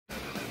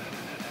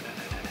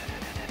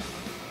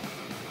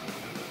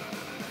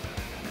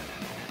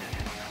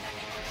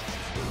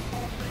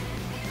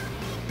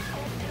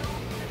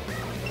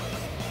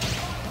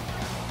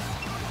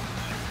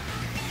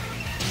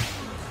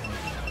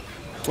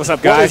What's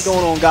up, guys? What is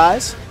going on,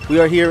 guys? We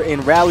are here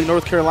in Raleigh,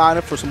 North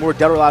Carolina for some more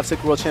Dead or Alive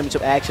 6 World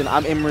Championship action.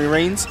 I'm Emery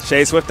Reigns.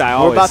 Shay Swift,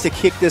 We're about to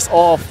kick this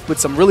off with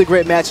some really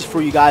great matches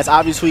for you guys.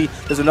 Obviously,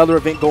 there's another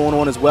event going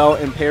on as well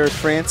in Paris,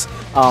 France.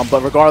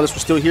 But regardless, we're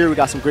still here. We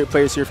got some great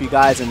players here for you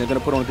guys, and they're going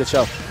to put on a good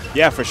show.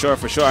 Yeah, for sure,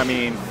 for sure. I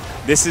mean,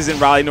 this is in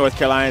Raleigh, North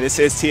Carolina. This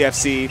is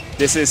TFC.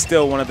 This is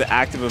still one of the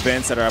active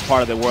events that are a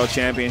part of the World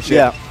Championship.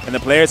 Yeah. And the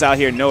players out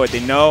here know it.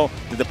 They know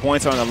that the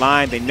points are on the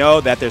line. They know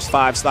that there's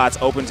 5 slots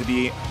open to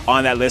be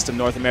on that list of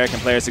North American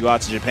players to go out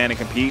to Japan and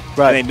compete.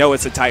 Right. And they know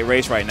it's a tight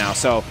race right now.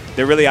 So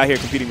they're really out here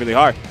competing really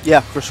hard.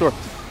 Yeah, for sure.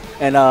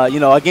 And, you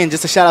know, again,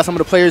 just to shout out some of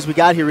the players we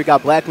got here. We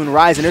got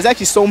Blackmoonrisingx. There's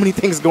actually so many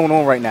things going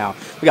on right now.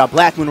 We got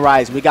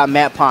Blackmoonrisingx. We got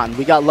Matt Ponton.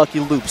 We got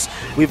Lucky Loops.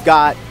 We've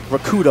got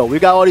Rikuto.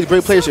 We've got all these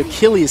great players here.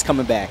 Killyxx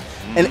coming back.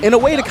 And in a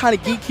way to kind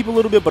of geek keep a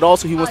little bit, but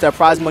also he wants that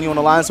prize money on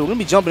the line. So we're going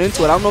to be jumping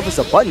into it. I don't know if it's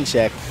a button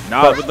check.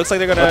 No, it looks like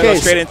they're going to go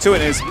straight into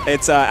it.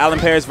 It's Alan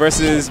Pears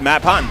versus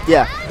Matt Ponton.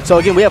 Yeah. So,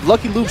 again, we have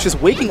Lucky Loops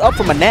just waking up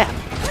from a nap.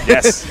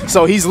 Yes.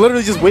 So he's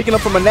literally just waking up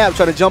from a nap,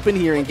 trying to jump in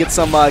here and get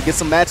some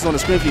matches on the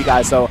screen for you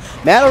guys. So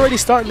Matt already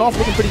starting off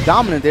looking pretty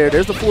dominant there.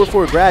 There's the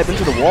 4-4 grab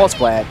into the wall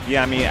splat.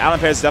 Yeah, I mean, Alan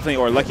Pears definitely,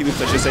 or Lucky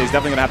Loops, I should say, is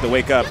definitely going to have to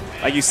wake up.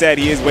 Like you said,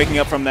 he is waking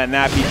up from that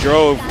nap. He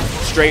drove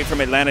straight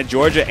from Atlanta,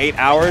 Georgia, 8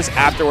 hours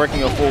after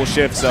working a full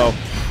shift. So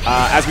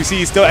as we see,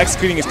 he's still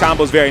executing his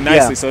combos very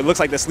nicely. Yeah. So it looks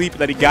like the sleep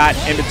that he got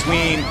in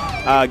between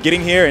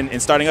getting here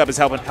and starting up has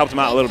helped him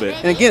out a little bit.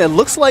 And again, it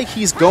looks like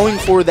he's going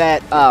for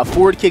that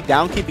forward kick,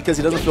 down kick because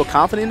he doesn't feel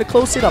confident in the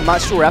close hit. I'm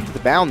not sure after the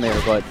bound there,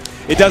 but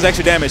it does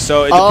extra damage.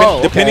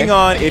 So depending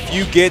on if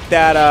you get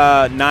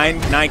that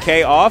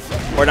 9K off,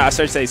 or not, I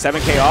should say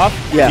 7K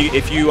off. Yeah.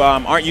 If you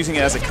aren't using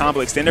it as a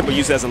combo extender, but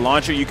use it as a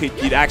launcher,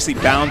 you'd actually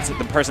bound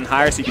the person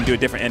higher, so you can do a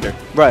different ender.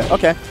 Right.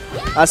 Okay.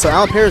 So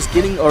Alan Pears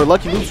getting, or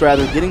Lucky Loops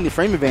rather, getting the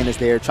frame advantage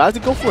there. Tries to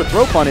go for a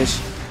throw punish.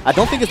 I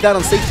don't think it's that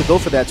unsafe to go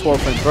for that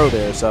 12-frame throw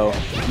there. So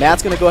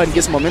Matt's going to go ahead and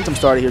get some momentum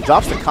started here.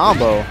 Drops the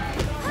combo.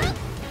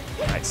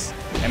 Nice.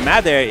 And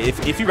Matt there,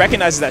 if he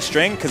recognizes that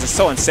string, because it's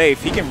so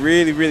unsafe, he can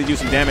really, really do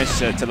some damage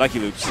to Lucky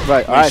Loops.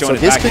 Right, all right, so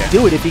this could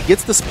do it. If he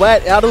gets the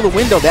splat out of the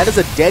window, that is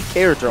a dead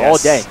character all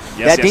day.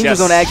 That danger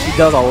zone actually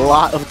does a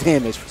lot of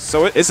damage.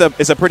 So it's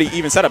a pretty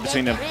even setup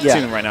between them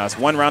right now. It's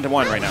 1 round to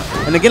 1 right now.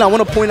 And again, I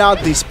want to point out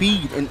the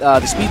speed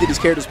that these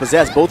characters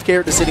possess. Both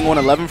characters sitting on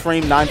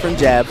 11-frame, 9-frame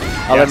jab,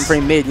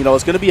 11-frame mid. You know,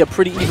 it's going to be a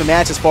pretty even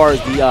match as far as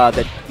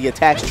the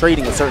attacks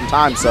trading at certain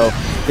times. So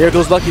there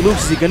goes Lucky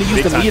Loops. Is he going to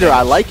use the meter?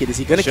 I like it. Is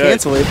he going to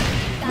cancel it?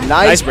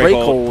 Nice break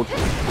hold.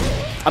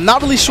 I'm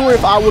not really sure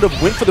if I would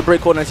have went for the break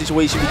hold in that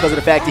situation because of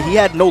the fact that he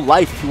had no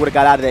life if he would have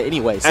got out of that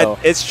anyway. So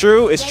it's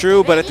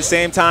true, but at the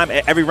same time,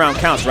 every round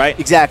counts, right?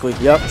 Exactly,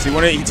 yep. So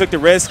he took the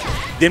risk,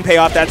 didn't pay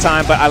off that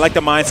time, but I like the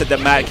mindset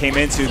that Matt came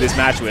into this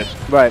match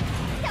with. Right.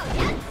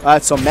 All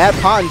right, so Matt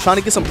Ponton trying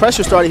to get some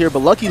pressure started here, but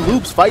Lucky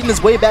Loops fighting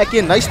his way back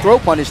in. Nice throw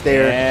punish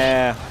there.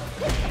 Yeah.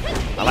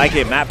 I like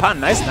it. Matt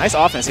Ponton, nice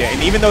offense here.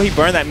 And even though he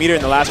burned that meter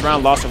in the last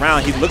round, lost a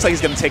round, he looks like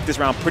he's going to take this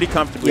round pretty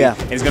comfortably. Yeah.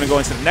 And he's going to go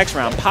into the next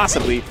round,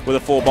 possibly with a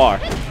full bar.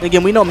 And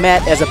again, we know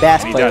Matt as a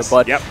bass player,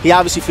 but he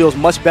obviously feels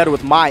much better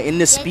with Mai. In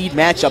this speed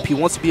matchup, he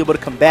wants to be able to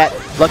combat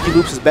Lucky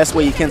Loops the best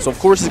way he can. So, of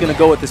course, he's going to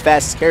go with his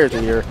fastest character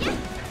here.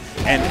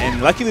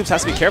 And Lucky Loops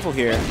has to be careful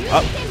here.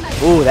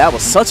 Ooh, that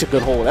was such a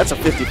good hold. That's a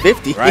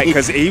 50-50. Right,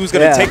 because he was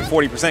going to take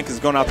 40% because it's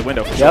going out the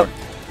window for sure.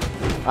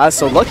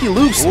 So Lucky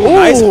Loops. Ooh,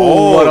 nice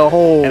hold. What a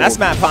hold. And that's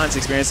Matt Ponton's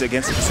experience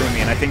against the Kasumi.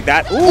 And I think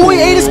that. Ooh,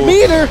 he ate his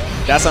meter.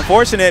 That's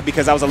unfortunate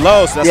because that was a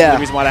low, so that's the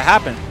reason why that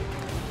happened.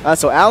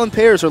 So Alan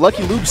Pears or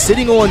Lucky Loops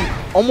sitting on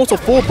almost a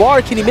full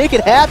bar. Can he make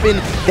it happen?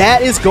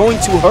 That is going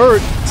to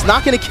hurt. It's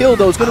not going to kill,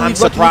 though. It's going to leave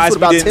Lucky Loops with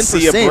about 10%. I'm surprised we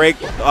didn't see a break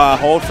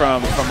hold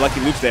from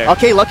Lucky Loops there.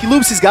 Okay, Lucky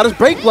Loops, he's got his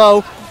break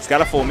blow. He's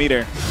got a full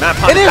meter. Matt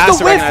Ponton has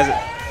to recognize it.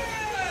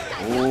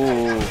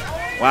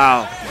 Ooh,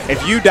 wow.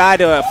 If you die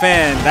to a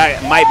fan,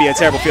 that might be a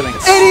terrible feeling.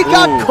 And he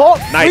got caught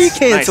free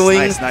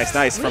canceling.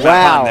 Nice from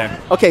Matt Ponton there.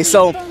 Okay,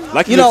 so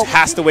Lucky Loops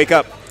has to wake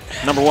up,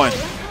 number 1.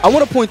 I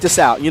want to point this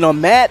out. You know,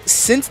 Matt,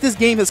 since this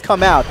game has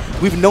come out,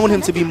 we've known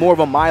him to be more of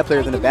a Maya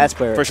player than a Bass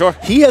player. For sure.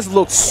 He has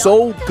looked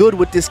so good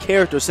with this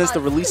character since the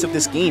release of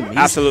this game. He's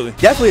absolutely.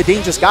 Definitely a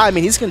dangerous guy. I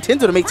mean, he's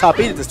contender to make top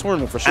 8 at this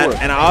tournament for sure.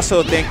 And I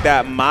also think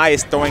that Mai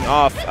is throwing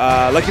off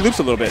Lucky Loops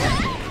a little bit.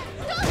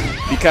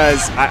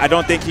 Because I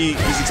don't think he's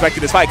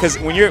expecting this fight. Because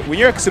when you're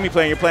a Kasumi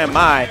player and you're playing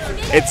Mai,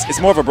 it's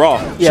more of a brawl.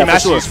 Yeah, she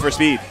matches for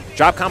speed.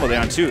 Drop combo there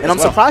on 2. And I'm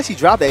surprised he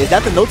dropped that. Is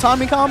that the no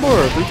timing combo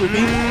or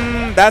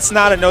 3-3-B? That's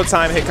not a no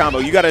time hit combo.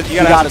 You gotta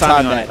have some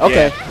timing on it.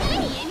 Okay.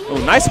 Yeah.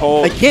 Oh, nice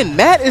hold. Again,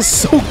 Matt is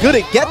so good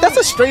at that's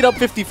a straight up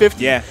 50-50.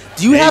 Yeah.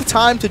 Do you have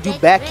time to do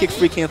back kick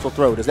free cancel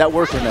throw? Does that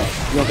work or no?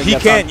 You don't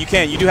think you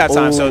can. You do have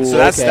time. So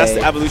that's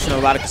the evolution of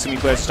a lot of Kasumi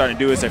players starting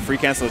to do is their free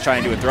cancel to try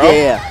and do a throw.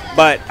 Yeah.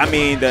 But I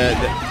mean,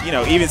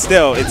 even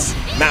still, it's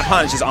Matt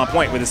Ponton is just on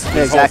point with his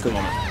holds at the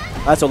moment.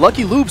 All right, so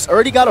Lucky Loops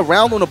already got a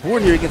round on the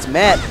board here against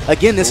Matt.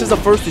 Again, this is the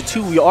first of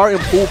 2. We are in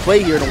pool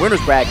play here in the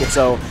winner's bracket.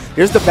 So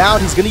here's the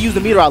bound. He's going to use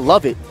the meter. I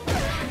love it.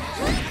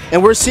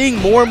 And we're seeing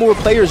more and more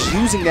players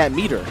using that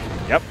meter.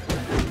 Yep.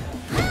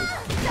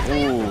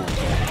 Ooh.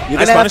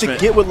 You're going to have to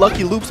get with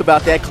Lucky Loops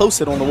about that close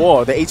hit on the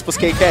wall, the H plus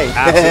KK.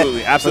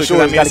 Absolutely, absolutely.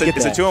 Sure, I mean,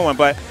 it's a 2-on-1,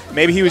 but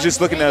maybe he was just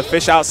looking to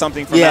fish out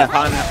something from that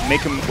pot and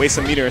make him waste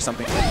some meter or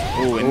something.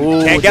 Ooh,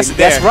 and can't guess it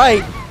there. That's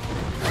right.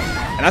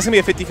 And that's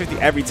going to be a 50-50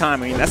 every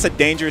time. I mean, that's a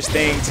dangerous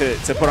thing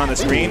to put on the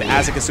screen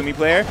as a Kasumi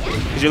player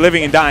because you're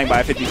living and dying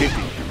by a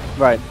 50-50.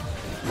 Right.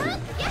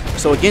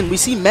 So, again, we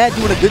see Matt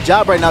doing a good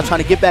job right now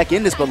trying to get back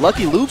in this, but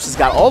Lucky Loops has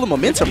got all the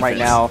momentum right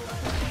now.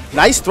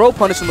 Nice throw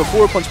punish from the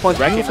forward punch.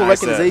 Beautiful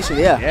recognition,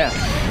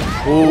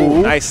 Yeah.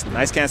 Ooh,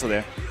 nice cancel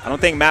there. I don't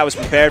think Matt was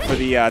prepared for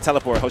the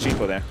teleport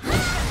Hoshinko there.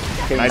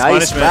 Okay,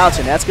 nice crouch,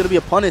 and that's going to be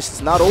a punish.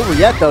 It's not over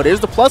yet, though. There's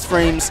the plus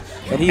frames,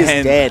 and he is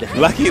dead.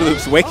 Lucky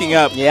Loops waking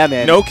up,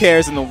 man. No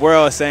cares in the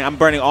world, saying, I'm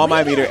burning all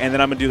my meter, and then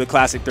I'm going to do the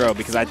classic throw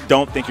because I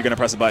don't think you're going to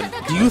press a button.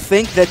 Do you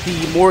think that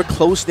the more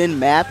closed-in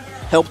map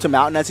helped him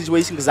out in that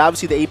situation? Because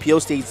obviously the APO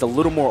stage is a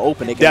little more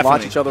open. They can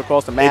launch each other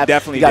across the map. It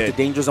definitely you got the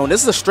danger zone.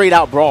 This is a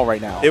straight-out brawl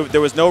right now. There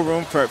was no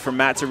room for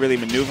Matt to really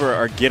maneuver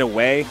or get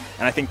away,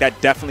 and I think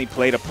that definitely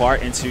played a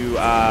part into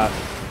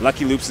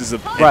Lucky Loops'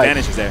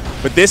 advantages there.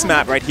 But this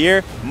map right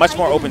here, much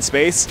more open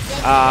space,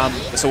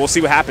 so we'll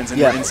see what happens in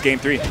this game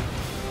 3.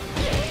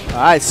 All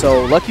right,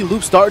 so Lucky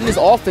Loops starting his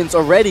offense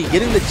already,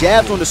 getting the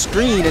jabs on the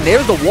screen, and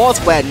there's the wall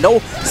splat. No,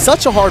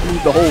 such a hard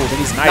move to hold, and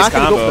he's not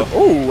going to go for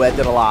the... Ooh, that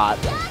did a lot.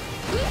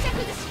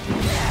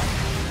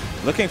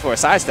 Looking for a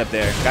sidestep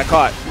there. Got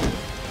caught.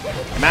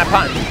 Matt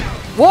Ponton.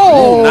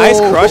 Whoa! Ooh, nice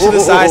crush of the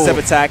sidestep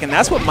attack, and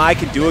that's what Mai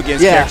can do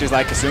against characters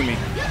like Kasumi.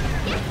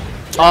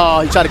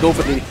 Oh, he tried to go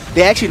for the...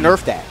 They actually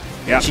nerfed that.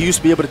 Yeah. She used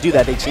to be able to do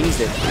that. They changed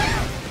it.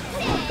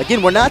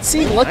 Again, we're not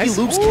seeing Lucky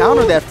Loops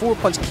counter that forward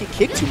punch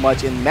kick too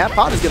much, and Matt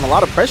Ponton's getting a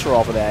lot of pressure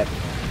off of that.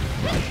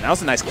 That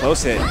was a nice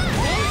close hit.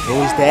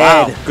 Oh, he's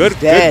dead. Wow, good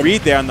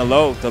read there on the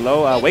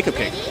low wake-up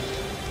kick.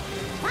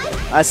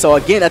 So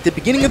again, at the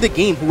beginning of the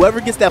game, whoever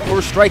gets that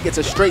first strike, it's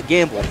a straight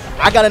gamble.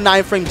 I got a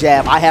 9-frame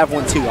jab. I have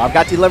one too. I've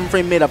got the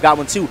 11-frame mid. I've got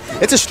one too.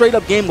 It's a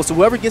straight-up gamble. So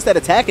whoever gets that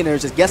attack in there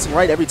is just guessing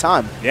right every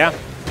time. Yeah.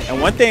 And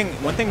one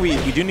thing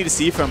we do need to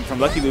see from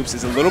Lucky Loops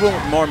is a little bit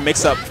more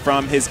mix-up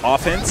from his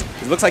offense.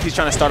 It looks like he's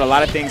trying to start a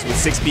lot of things with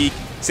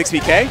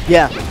 6BK.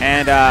 Yeah.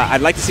 And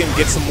I'd like to see him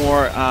get some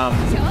more,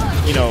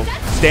 you know,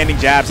 standing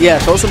jabs. Yeah,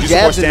 throw some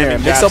jabs in there.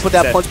 Mix up with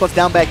that punch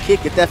down back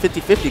kick. Get that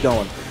 50-50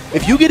 going.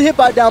 If you get hit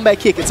by a down back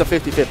kick, it's a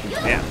 50-50.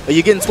 Yeah. Are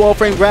you getting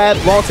 12-frame grab,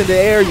 launch into the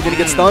air, you're going to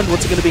get stunned?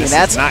 What's it going to be? And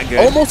that's not good.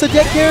 Almost a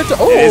dead character.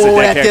 Oh,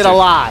 that did a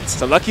lot.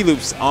 So Lucky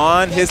Loops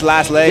on his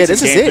last legs in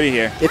game 3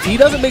 here. If he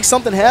doesn't make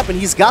something happen,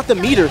 he's got the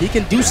meter. He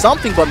can do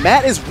something, but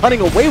Matt is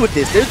running away with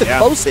this. There's the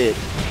close hit.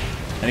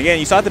 And again,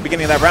 you saw at the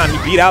beginning of that round,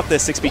 he beat out the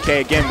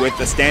 6BK again with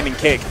the standing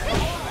kick.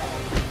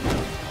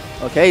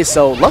 Okay,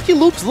 so Lucky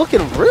Loops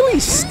looking really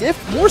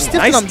stiff, more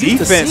stiff than I'm used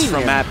to seeing. Nice defense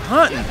from Matt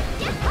Ponton.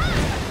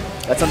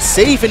 That's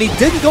unsafe, and he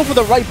didn't go for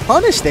the right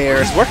punish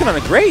there. He's working on a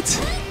great.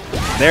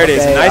 There it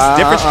is. A nice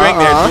different string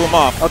there. Threw him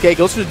off. Okay,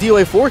 goes for the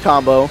DOA4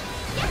 combo. All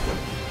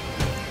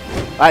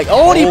right.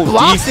 Oh, and he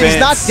blocks it. He's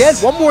not dead.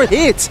 One more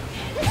hit.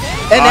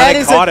 And that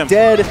is a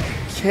dead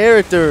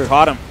character.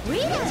 Caught him.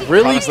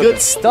 Really good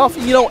stuff.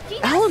 You know,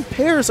 Alan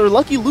Paris, or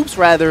Lucky Loops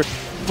rather,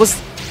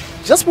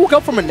 just woke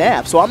up from a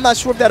nap, so I'm not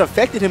sure if that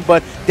affected him,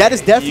 but that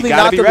is definitely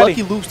not the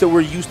Lucky Loops that we're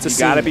used to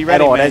seeing. You gotta be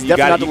ready, man. You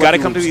gotta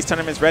come to these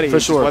tournaments ready.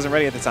 For sure. He wasn't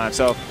ready at the time.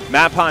 So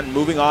Matt Ponton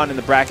moving on in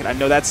the bracket. I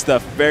know that's the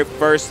very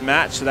first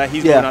match, so that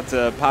he's moving on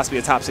to possibly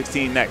a top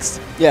 16 next.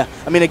 Yeah,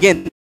 I mean,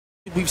 again,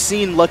 we've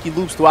seen Lucky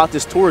Loops throughout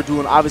this tour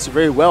doing obviously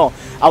very well.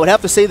 I would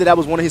have to say that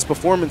was one of his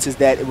performances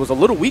that it was a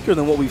little weaker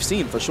than what we've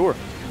seen, for sure.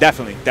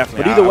 Definitely.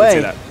 But either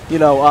way, you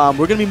know,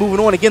 we're going to be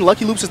moving on. Again,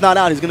 Lucky Loops is not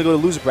out. He's going to go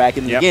to loser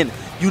bracket. And again,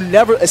 you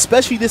never,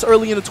 especially this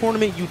early in the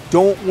tournament, you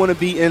don't want to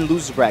be in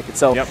loser bracket.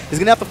 So he's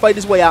going to have to fight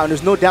his way out, and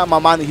there's no doubt in my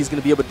mind that he's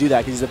going to be able to do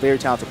that because he's a very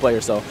talented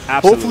player. So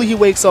hopefully he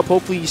wakes up,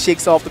 hopefully he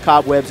shakes off the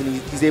cobwebs, and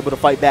he's able to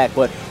fight back.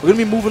 But we're going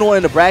to be moving on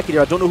in the bracket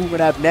here. I don't know who we're going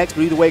to have next,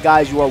 but either way,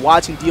 guys, you are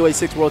watching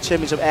DOA6 World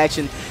Championship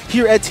action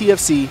here at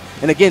TFC.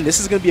 And again, this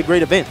is going to be a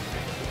great event.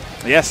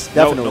 Yes,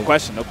 definitely.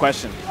 No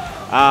question.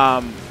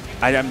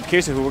 I'm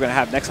curious who we're going to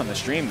have next on the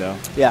stream, though.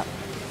 Yeah.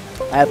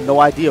 I have no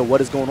idea what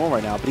is going on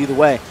right now. But either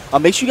way,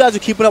 make sure you guys are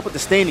keeping up with the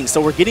standings.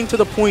 So we're getting to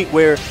the point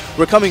where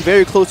we're coming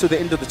very close to the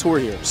end of the tour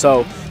here.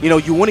 So, you know,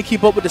 you want to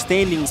keep up with the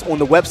standings on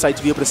the website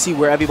to be able to see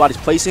where everybody's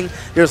placing.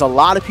 There's a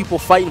lot of people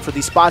fighting for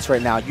these spots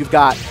right now. You've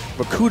got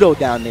Rikuto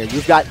down there.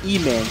 You've got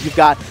E-Man. You've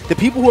got the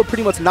people who are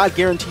pretty much not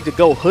guaranteed to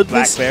go.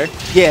 Hoodless. Black Bear.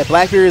 Yeah,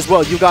 Black Bear as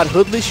well. You've got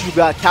Hoodless. You've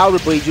got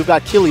Cowderblade. You've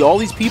got Killy. All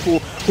these people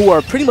who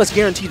are pretty much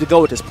guaranteed to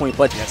go at this point.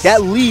 But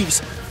that leaves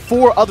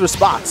 4 other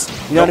spots.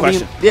 You know what I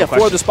mean? Yeah, 4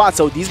 other spots.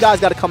 So these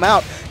guys got to come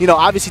out. You know,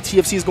 obviously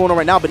TFC is going on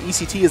right now, but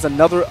ECT is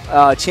another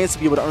chance to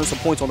be able to earn some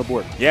points on the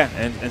board. Yeah,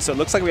 and so it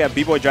looks like we have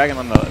Bboy Dragon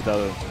on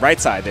the right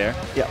side there.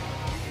 Yeah.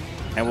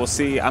 And we'll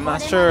see. I'm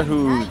not sure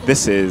who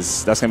this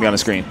is. That's going to be on the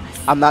screen.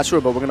 I'm not sure,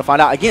 but we're going to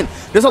find out. Again,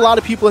 there's a lot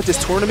of people at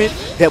this tournament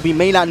that we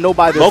may not know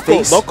by their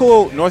face.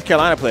 Local North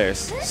Carolina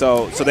players.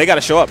 So they got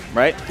to show up,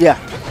 right? Yeah.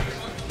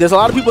 there's a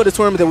lot of people at the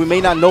tournament that we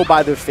may not know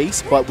by their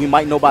face, but we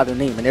might know by their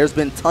name. And there's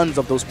been tons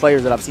of those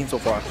players that I've seen so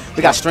far.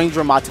 We got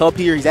Strangerinmytub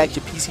here. He's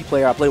actually a PC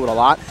player I play with a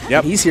lot.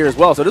 Yep. He's here as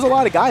well. So there's a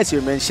lot of guys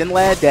here, man.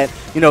 Shinlad that,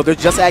 you know, they're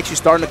just actually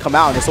starting to come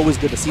out, and it's always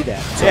good to see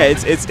that. So. Yeah,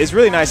 it's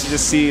really nice to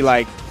just see,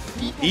 like,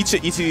 each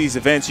of these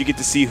events, you get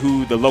to see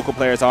who the local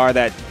players are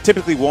that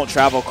typically won't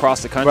travel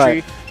across the country.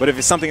 Right. But if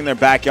it's something in their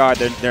backyard,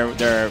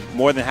 they're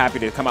more than happy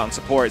to come out and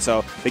support.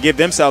 So they give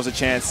themselves a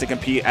chance to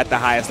compete at the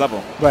highest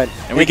level. Right.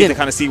 And we get to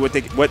kind of see what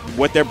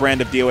their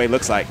brand of DOA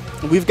looks like.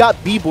 We've got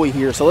Bboy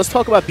here, so let's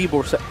talk about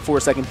Bboy for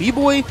a second.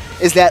 Bboy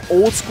is that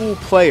old school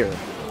player.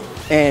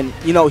 And,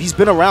 you know, he's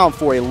been around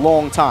for a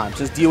long time,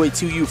 since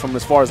DOA2U from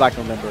as far as I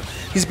can remember.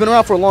 He's been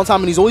around for a long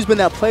time, and he's always been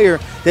that player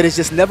that has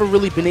just never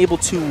really been able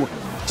to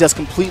just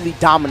completely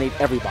dominate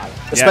everybody,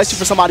 especially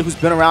for somebody who's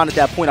been around at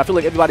that point. I feel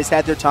like everybody's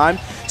had their time.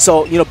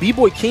 So, you know,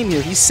 Bboy came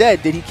here. He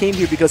said that he came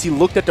here because he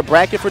looked at the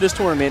bracket for this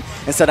tournament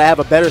and said, I have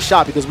a better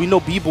shot, because we know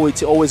Bboy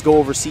to always go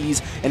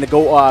overseas and to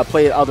go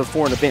play at other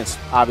foreign events,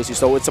 obviously.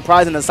 So it's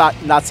surprising to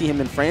not see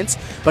him in France,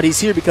 but he's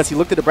here because he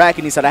looked at the bracket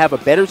and he said, I have a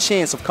better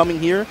chance of coming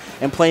here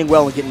and playing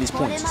well and getting these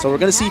points. So we're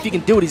going to see if he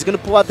can do it. He's going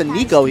to pull out the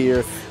Nico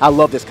here. I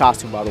love this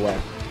costume, by the way.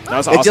 That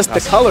was awesome. And just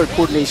the color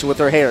coordination with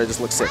her hair just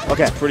looks sick.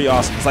 Okay. It's pretty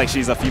awesome. It's like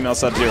she's a female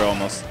Sub-Zero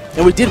almost.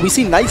 And we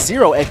see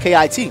Night0 at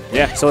KIT.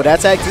 Yeah. So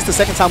that's actually just the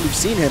second time we've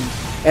seen him.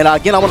 And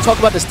again, I want to talk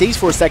about the stage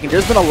for a second.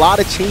 There's been a lot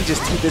of changes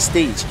to this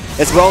stage,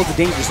 as well as the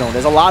Danger Zone.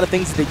 There's a lot of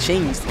things that they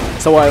changed.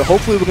 So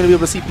hopefully we're going to be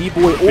able to see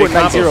Bboy or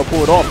Night0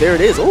 pull it off. There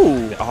it is.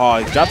 Ooh. Oh,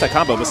 he dropped that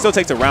combo, but still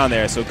takes a round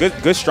there. So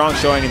good strong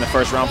showing in the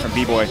first round from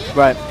Bboy.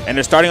 Right. And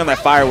they're starting on that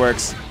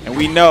fireworks. And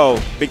we know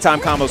big-time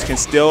combos can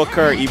still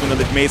occur even though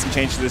they've made some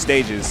changes to the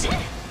stages.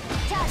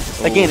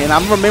 Again, and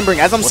I'm remembering,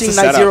 as I'm seeing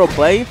Night0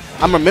 play,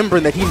 I'm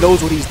remembering that he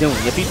knows what he's doing.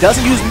 If he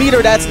doesn't use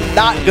meter, that's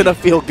not going to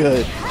feel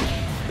good.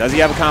 Does he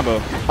have a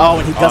combo? Oh,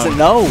 and he doesn't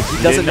know.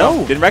 He doesn't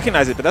know. Didn't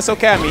recognize it, but that's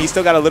okay. I mean, he's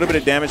still got a little bit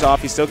of damage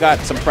off. He's still got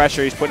some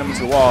pressure. He's putting him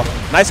into the wall.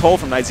 Nice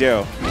hold from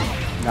Night0.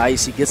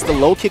 Nice. He gets the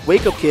low kick,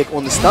 wake-up kick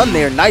on the stun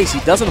there. Nice.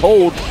 He doesn't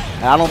hold.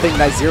 And I don't think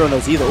Night0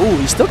 knows either. Ooh,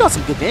 he's still got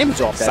some good damage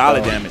off that.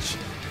 Solid damage.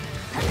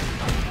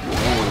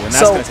 And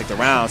that's going to take the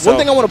round. So one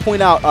thing I want to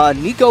point out,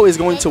 Nico is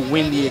going to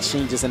win the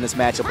exchanges in this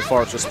matchup as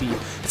far as her speed.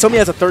 Tomi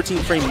has a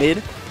 13-frame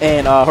mid,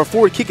 and her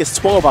forward kick is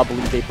 12, I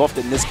believe. They buffed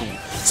it in this game.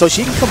 So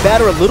she can combat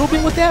her a little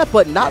bit with that,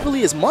 but not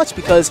really as much,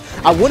 because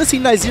I want to see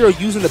Night0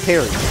 using the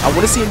parry. I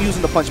want to see him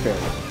using the punch parry.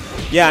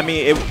 Yeah, I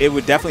mean, it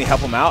would definitely help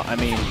him out. I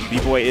mean,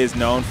 Bboy is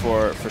known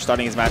for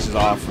starting his matches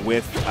off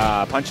with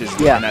punches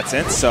in that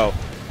sense. So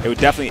it would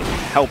definitely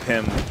help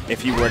him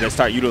if he were to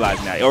start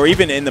utilizing that. Or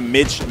even in the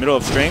middle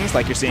of strings,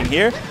 like you're seeing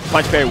here,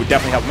 punch parry would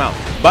definitely help him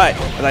out. But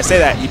as I say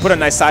that, he put a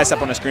nice side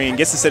step on the screen,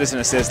 gets the citizen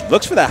assist,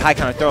 looks for that high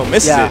counter throw,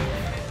 misses it.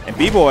 And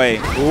Bboy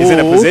is in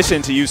a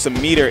position to use some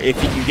meter if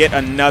he can get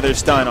another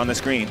stun on the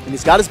screen. And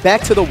he's got his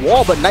back to the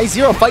wall, but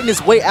Night0 fighting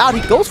his way out.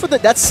 He goes for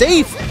that's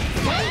safe.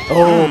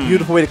 Oh,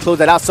 beautiful way to close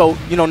that out. So,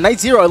 you know,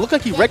 Night0, it looked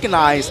like he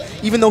recognized,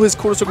 even though his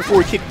quarter circle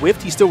forward kick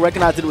whiffed, he still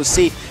recognized that it was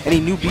safe, and he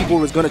knew Bboy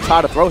was going to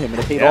try to throw him,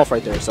 and it paid off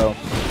right there. So,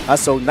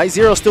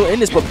 Night0 still in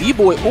this, but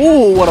Bboy,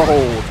 ooh, what a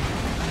hold.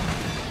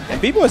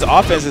 And Bboy's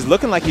offense is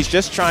looking like he's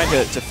just trying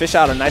to fish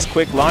out a nice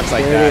quick launch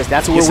like that. There it is.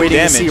 That's what we're waiting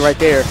to see right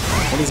there.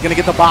 And he's going to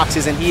get the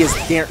boxes, and he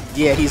is there.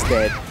 Yeah, he's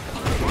dead.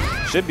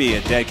 Should be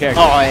a dead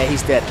character. Oh, yeah,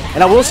 he's dead.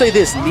 And I will say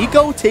this,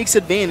 Nico takes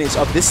advantage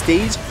of this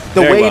stage the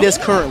way it is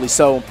currently.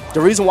 So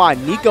the reason why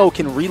Nico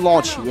can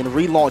relaunch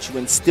you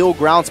and still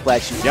ground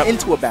splash you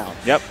into a bound.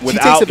 Yep, she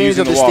takes advantage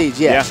of the stage,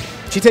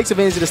 She takes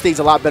advantage of the stage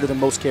a lot better than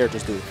most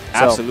characters do.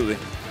 Absolutely.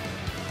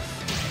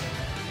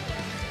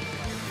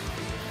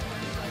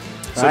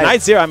 So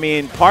Night0, I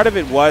mean, part of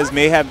it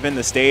may have been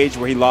the stage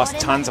where he lost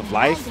tons of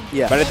life.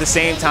 Yeah. But at the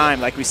same time,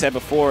 like we said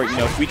before, you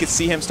know, if we could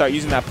see him start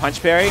using that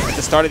punch parry at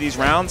the start of these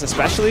rounds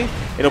especially,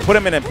 it'll put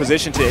him in a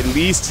position to at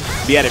least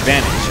be at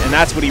advantage. And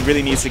that's what he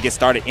really needs to get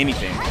started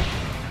anything.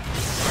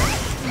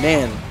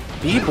 Man,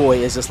 Bboy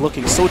is just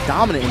looking so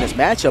dominant in this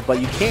matchup, but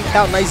you can't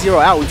count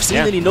Night0 out. We've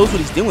seen that he knows what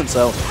he's doing,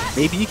 so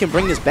maybe he can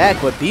bring this back,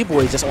 but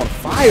Bboy is just on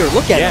fire.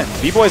 Look at him.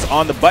 Bboy's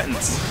on the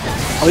buttons.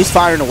 Oh, he's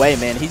firing away,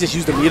 man. He just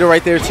used the meter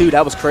right there, too.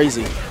 That was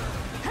crazy.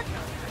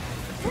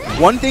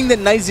 One thing that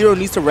Night0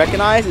 needs to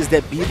recognize is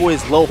that Bboy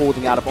is low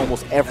holding out of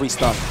almost every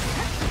stun.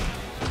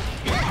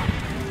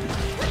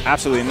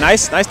 Absolutely.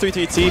 Nice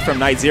 3-3-T from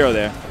Night0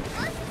 there.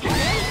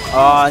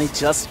 And he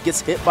just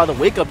gets hit by the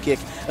wake-up kick.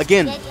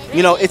 Again,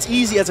 you know, it's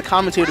easy as a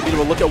commentator to be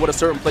able to look at what a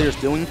certain player is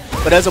doing,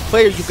 but as a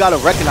player, you've got to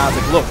recognize,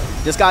 like, look,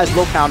 this guy's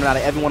low counting out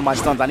of every one of my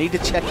stuns. I need to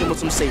check him with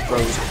some safe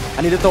throws.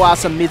 I need to throw out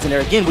some mids in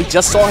there. Again, we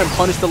just saw him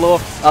punish the low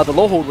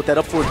hold with that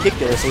up forward kick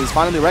there, so he's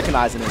finally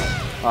recognizing it.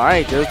 All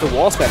right, there's the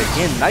wall spat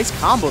again. Nice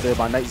combo there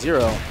by Night0.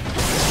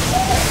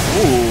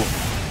 Ooh.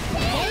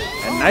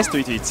 And nice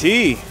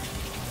 3-3-T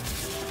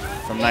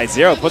from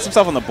Night0. Puts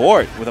himself on the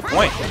board with a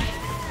point.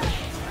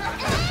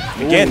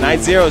 Again,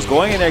 Night0 is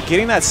going in there,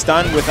 getting that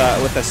stun with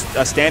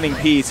a standing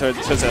P, so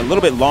it's a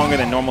little bit longer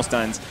than normal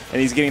stuns,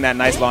 and he's getting that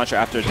nice launcher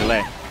after a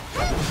delay.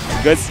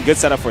 Good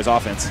setup for his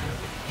offense.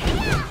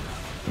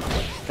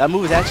 That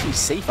move is actually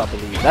safe, I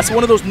believe. That's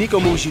one of those Nico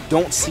moves you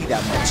don't see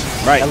that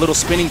much. Right. That little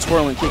spinning,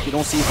 twirling kick, you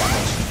don't see it that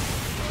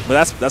much.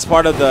 But that's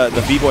part of the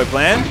Bboy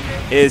plan,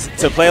 is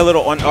to play a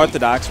little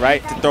unorthodox,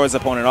 right, to throw his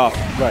opponent off.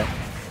 Right.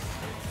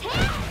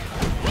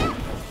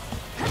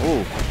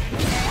 Ooh.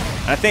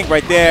 I think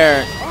right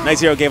there, Night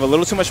gave a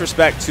little too much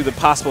respect to the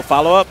possible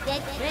follow-up,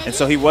 and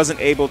so he wasn't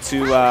able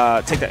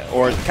to take that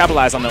or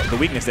capitalize on the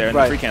weakness there in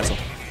the free cancel.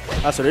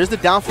 So there's the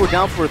down for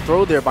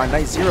throw there by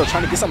Night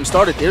trying to get something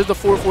started. There's the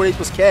 448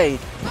 plus K.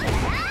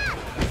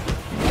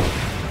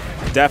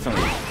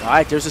 Definitely. All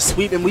right, there's a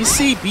sweep, and we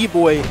see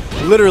Bboy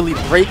literally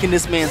breaking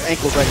this man's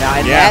ankles right now,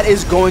 and that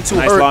is going to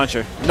hurt. Nice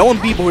launcher. Knowing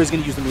Bboy is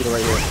going to use the meter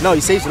right here. No,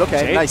 he saves it.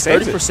 Okay, nice,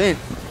 30%.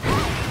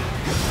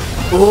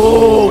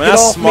 Ooh,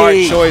 that's a smart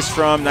choice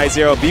from Night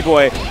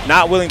Bboy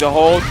not willing to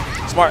hold.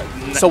 Smart.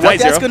 So what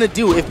that's going to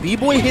do, if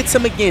Bboy hits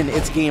him again,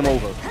 it's game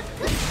over.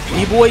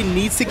 Bboy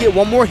needs to get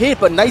one more hit,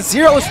 but Night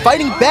is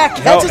fighting back,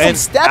 catches him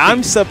stepping.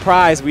 I'm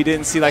surprised we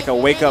didn't see like a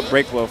wake-up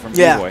break blow from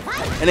Bboy.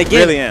 And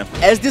again, really am.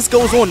 As this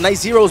goes on,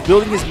 Night is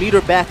building his meter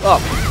back up.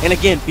 And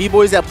again,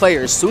 Bboy is that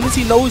player. As soon as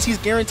he knows he's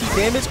guaranteed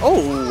damage,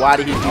 why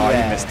did he do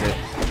that? He missed it.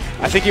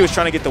 I think he was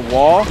trying to get the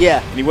wall.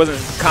 Yeah. And he wasn't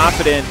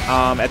confident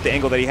at the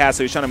angle that he had,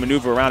 so he was trying to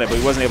maneuver around it, but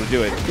he wasn't able to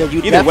do it. Yeah,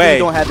 you definitely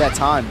don't have that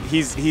time.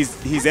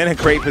 He's in a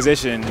great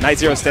position. Night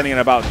standing at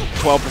about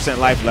 12%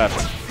 life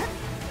left.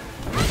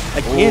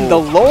 Again, the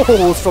low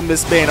holds from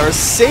this man are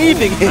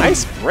saving him.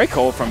 Nice break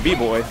hold from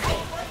Bboy.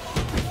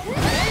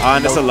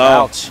 And that's a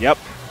low. Yep.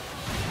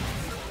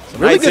 So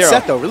really good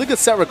set, though. Really good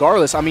set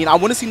regardless. I mean, I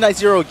want to see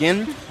Night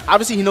again.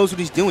 Obviously, he knows what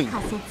he's doing.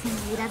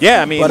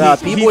 Yeah, I mean. But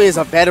Bboy is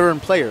a veteran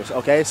player,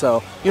 okay?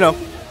 So, you know,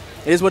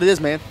 it is what it is,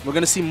 man. We're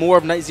going to see more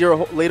of Night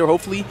later,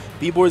 hopefully.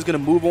 Bboy is going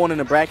to move on in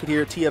the bracket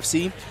here at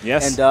TFC.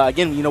 Yes. And,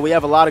 again, you know, we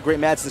have a lot of great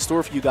matches in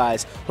store for you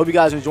guys. Hope you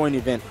guys are enjoying the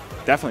event.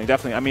 Definitely,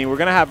 definitely. I mean, we're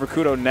going to have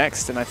Rikuto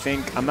next, and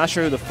I'm not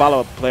sure who the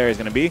follow-up player is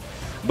going to be.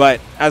 But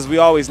as we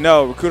always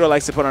know, Rikuto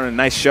likes to put on a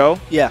nice show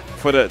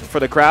for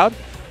the crowd.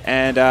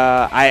 And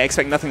I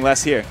expect nothing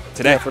less here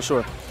today. Yeah, for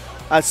sure.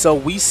 So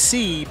we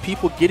see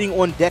people getting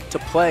on deck to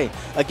play.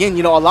 Again,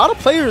 you know, a lot of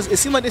players, it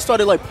seemed like they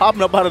started like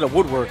popping up out of the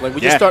woodwork. Like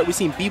we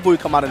seen Bboy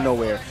come out of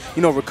nowhere.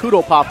 You know,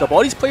 Rikuto popped up.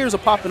 All these players are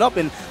popping up,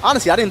 and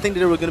honestly, I didn't think that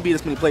there were going to be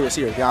this many players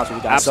here, to be honest with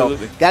you guys.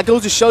 Absolutely. So that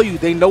goes to show you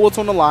they know what's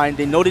on the line.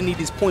 They know they need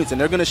these points,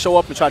 and they're going to show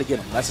up and try to get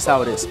them. That's just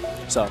how it is.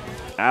 So.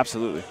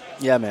 Absolutely.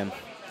 Yeah, man.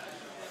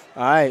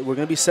 All right, we're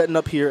going to be setting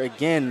up here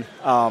again,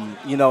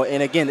 you know,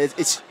 and again,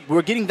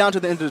 we're getting down to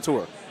the end of the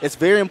tour. It's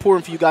very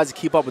important for you guys to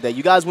keep up with that.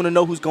 You guys want to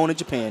know who's going to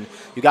Japan.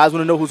 You guys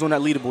want to know who's on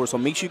that leaderboard, so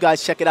make sure you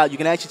guys check it out. You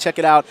can actually check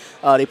it out.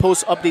 They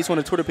post updates on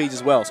the Twitter page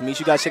as well, so make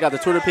sure you guys check out the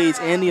Twitter page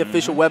and the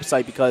official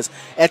website, because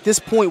at this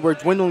point, we're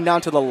dwindling down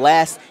to the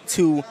last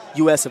 2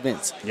 U.S.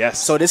 events.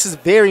 Yes. So this is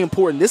very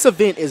important. This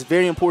event is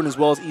very important as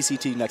well as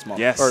ECT next month.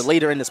 Yes. Or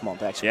later in this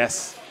month, actually.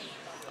 Yes.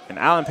 And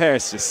Alan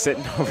Paris just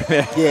sitting over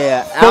there.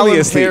 Yeah,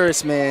 Alan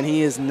Paris, man,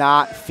 he is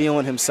not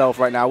feeling himself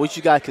right now. I wish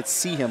you guys could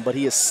see him, but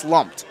he is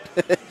slumped.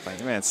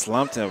 Like, man,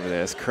 slumped over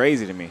there. It's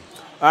crazy to me.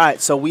 All right,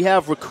 so we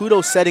have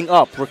Rikuto setting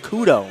up.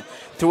 Rikuto,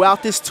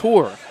 throughout this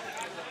tour,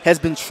 has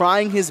been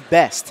trying his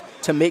best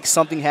to make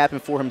something happen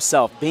for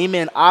himself.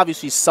 Bayman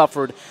obviously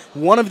suffered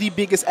one of the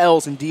biggest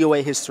L's in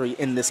DOA history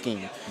in this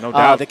game. No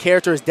doubt. The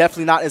character is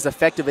definitely not as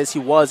effective as he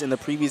was in the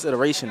previous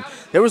iteration.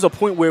 There was a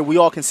point where we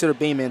all considered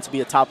Bayman to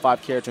be a top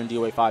 5 character in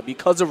DOA 5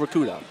 because of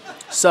Rikuto.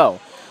 So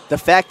the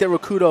fact that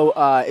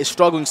Rikuto is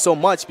struggling so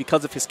much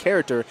because of his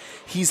character,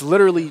 he's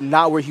literally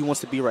not where he wants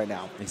to be right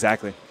now.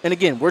 Exactly. And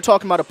again, we're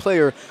talking about a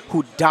player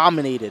who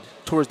dominated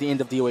towards the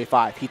end of DOA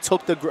 5. He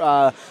took the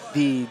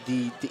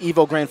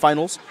EVO Grand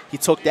Finals. He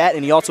took that,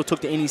 and he also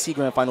took the NEC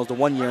Grand Finals the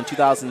one year in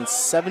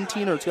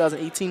 2017 or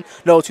 2018.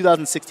 No,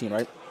 2016,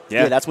 right?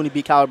 Yeah, that's when he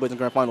beat Calibre in the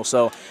Grand Finals.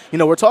 So, you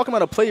know, we're talking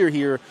about a player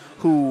here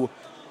who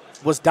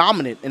was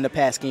dominant in the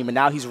past game, and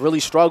now he's really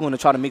struggling to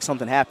try to make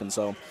something happen.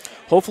 So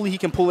hopefully he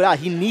can pull it out.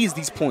 He needs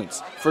these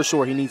points. For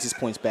sure, he needs these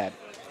points bad.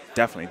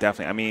 Definitely,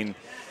 definitely. I mean,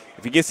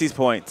 if he gets these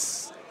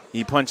points,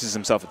 he punches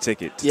himself a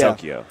ticket to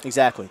Tokyo.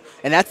 Exactly.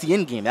 And that's the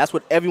end game. That's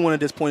what everyone at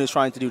this point is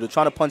trying to do. They're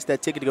trying to punch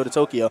that ticket to go to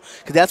Tokyo,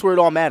 because that's where it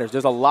all matters.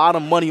 There's a lot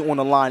of money on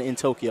the line in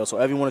Tokyo, so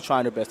everyone is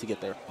trying their best to get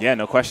there. Yeah,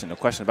 no question. No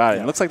question about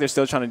it. It looks like they're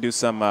still trying to do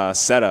some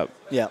setup.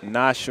 Yeah.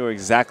 Not sure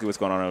exactly what's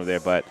going on over there,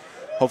 but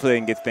hopefully they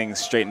can get things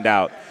straightened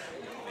out.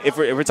 If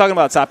we're talking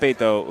about top 8,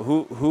 though,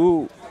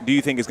 who do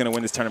you think is going to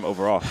win this tournament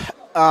overall?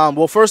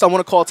 Well, first I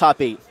want to call top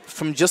 8.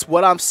 From just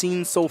what I've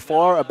seen so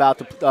far about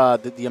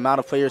the amount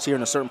of players here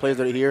and the certain players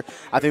that are here,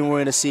 I think we're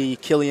going to see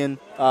Killian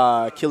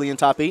top 8.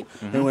 I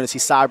think we're going to see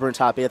Cyber in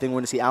top 8. I think we're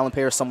going to see Alan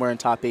Paris somewhere in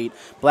top 8.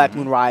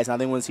 Blackmoonrisingx, and I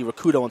think we're going to see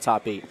Rikuto in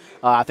top 8.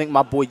 I think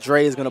my boy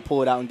Dre is going to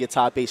pull it out and get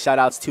top 8.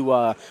 Shout-outs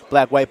to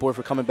Black Whiteboard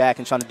for coming back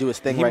and trying to do his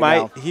thing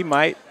now. He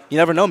might. You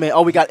never know, man.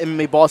 Oh, we got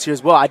MMA Boss here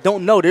as well. I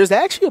don't know. There's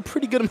actually a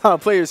pretty good amount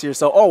of players here.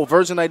 So,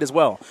 VirtuousKnight as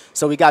well.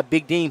 So we got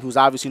Big Dean, who's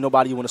obviously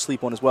nobody you want to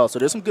sleep on as well. So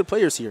there's some good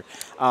players here.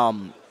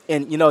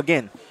 And, you know,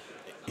 again,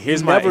 you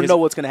never know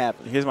what's going to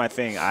happen. Here's my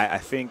thing. I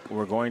think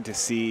we're going to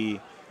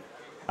see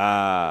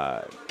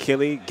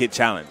Killy get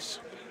challenged.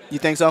 You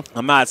think so?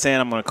 I'm not saying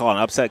I'm going to call an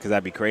upset because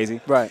that'd be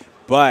crazy. Right.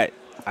 But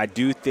I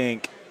do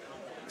think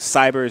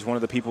Cyber is one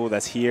of the people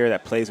that's here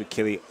that plays with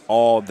Killy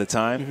all the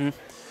time.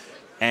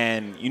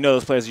 And you know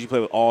those players that you play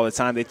with all the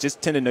time, they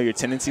just tend to know your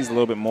tendencies a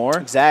little bit more.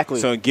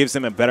 Exactly. So it gives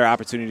them a better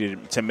opportunity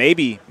to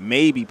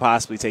maybe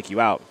possibly take you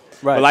out.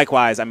 Right. But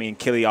likewise, I mean,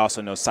 Killy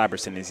also knows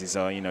Cyber's tendencies,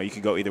 so, you know, you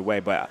could go either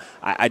way. But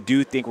I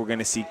do think we're going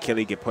to see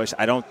Killy get pushed.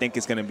 I don't think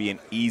it's going to be an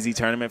easy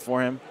tournament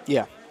for him.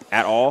 Yeah.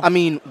 At all. I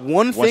mean,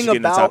 one thing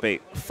about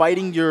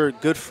fighting your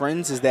good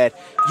friends is that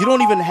you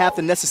don't even have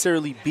to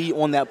necessarily be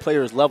on that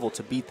player's level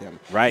to beat them.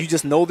 Right. You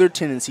just know their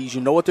tendencies.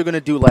 You know what they're going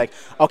to do. Like,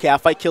 okay, I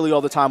fight Killy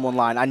all the time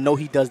online. I know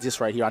he does this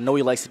right here. I know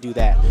he likes to do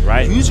that.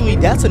 Right. Usually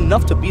that's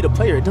enough to beat a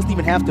player. It doesn't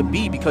even have to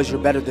be because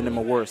you're better than him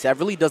or worse. That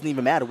really doesn't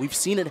even matter. We've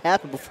seen it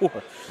happen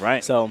before.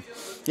 Right. So,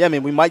 yeah, I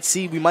mean, we might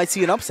see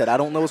an upset. I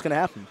don't know what's going to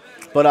happen.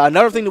 But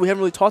another thing that we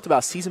haven't really talked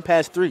about, Season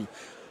Pass 3. I'm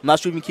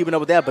not sure if you've been keeping up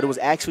with that, but it was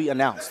actually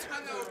announced.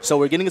 So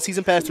we're getting a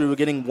Season Pass 3. We're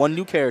getting one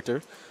new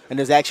character, and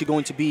there's actually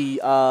going to be,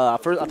 I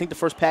think the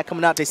first pack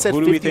coming out. They said 51 costumes.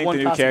 Who do we think the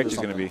new character is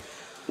going to be?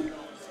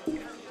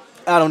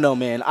 I don't know,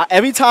 man.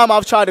 Every time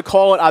I've tried to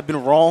call it, I've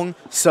been wrong.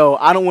 So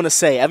I don't want to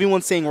say.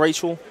 Everyone's saying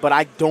Rachel, but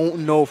I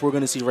don't know if we're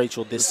going to see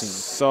Rachel this soon.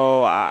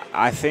 So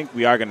I think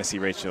we are going to see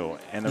Rachel,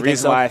 and the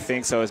reason why I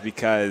think so is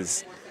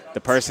because the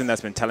person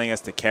that's been telling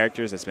us the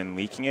characters that's been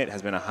leaking it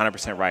has been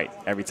 100% right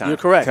every time. You're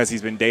correct. Because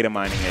he's been data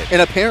mining it.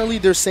 And apparently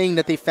they're saying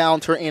that they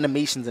found her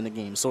animations in the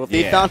game. So if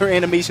they found her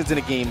animations in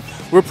the game,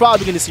 we're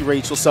probably going to see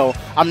Rachel. So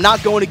I'm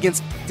not going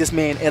against this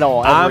man at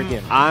all ever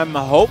again. I'm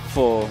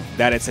hopeful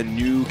that it's a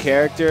new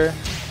character,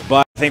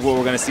 but I think what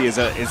we're going to see is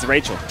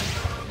Rachel.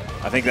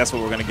 I think that's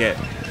what we're going to get.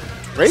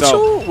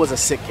 Rachel was a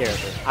sick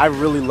character. I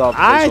really loved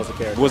Rachel as a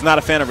character. I was not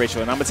a fan of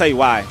Rachel, and I'm going to tell you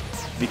why.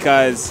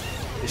 Because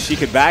she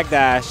could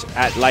backdash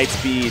at light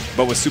speed,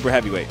 but was super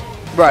heavyweight.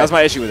 Right. That's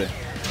my issue with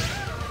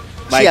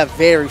her. She had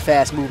very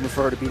fast movement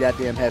for her to be that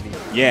damn heavy.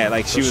 Yeah,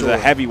 like she was a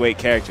heavyweight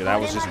character. That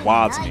was just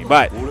wild to me.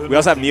 But we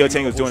also have Neo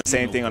Ting who's doing the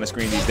same thing on the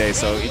screen these days,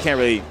 so you can't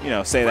really, you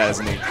know, say that as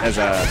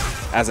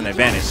an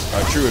advantage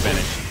or a true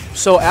advantage.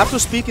 So after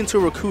speaking to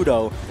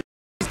Rikuto,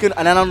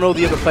 and I don't know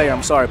the other player,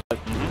 I'm sorry, but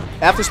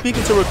after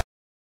speaking to Rikuto,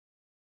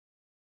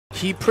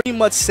 he pretty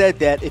much said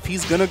that if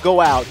he's going to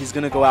go out, he's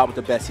going to go out with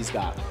the best he's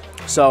got.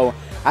 So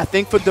I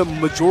think for the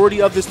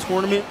majority of this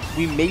tournament,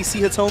 we may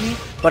see Hitomi,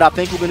 but I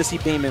think we're going to see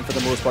Bayman for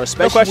the most part,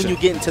 especially when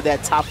you get into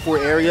that top 4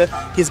 area.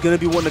 He's going to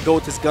be wanting to go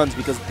with his guns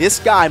because this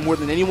guy, more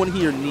than anyone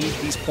here, needs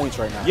these points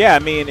right now. Yeah, I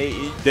mean,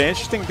 the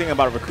interesting thing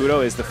about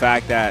Rikuto is the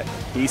fact that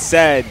he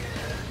said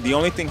the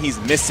only thing he's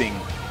missing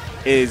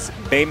is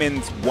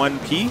Bayman's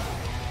 1P.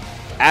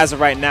 As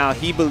of right now,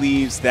 he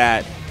believes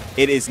that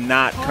it is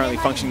not currently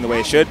functioning the way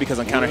it should because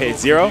on counter hit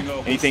it's 0,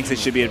 and he thinks it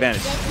should be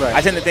advantage. Right.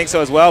 I tend to think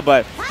so as well,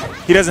 but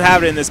he doesn't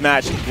have it in this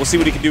match. We'll see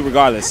what he can do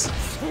regardless.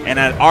 And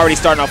already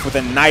starting off with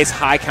a nice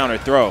high counter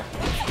throw.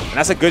 And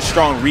that's a good,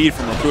 strong read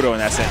from Rikuto in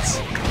that sense.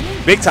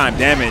 Big time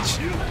damage.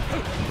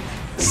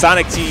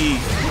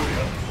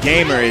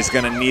 SonicTBgamer is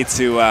going to need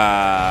to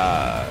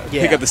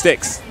pick up the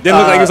sticks. Didn't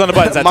look like he was on the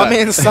buttons that time. My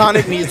man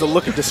Sonic needs to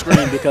look at the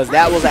screen because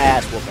that was an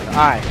ass whooping. All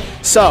right,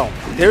 so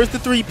there's the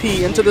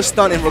 3P into the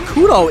stun, and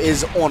Rikuto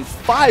is on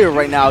fire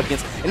right now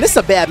against, and this is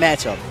a bad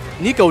matchup.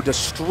 Nico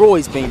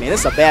destroys Bayman.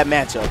 It's a bad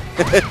matchup.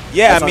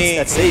 Yeah, I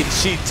mean,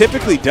 she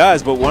typically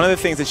does, but one of the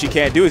things that she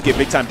can't do is get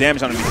big-time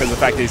damage on him because of the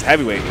fact that he's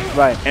heavyweight.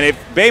 Right. And if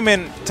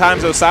Bayman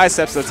times those side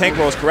steps, the tank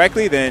rolls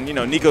correctly, then, you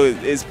know, Nico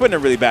is put in a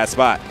really bad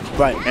spot.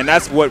 Right. And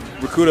that's what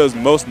Rikuto's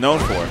most known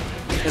for.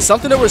 And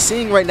something that we're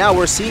seeing right now,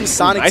 we're seeing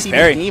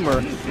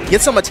SonicTBgamer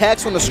get some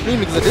attacks on the screen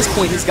because at this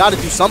point he's got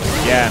to do something.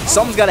 Yeah.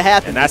 Something's got to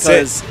happen. And that's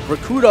because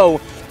Rikuto,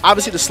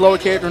 obviously the slower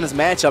character in this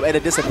matchup, at a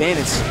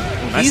disadvantage.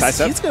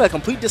 He's got a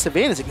complete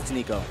disadvantage against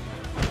Nico.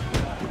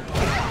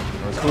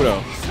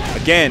 Rikuto,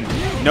 again,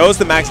 knows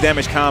the max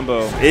damage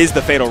combo is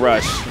the Fatal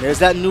Rush. There's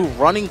that new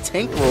running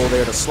tank roll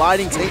there, the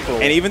sliding tank roll.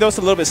 And even though it's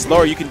a little bit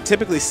slower, you can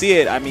typically see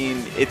it. I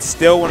mean, it's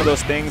still one of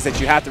those things that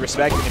you have to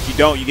respect, and if you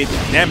don't, you get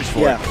damage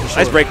for it. For sure.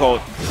 Nice break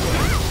hold.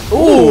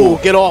 Ooh,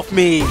 get off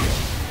me.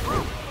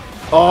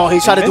 Oh,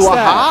 he tried to do a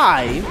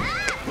high.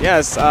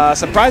 Yes,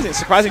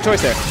 surprising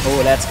choice there.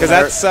 Oh, that's because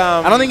that's.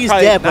 I don't think he's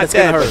dead, but it's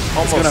gonna hurt.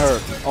 Almost. It's gonna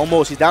hurt.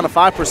 Almost. He's down to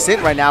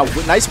 5% right now.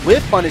 Nice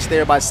whiff punish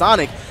there by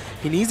Sonic.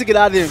 He needs to get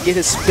out of there and get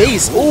his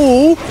space.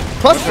 Ooh,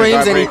 plus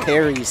frames and he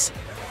parries.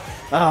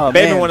 Oh,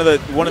 Bayman,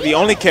 one of the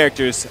only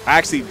characters,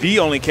 actually the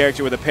only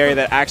character with a parry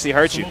that actually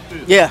hurts you.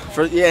 Yeah,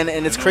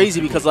 and it's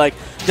crazy because like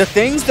the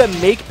things that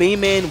make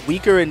Bayman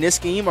weaker in this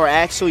game are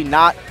actually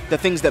not the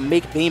things that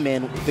make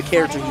Bayman the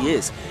character he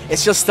is.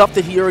 It's just stuff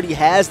that he already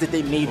has that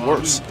they made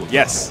worse.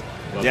 Yes.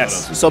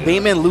 Yes. So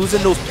Bayman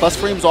losing those plus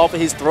frames off of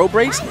his throw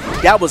breaks,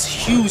 that was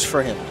huge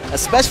for him,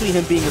 especially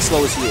him being as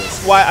slow as he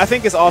is. Well, I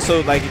think it's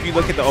also like if you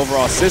look at the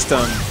overall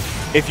system,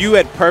 if you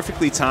had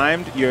perfectly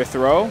timed your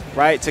throw,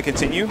 right, to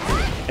continue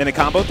in a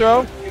combo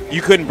throw,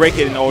 you couldn't break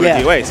it in older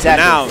DOAs. Exactly. So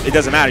now it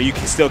doesn't matter. You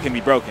still can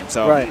be broken.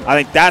 So I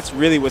think that's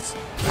really what's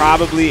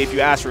probably, if you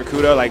ask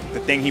Rikuto, like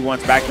the thing he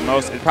wants back the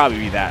most, it'd probably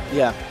be that.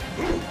 Yeah.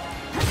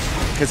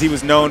 because he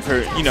was known for,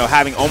 you know,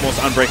 having almost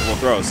unbreakable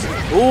throws.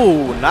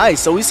 Ooh, nice.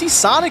 So we see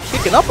Sonic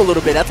kicking up a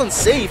little bit. That's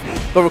unsafe,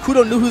 but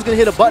Rikuto knew he was going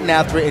to hit a button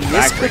after it, and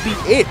this could be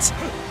it.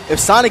 If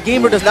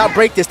SonicTBgamer does not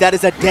break this, that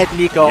is a dead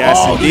Nico. Yes,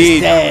 oh, indeed.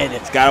 He's dead.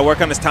 He's got to work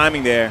on his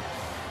timing there.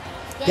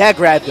 That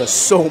grab does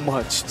so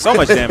much. So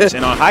much damage.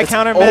 And on high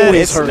counter, man,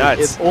 it's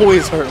nuts. It's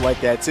always hurt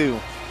like that, too.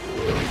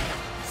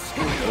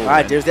 All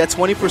right, there's that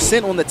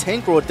 20% on the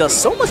tank roll. It does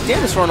so much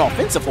damage for an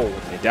offensive hold.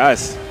 It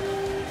does.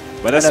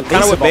 But that's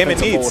kind of what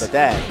Bayman needs. At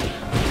that.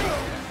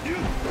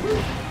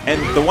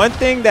 And the one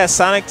thing that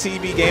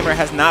SonicTBgamer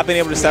has not been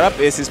able to set up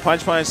is his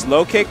punch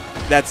low kick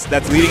that's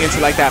leading into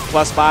like that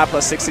 +5,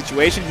 +6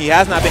 situation. He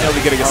has not been able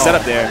to get a good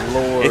setup there.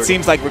 Lord. It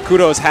seems like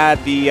Rikuto's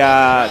had the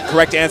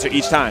correct answer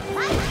each time.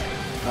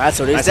 All right,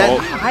 so there's that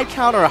high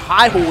counter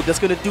high hold that's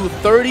going to do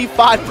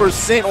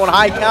 35% on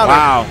high counter.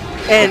 Wow.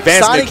 And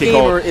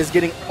SonicTBgamer is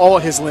getting all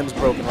his limbs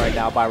broken right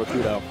now by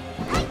Rikuto.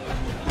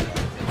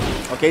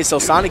 Okay, so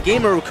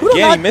SonicTBgamer, Rikuto he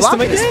not missed him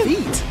blocking again?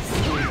 his feet.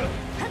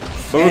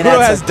 But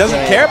Rikuto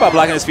doesn't care about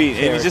blocking his feet,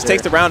 and he just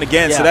takes the round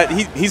again. So that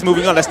he's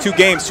moving on. That's 2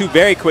 games, 2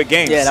 very quick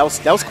games. Yeah, that was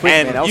quick,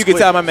 and man. That was you can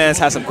quick. tell my man's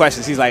had some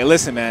questions. He's like,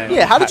 listen, man.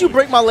 Yeah, how did you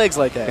break my legs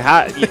like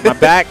that? My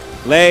back,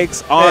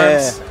 legs,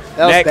 arms,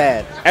 that was neck,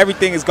 bad.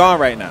 Everything is gone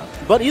right now.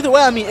 But either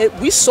way, I mean,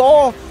 we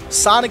saw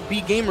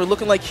SonicTBgamer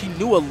looking like he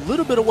knew a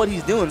little bit of what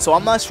he's doing, so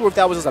I'm not sure if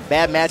that was just a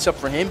bad matchup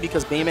for him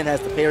because Bayman has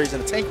the parries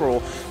and the tank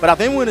roll, but I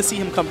think we're going to see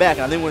him come back,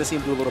 and I think we're going to see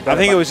him do a little better. I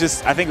think it was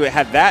just, I think it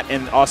had that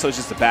and also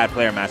just a bad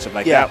player matchup.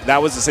 Like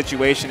that was a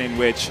situation in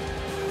which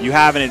you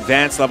have an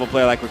advanced level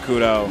player like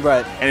Rikuto,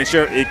 right? And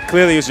it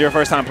clearly was your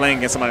first time playing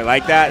against somebody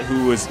like that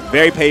who was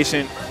very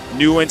patient,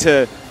 knew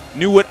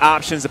what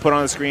options to put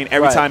on the screen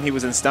every time he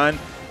was in stun.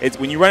 It's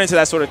when you run into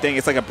that sort of thing,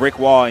 it's like a brick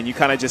wall, and you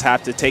kind of just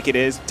have to take it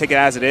as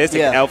it is,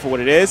 take the L for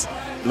what it is,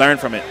 learn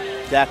from it.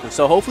 Exactly.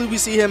 So hopefully we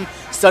see him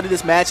study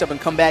this matchup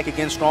and come back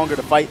again stronger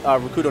to fight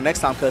Rikuto next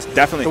time. Because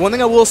definitely, the one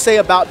thing I will say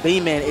about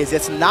Bayman is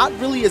it's not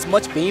really as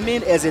much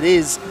Bayman as it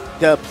is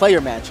the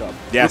player matchup.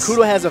 Yes.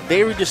 Rikuto has a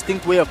very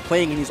distinct way of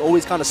playing, and he's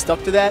always kind of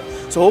stuck to that.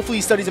 So hopefully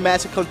he studies the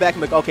matchup, comes back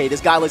and like, okay,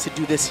 this guy likes to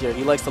do this here.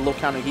 He likes to low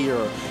counter here,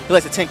 or he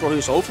likes to tank roll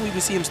here. So hopefully we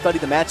see him study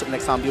the matchup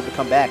next time and be able to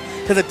come back.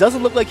 Because it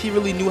doesn't look like he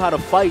really knew how to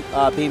fight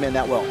Bayman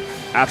that well.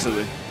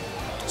 Absolutely.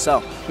 So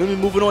we're going to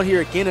be moving on here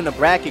again in the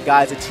bracket,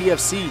 guys, at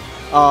TFC.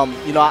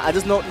 You know, I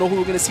just don't know who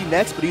we're going to see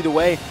next, but either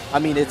way, I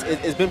mean,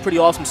 it's been pretty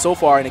awesome so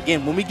far. And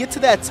again, when we get to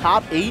that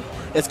top 8,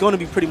 it's going to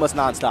be pretty much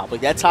nonstop.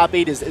 Like, that top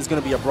 8 is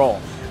going to be a brawl.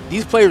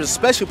 These players,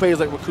 especially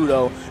players like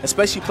Rikuto,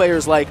 especially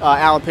players like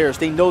Alan Paris,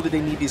 they know that they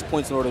need these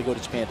points in order to go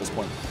to Japan at this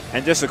point.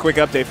 And just a quick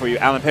update for you,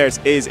 Alan Paris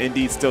is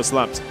indeed still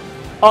slumped.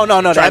 Oh,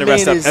 no, that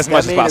man as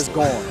much as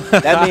possible. Is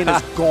gone. That man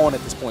is gone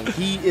at this point.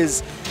 He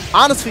is...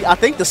 Honestly, I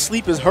think the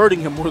sleep is hurting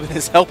him more than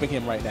it's helping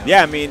him right now.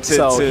 Yeah, I mean,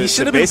 he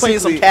should have been playing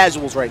some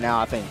casuals right now,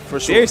 I think, for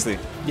sure. Seriously.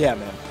 Yeah,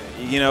 man.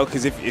 You know,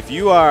 because if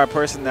you are a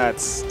person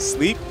that's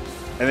sleep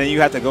and then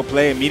you have to go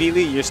play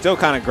immediately, you're still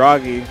kind of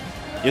groggy.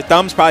 Your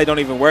thumbs probably don't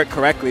even work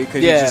correctly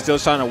because you're just still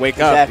trying to wake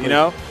up, you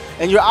know?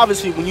 And you're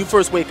obviously, when you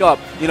first wake up,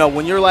 you know,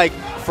 when you're like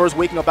first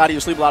waking up out of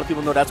your sleep, a lot of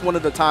people know that's one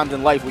of the times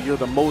in life where you're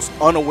the most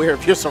unaware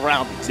of your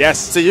surroundings. Yes.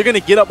 So you're going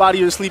to get up out of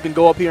your sleep and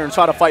go up here and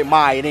try to fight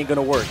Mai. It ain't going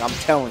to work, I'm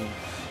telling you.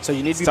 So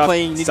you need to be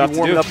playing, you need to be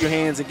warming up your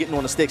hands and getting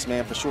on the sticks,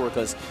 man, for sure,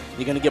 because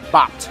you're going to get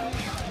bopped.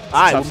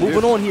 All right, we're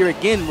moving on here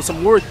again with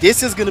some more.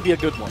 This is going to be a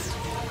good one.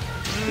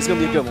 It's going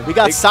to be a good one. We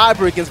got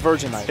Cyber against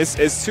VirtuousKnight.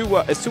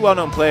 It's two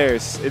well-known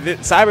players.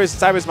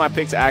 Cyber's my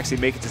pick to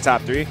actually make it to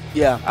top 3.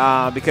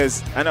 Yeah.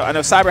 Because I know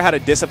Cyber had a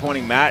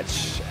disappointing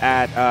match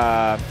at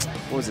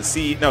what was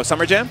it?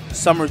 Summer Jam.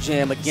 Summer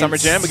Jam against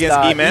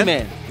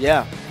E-Man.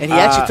 Yeah. And he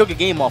actually took a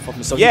game off of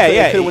him, so he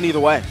could win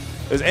either way.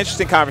 It was an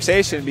interesting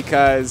conversation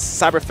because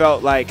Cyber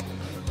felt like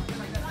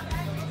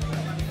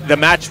the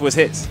match was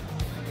his,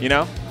 you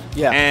know?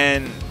 Yeah.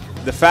 And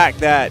the fact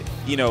that,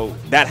 you know,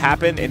 that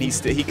happened and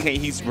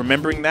he's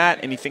remembering that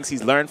and he thinks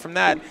he's learned from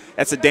that,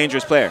 that's a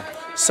dangerous player.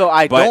 So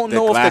I don't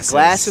know if the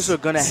glasses are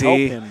going to help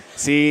him.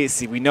 See,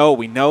 we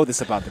know this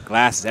about the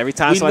glasses. Every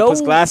time somebody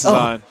puts glasses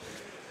on,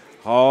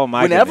 oh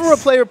my goodness. Whenever a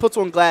player puts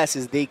on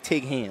glasses, they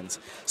take hands.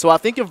 So I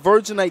think if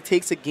VirtuousKnight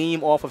takes a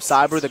game off of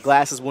Cyber, the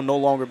glasses will no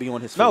longer be on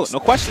his face. No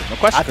question.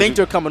 I think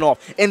they're coming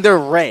off. And they're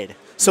red.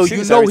 So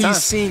you know he's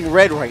seeing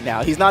red right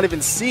now. He's not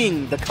even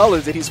seeing the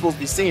colors that he's supposed to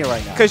be seeing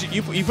right now. Because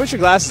you put your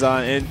glasses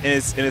on, and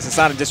it's a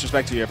sign of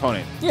disrespect to your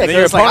opponent. Yeah, and then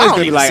your opponent's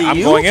going to be like, I'm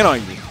going in on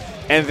you.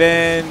 And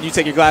then you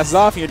take your glasses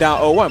off, and you're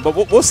down 0-1.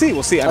 But we'll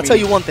see. I'll tell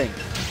you one thing.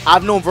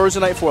 I've known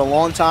VirtuousKnight for a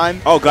long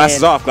time. Oh,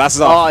 glasses off.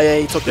 Oh, yeah,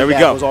 he took there we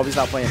go. Was all, he's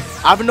not playing.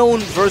 I've known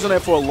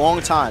VirtuousKnight for a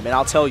long time, and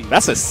I'll tell you.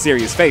 That's a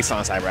serious face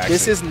on Cyber, actually.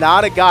 This is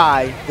not a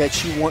guy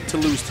that you want to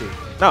lose to.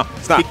 No,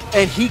 it's not.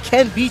 And he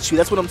can beat you.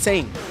 That's what I'm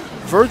saying.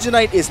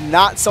 VirtuousKnight is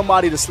not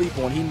somebody to sleep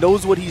on. He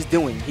knows what he's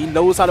doing. He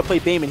knows how to play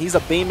Bayman. He's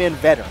a Bayman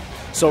veteran.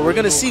 So we're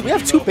going to see. We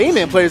have 2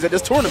 Bayman players at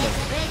this tournament.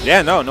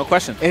 Yeah, no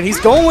question. And he's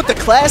going with the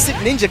classic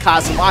ninja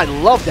costume. I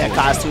love that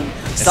costume.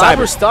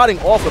 Cyber starting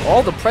off with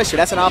all the pressure.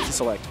 That's an option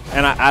select.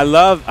 And I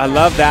love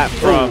that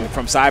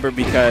from Cyber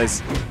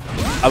because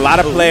a lot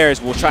of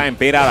players will try and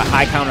bait out a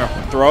high counter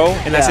throw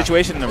in that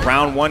situation in the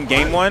round 1,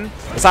 game 1.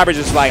 Cyber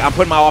just like, I'm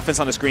putting my offense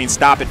on the screen,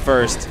 stop it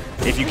first.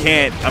 If you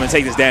can't, I'm going to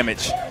take this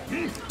damage.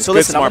 So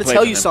listen, I'm going to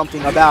tell you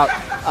something about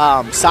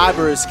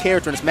Cyber's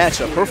character in this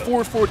matchup. Her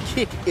forward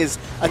kick is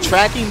a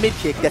tracking mid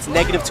kick that's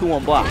 -2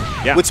 on block,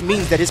 which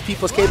means that his P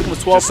plus K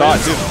becomes 12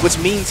 frames, which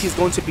means he's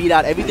going to beat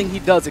out everything he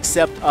does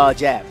except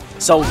jab.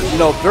 So, you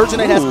know,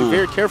 VirtuousKnight has to be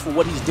very careful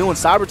what he's doing.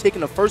 Cyber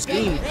taking the first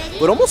game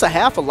with almost a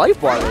half a life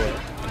bar there.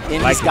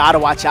 And he's got to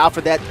watch out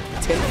for that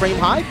 10-frame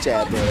high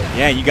jab there.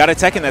 Yeah, you got to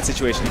tech in that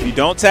situation. If you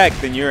don't tech,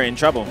 then you're in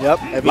trouble.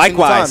 Yep.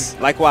 Likewise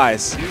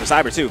for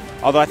Cyber too.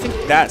 Although I think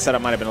that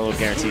setup might have been a little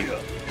guaranteed.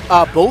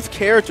 Both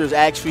characters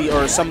actually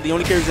are some of the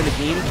only characters in the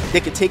game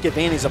that can take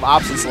advantage of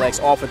option selects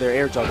off of their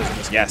air juggles in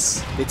this game.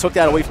 Yes. They took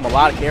that away from a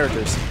lot of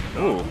characters.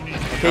 Ooh.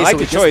 Okay, I like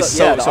the choice.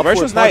 So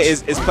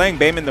VirtuousKnight is playing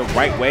Bayman the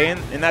right way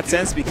in that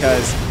sense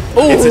because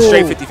it's a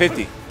straight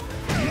 50-50.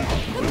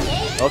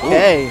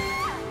 Okay. Ooh.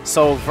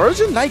 So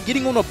VirtuousKnight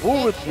getting on the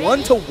board with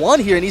 1-to-1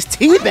 here, and he's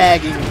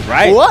teabagging.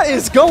 Right. What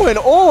is going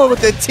on with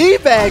the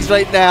teabags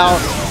right now?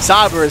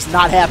 Cyber is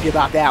not happy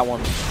about that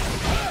one.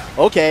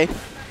 Okay.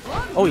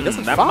 Oh, he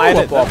doesn't follow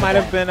up. That might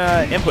have been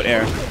input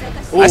error.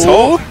 Ooh. Nice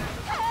hold.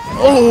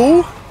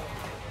 Oh.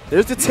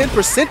 There's the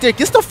 10% there.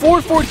 Gets the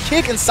forward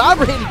kick, and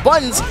Cyber hitting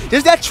buttons.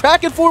 There's that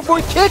tracking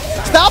forward kick.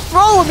 Stop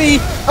throwing me.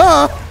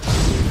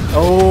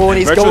 Oh, and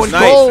he's going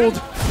gold.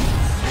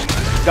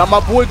 Got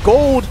my boy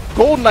Gold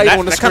Knight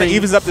on the screen. That kind of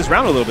evens up this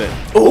round a little bit.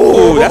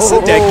 Ooh, that's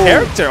a dead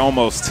character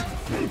almost.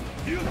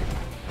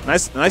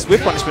 Nice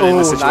whip punishment in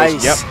this situation.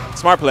 Nice. Yep,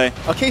 smart play.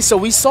 Okay, so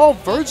we saw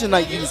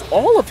VirtuousKnight use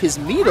all of his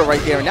meter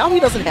right there. Now he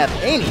doesn't have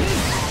any.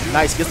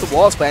 Nice, gets the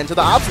wall spat into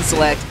the option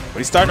select. But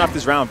he's starting off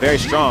this round very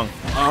strong.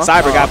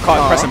 Cyber got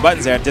caught pressing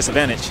buttons there at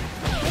disadvantage.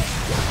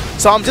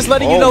 So I'm just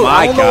letting you know,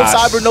 I don't know if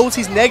Cyber knows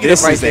he's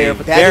negative right there,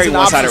 but that is an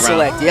option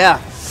select.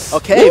 Yeah.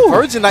 Okay,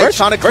 VirtuousKnight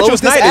trying to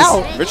close this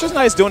out.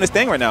 VirtuousKnight is doing his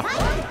thing right now.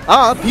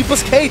 P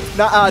plus K,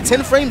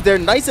 10 frames there.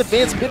 Nice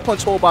advanced mid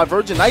punch hold by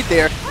VirtuousKnight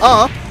there.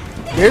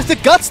 There's the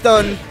gut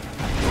stun.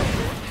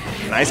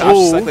 Nice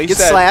option select, like you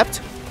said.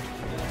 Slapped.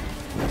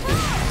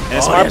 And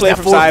a smart play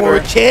from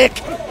Cyber. Kick.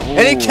 Ooh.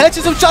 And he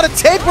catches him trying to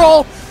take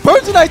roll.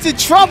 VirtuousKnight's in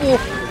trouble.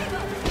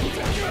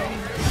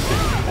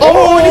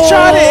 Oh, and he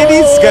tried it, and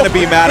he's going to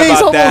be mad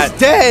about that. He's almost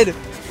dead.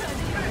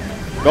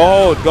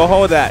 Go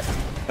hold that.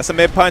 That's a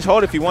mid punch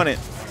hold if you want it.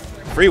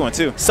 Free one,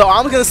 too. So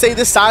I'm going to say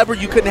this Cyber,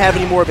 you couldn't have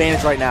any more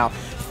advantage right now.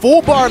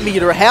 Full bar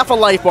meter, half a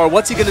life bar.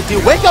 What's he going to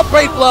do? Wake up,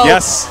 great blow.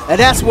 Yes. And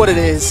that's what it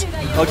is.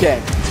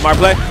 Okay. Smart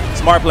play.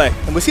 Smart play.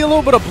 And we see a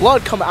little bit of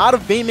blood come out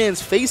of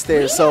Bayman's face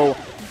there, so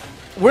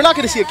we're not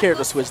going to see a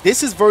character switch.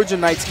 This is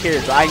VirtuousKnight's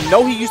character. I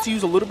know he used to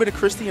use a little bit of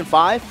Christie in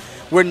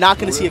 5. We're not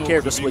going to see a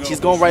character switch. He's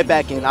going right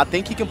back in. I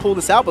think he can pull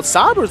this out, but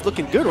Cyber is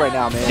looking good right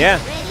now, man. Yeah.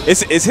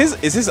 Is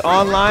his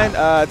online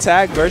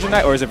tag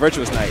VirtuousKnight or is it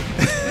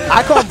VirtuousKnight?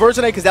 I call him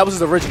VirtuousKnight because that was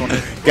his original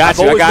name. Got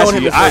you.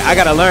 I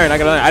got to learn.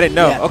 I didn't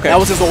know. Yeah, okay. That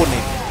was his old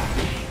name.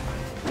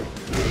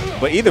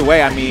 But either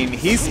way, I mean,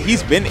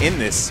 he's been in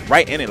this,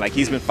 right in it. Like,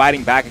 he's been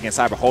fighting back against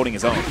Cyber, holding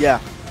his own. Yeah.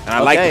 And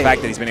I like the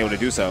fact that he's been able to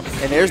do so.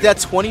 And there's that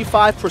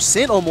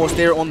 25% almost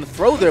there on the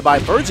throw there by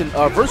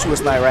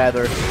VirtuousKnight,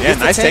 rather. Yeah,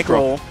 nice tank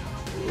roll.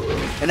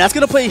 And that's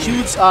going to play a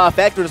huge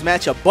factor in this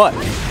matchup. But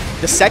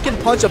the second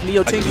punch of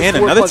Neo-Tinker's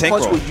forward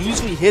punch will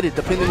usually hit it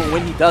depending on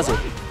when he does it.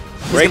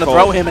 He's going to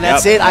throw him, and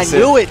that's it. I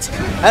knew it.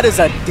 That is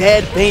a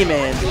dead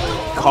Bayman.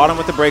 Caught him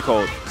with the break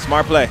hold.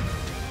 Smart play.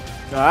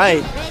 All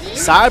right.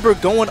 Cyber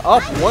going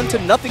up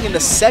 1-0 in the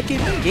second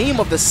game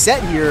of the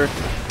set here.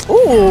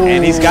 Ooh.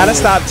 And he's got to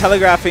stop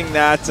telegraphing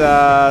that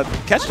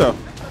catch throw.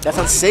 That's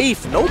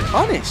unsafe. No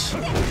punish.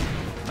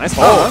 Nice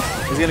hold.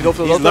 He's going to go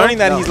for the low throw? He's learning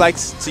that he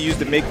likes to use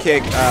the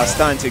mid-kick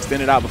stun to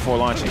extend it out before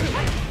launching.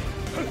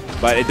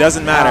 But it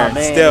doesn't matter.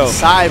 Man, still.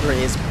 Cyber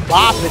is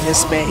bopping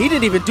this man. He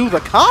didn't even do the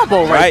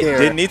combo right there.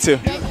 Didn't need to.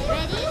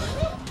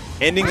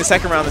 Ending the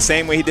second round the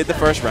same way he did the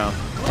first round.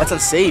 That's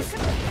unsafe.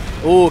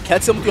 Ooh,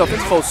 catch him with the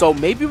offensive hold. So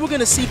maybe we're going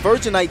to see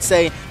VirtuousKnight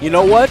say, you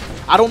know what?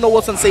 I don't know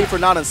what's unsafe or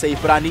not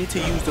unsafe, but I need to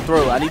use the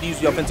throw. I need to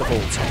use the offensive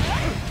holds.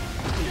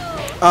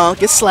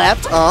 Get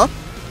slapped.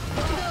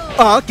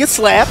 Get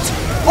slapped.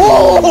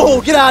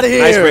 Oh, get out of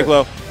here. Nice break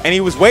low. And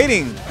he was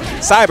waiting.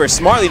 Cyber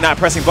smartly not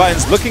pressing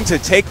buttons, looking to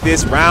take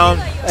this round,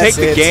 take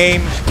the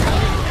game,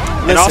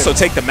 and also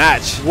take the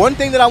match. One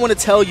thing that I want to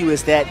tell you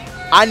is that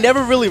I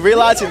never really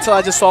realized it until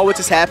I just saw what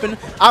just happened.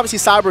 Obviously,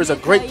 Cyber is a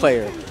great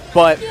player,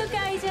 but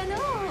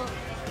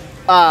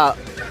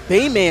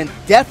Bayman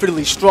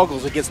definitely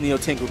struggles against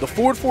Neo-Tinker. The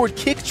forward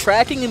kick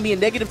tracking and being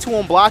 -2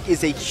 on block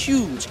is a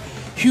huge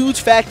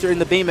factor in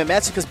the Bayman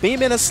match because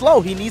Bayman is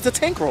slow. He needs a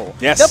tank roll.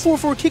 Yes. That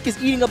forward kick is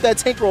eating up that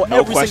tank roll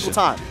every single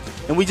time.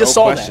 And we just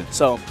saw that.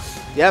 So,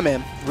 yeah,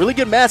 man. Really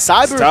good match.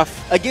 Cyber,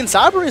 again,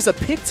 Cyber is a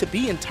pick to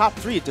be in top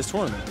 3 at this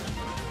tournament.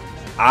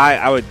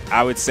 I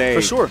would say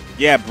for sure.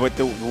 Yeah, but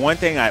the one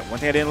thing I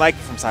didn't like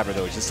from Cyber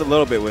though, just a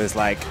little bit, was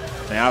like,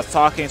 when I was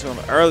talking to him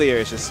earlier,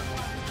 it's just,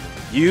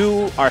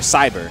 you are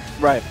Cyber.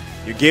 Right.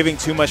 you're giving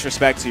too much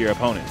respect to your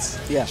opponents.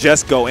 Yeah.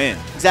 Just go in.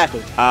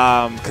 Exactly.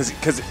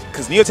 Because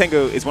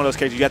Neotengu is one of those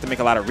characters you have to make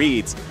a lot of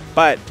reads.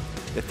 But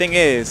the thing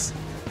is,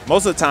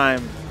 most of the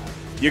time,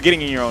 you're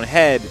getting in your own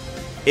head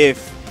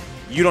if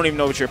you don't even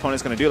know what your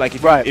opponent's going to do. Like,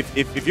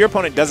 if your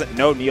opponent doesn't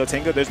know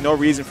Neotengu, there's no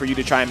reason for you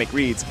to try and make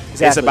reads.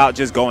 Exactly. It's about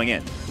just going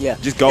in. Yeah.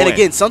 Just go in. And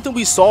again, something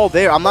we saw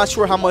there, I'm not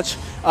sure how much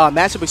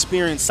matchup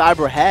experience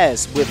Cyber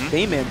has with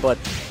Bayman, but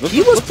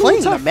he was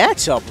playing the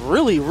matchup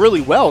really, really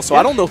well. So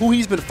I don't know who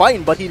he's been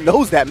fighting, but he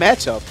knows that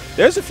matchup.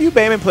 There's a few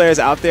Bayman players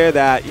out there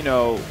that, you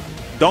know,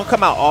 don't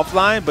come out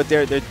offline, but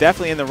they're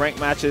definitely in the ranked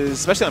matches,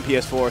 especially on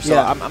PS4. So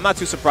I'm not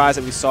too surprised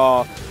that we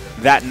saw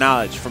that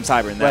knowledge from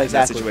Cyber in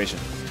that situation.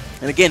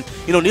 And again,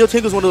 you know,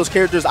 Neotengu is one of those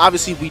characters,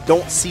 obviously, we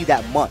don't see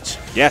that much.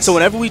 Yes. So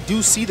whenever we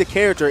do see the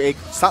character,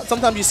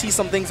 sometimes you see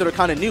some things that are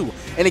kind of new.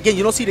 And again,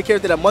 you don't see the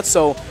character that much,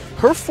 so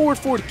her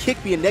forward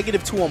kick being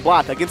 -2 on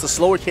block against a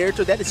slower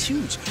character, that is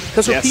huge.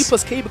 Because her P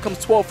plus K becomes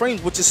 12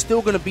 frames, which is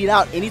still going to beat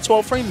out any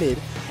 12-frame mid.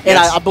 And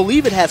I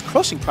believe it has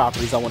crushing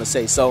properties, I want to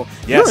say. So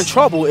you're in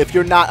trouble if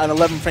you're not an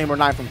 11-frame or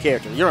 9-frame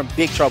character. You're in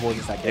big trouble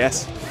against that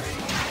character.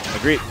 Yes.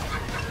 Agreed.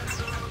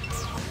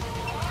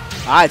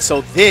 All right,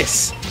 so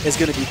this is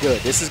going to be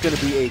good. This is going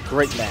to be a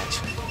great match.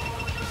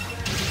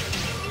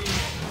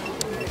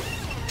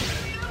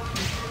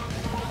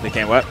 They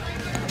can't what?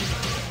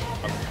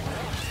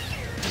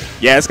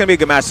 Yeah, it's going to be a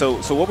good match. So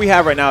what we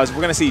have right now is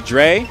we're going to see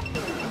Dre,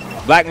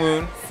 Black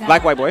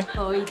White Boy,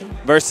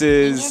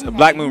 versus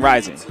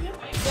Blackmoonrisingx.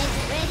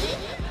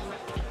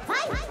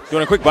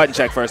 Doing a quick button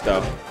check first,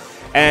 though.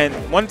 And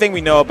one thing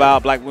we know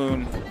about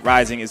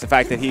Blackmoonrisingx is the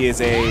fact that he is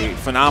a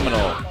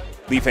phenomenal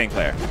Lee Fang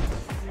player.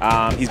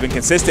 He's been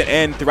consistent,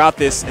 and throughout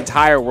this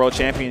entire World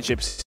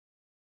Championships,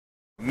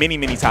 many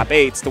top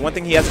 8s, the one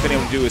thing he hasn't been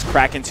able to do is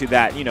crack into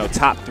that, you know,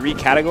 top 3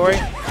 category.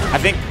 I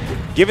think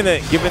given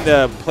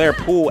the player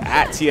pool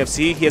at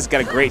TFC, he has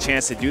got a great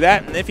chance to do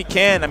that. And if he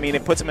can, I mean,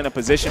 it puts him in a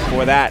position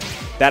for that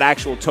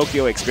actual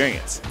Tokyo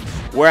experience.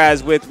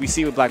 Whereas we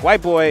see with Black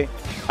White Boy,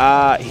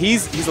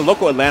 he's a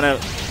local Atlanta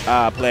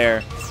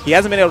player. He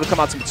hasn't been able to come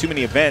out to too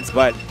many events,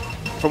 but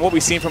from what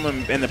we've seen from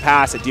him in the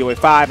past at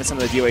DOA5 and some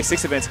of the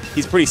DOA6 events,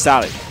 he's pretty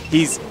solid.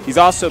 He's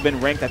also been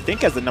ranked, I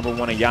think, as the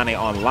 #1 Ayane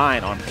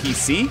online on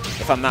PC,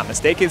 if I'm not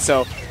mistaken.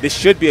 So this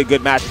should be a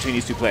good match between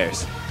these two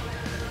players.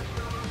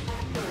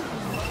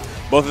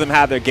 Both of them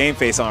have their game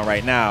face on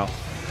right now.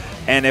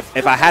 And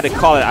if I had to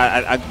call it,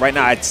 right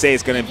now I'd say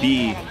it's going to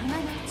be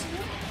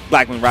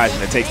Blackmoonrisingx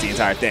that takes the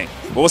entire thing.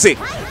 But we'll see.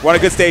 We're on a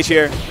good stage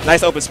here.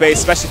 Nice open space,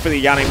 especially for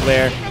the Ayane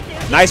player.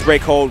 Nice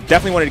break hold.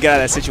 Definitely wanted to get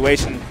out of that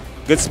situation.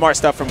 Good smart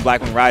stuff from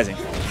Blackmoonrisingx.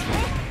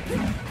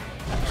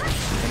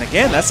 And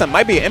again, that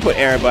might be an input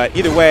error, but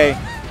either way,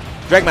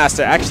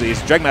 Dregamesta actually is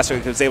Dregamesta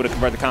who was able to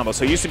convert the combo.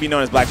 So he used to be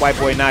known as Black White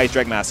Boy, now he's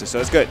Dregamesta. So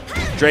it's good.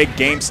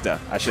 Dregamesta,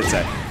 I should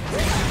say.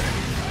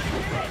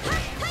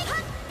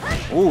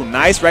 Ooh,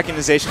 nice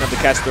recognition of the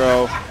catch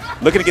throw.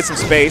 Looking to get some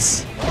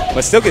space,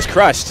 but still gets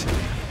crushed.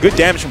 Good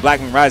damage from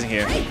Blackmoonrisingx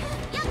here.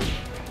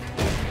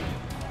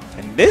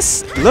 And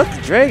this, look,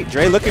 Dre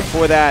looking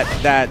for that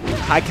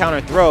high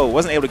counter throw.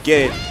 Wasn't able to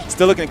get it.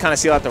 Still looking to kind of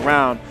seal out the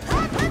round.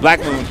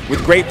 Blackmoon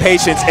with great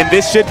patience, and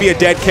this should be a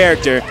dead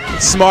character.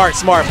 Smart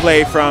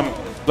play from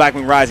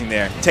Blackmoonrisingx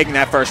there, taking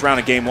that first round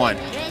of game 1.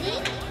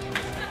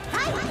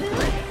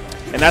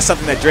 And that's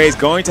something that Dre's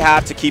going to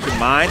have to keep in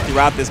mind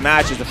throughout this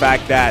match, is the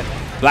fact that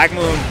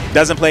Blackmoon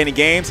doesn't play any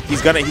games.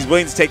 He's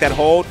willing to take that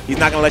hold. He's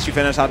not going to let you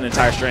finish out an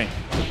entire string.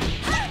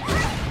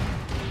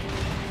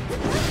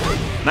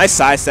 Nice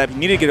sidestep. You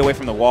need to get away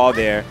from the wall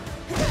there.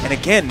 And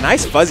again,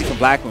 nice fuzzy from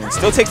Blackmoon.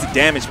 Still takes the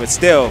damage, but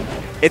still,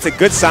 it's a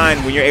good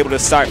sign when you're able to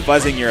start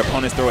fuzzing your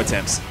opponent's throw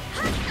attempts.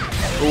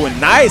 Ooh, a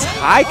nice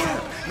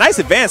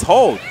advanced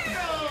hold.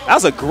 That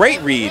was a great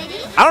read.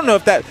 I don't know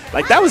if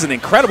that was an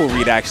incredible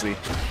read, actually.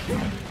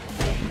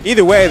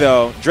 Either way,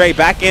 though, Dre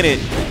back in it,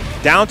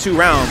 down 2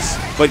 rounds,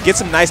 but gets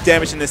some nice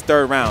damage in this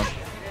 3rd round.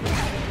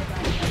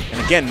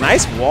 And again,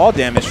 nice wall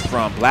damage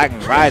from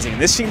Blackmoonrisingx. And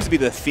this seems to be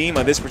the theme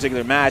of this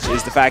particular match,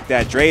 is the fact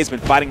that Dre has been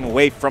fighting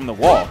away from the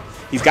wall.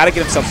 He's got to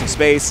get himself some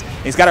space.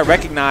 He's got to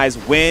recognize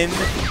when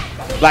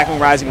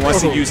Blackmoonrisingx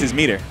wants to use his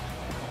meter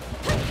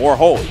or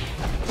hold.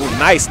 Ooh,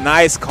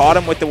 nice. Caught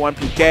him with the 1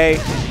 PK.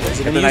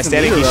 And the nice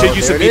standing. He should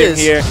use some meter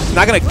here. It's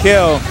not going to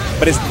kill,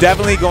 but it's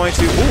definitely going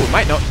to. Ooh, it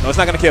might. No, it's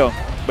not going to kill,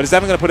 but it's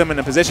definitely going to put him in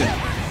a position.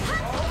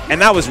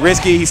 And that was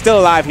risky. He's still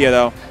alive here,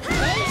 though.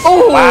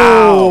 Oh!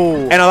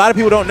 Wow. And a lot of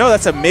people don't know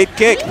that's a mid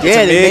kick.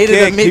 Yeah, they made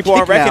it a mid kick. People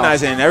aren't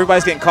recognizing it.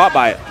 Everybody's getting caught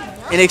by it.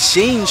 In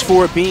exchange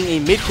for it being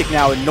a mid kick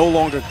now and no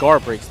longer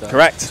guard breaks, though.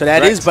 Correct. So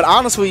that is, but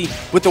honestly,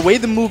 with the way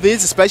the move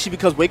is, especially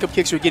because wake up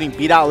kicks are getting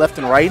beat out left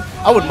and right,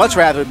 I would much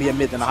rather it be a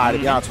mid than a high, to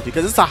be honest with you,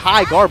 because it's a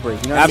high guard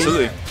break. You know what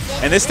Absolutely. I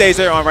mean? And this stage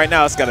they're on right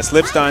now, it's got a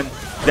slip stun.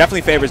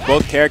 Definitely favors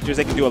both characters.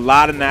 They can do a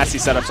lot of nasty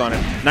setups on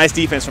it. Nice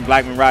defense from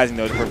Blackmoonrisingx,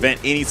 though, to prevent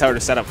any sort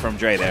of setup from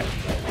Dre there.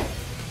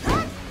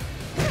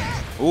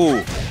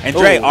 Ooh, and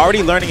Dre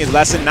already learning his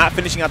lesson, not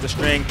finishing out the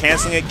string,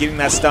 canceling it, getting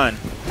that stun.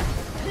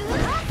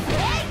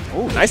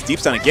 Ooh, nice deep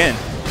stun again.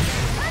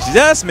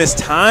 Just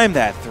mistimed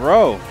that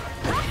throw.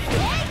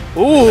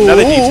 Ooh.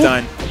 Another deep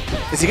stun.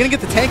 Is he going to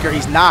get the tanker?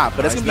 He's not,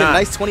 but that's going to be not. a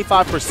nice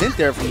 25%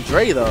 there from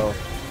Dre, though.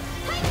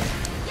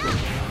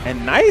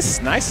 And nice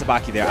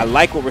Sabaki there. I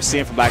like what we're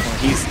seeing from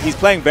Blackmoon. He's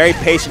playing very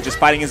patient, just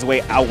fighting his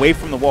way away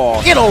from the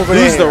wall. Get over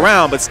there. Lose the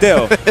round, but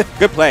still,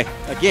 good play.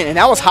 Again, and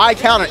that was high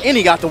counter, and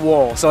he got the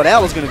wall, so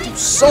that was going to do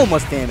so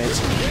much damage.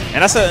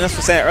 And that's what I was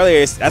saying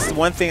earlier. That's the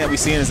one thing that we've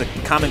seen as a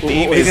common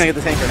theme. He's going to get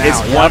the tanker now.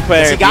 It's one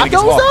player. Has he got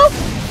those, though?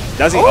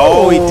 Does he?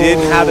 Oh, he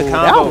didn't have the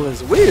combo. That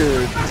was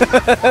weird.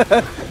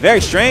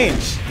 Very strange.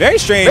 Very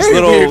strange Very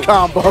little weird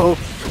combo.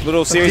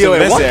 Little series of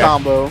events there.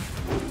 Combo.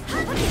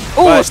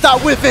 Ooh,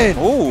 stop whipping.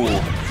 Ooh.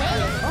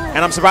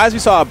 And I'm surprised we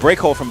saw a break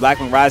hole from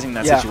Blackmoonrisingx in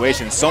that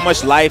situation. So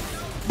much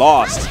life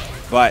lost,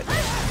 but.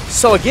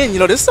 So again, you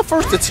know, this is the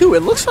first of two.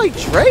 It looks like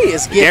Dre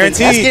is getting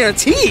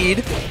guaranteed.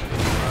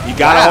 You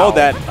gotta hold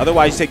that,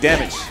 otherwise you take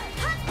damage.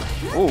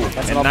 Ooh,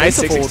 that's a nice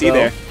 660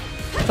 there.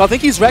 So I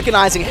think he's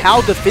recognizing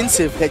how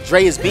defensive that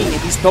Dre is being, and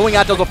he's throwing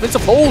out those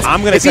offensive holes.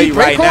 I'm gonna tell you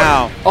right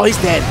now. Oh, he's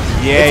dead.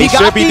 Yeah, if he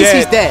should be dead.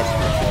 He's dead.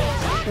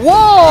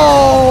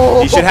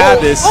 Whoa! He should have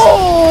this.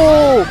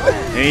 Oh!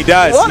 And he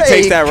does. What he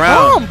takes that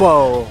round.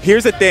 Combo.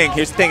 Here's the thing.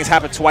 It's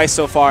happened twice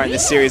so far in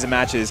this series of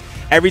matches.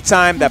 Every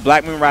time that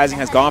Blackmoonrisingx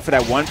has gone for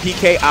that one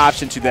PK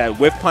option to that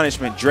whiff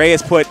punishment, Dre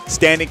has put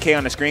standing K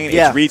on the screen.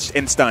 It's reached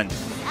and stunned.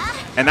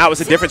 And that was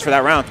the difference for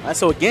that round.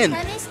 So again,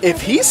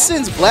 if he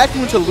sends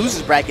Blackmoon to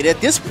losers bracket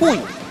at this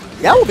point,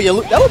 that would be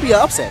an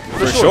upset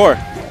for sure.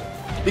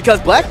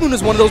 Because Blackmoon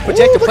is one of those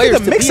projected players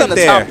to be in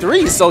the top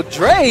three. So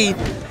Dre.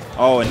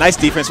 Oh, a nice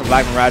defense from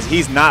Blackmoonrisingx.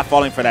 He's not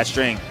falling for that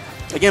string.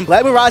 Again,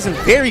 Blackmoonrisingx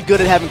very good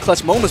at having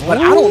clutch moments, but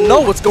I don't know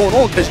what's going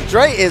on because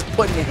Dre is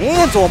putting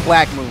hands on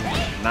Blackmoon.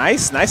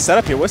 Nice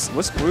setup here. What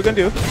are we gonna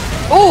do?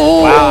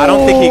 Oh! Wow, I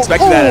don't think he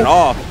expected that at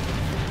all.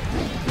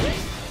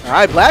 All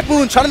right,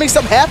 Blackmoon trying to make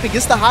something happen.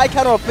 Gets the high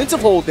counter offensive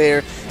hold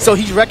there, so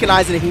he's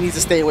recognizing that he needs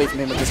to stay away from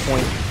him at this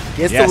point.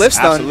 Gets the lift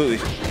stun. Absolutely.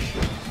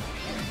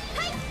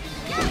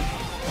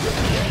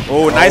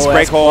 Oh, nice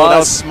break hold. That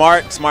was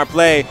smart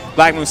play.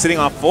 Blackmoon sitting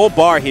on full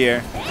bar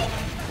here.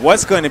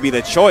 What's going to be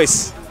the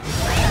choice?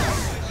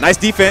 Nice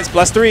defense,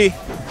 +3.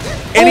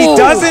 And he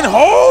doesn't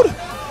hold?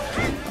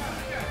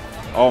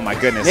 Oh my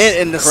goodness.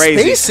 Man, and the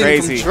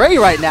spacing from Dre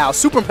right now,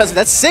 super impressive.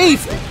 That's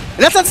safe. And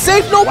that's not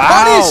safe, no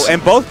punish.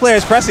 And both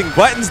players pressing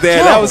buttons there.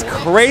 Yo, that was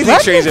crazy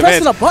strange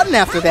event. Pressing a button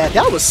after that.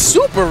 That was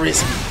super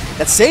risky.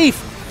 That's safe.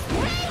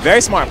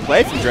 Very smart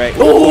play from Dre.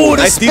 Oh,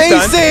 the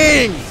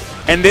spacing.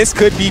 And this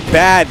could be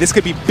bad. This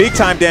could be big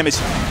time damage.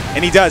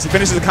 And he does. He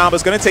finishes the combo.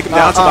 It's going to take him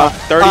down to about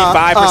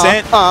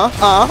 35%.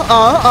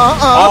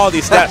 All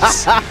these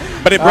steps.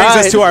 But it brings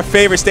us to our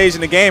favorite stage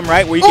in the game,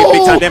 right? Where you get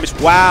big time damage.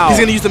 Wow. He's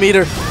going to use the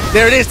meter.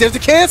 There it is. There's the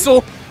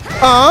cancel.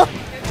 Oh,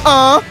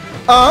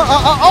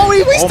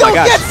 we still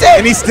gets it.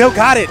 And he still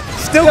got it.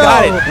 Still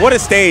got it. What a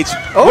stage.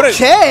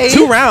 Okay.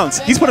 2 rounds.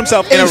 He's put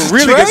himself in a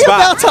really good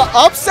spot. About to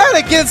upset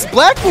against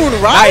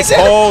Blackmoonrisingx. Nice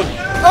hold.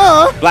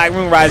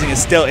 Blackmoonrisingx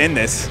is still in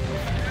this.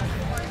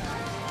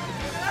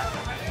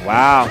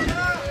 Wow.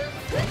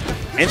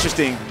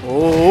 Interesting.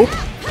 And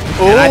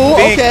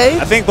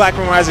I think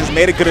Blackmoonrisingx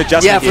made a good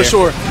adjustment here. Yeah, for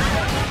sure.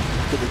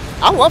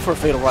 I love her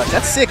fatal rush.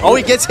 That's sick. Oh,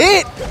 he gets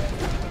hit.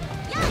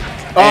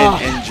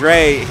 And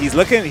Dre, he's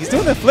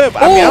doing the flip.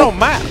 I mean, I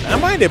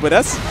don't mind it, but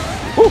that's.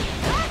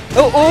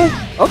 Okay.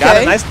 Got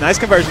a nice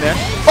conversion there.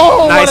 Nice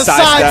what a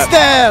side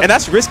step. And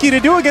that's risky to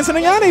do against an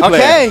Ayane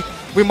player. Okay.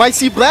 We might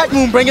see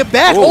Blackmoon bring it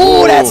back.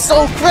 Oh, that's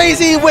so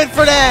crazy. He went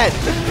for that.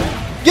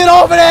 Get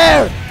over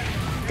there.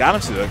 Got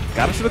him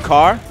to the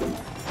car.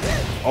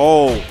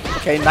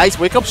 Okay, nice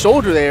wake up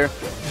shoulder there.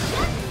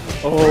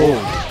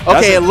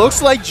 Okay, it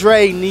looks like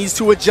Dre needs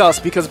to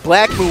adjust because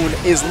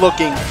Blackmoon is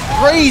looking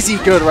crazy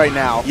good right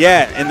now.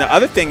 Yeah, and the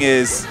other thing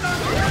is,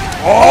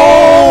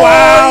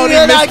 wow, he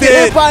missed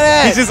it.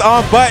 He's just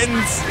on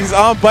buttons. He's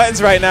on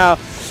buttons right now.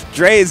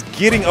 Dre is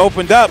getting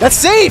opened up. That's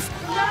safe.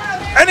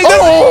 And he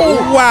does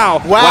it.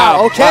 Wow. Okay.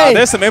 Wow,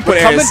 there's some input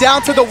errors. Coming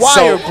down to the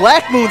wire.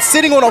 Blackmoon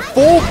sitting on a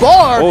full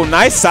bar.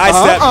 Nice side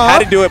step. Had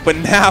to do it, but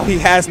now he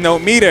has no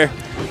meter.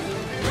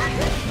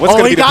 What's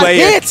going to be the play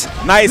here?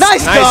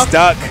 Nice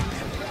duck.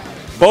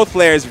 Both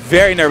players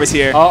very nervous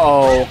here.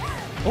 Oh,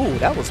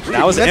 that was weird.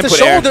 That was an input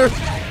shoulder.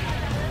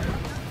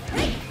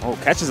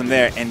 Catches him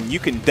there, and you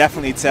can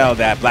definitely tell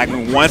that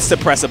Blackmoon wants to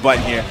press a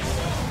button here.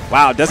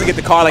 Wow, doesn't get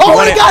the call like he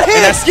wanted. He got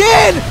hit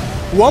again.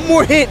 One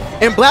more hit,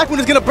 and Blackmoon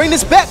is going to bring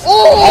this back.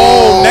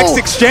 Next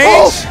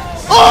exchange.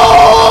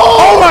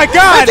 Oh my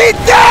God. And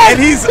he's dead.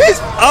 And he's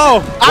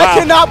I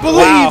cannot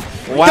believe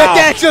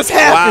that just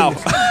happened.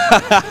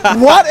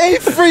 What a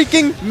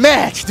freaking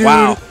match, dude.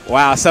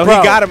 Wow. So he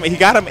got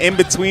him in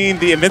between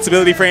the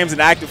invincibility frames and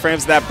active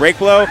frames of that break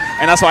blow,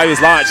 and that's why he was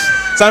launched.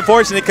 It's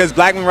unfortunate because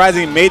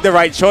Blackmoonrisingx made the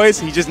right choice.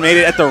 He just made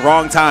it at the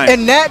wrong time.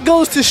 And that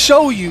goes to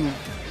show you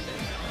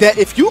that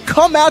if you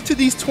come out to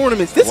these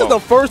tournaments, this is the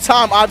first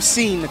time I've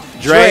seen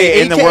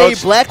Dre in the world,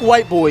 Black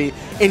White Boy,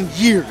 in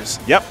years.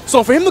 Yep.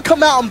 So for him to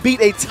come out and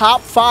beat a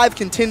top 5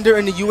 contender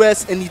in the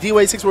U.S. in the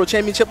DOA6 World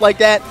Championship like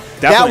that,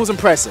 that was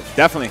impressive.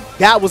 Definitely.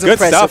 That was good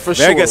impressive stuff. for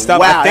sure. Very good stuff.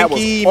 Wow, I think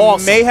he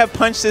may have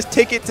punched his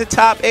ticket to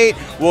top 8.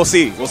 We'll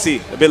see. We'll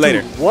see a bit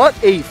later. Dude, what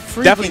a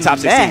freaking definitely top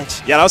 16.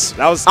 match. Yeah,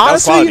 that was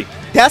honestly, quality.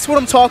 That's what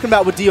I'm talking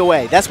about with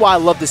DOA. That's why I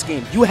love this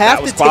game. You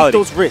have to take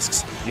those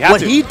risks.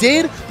 What he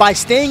did by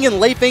staying in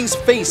Leifeng's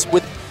face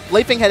with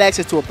Leifeng had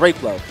access to a break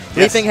blow.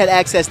 Yes. Leifeng had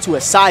access to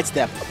a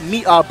sidestep,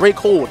 break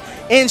hold,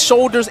 and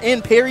shoulders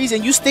and parries,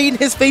 and you stayed in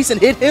his face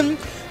and hit him.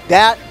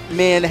 That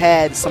man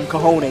had some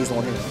cojones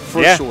on him,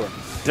 for sure.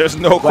 There's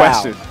no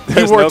question.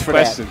 There's he worked no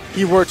question. That.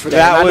 He worked for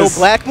that. I know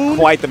Blackmoon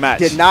quite the match.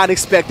 Did not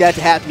expect that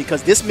to happen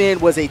because this man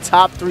was a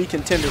top 3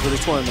 contender for the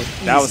tournament.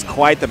 Easy. That was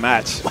quite the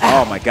match.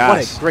 Wow. Oh my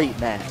gosh. What a great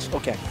match.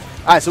 Okay.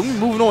 All right, so we're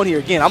moving on here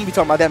again. I'm going to be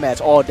talking about that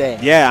match all day.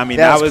 Yeah, I mean,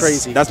 that was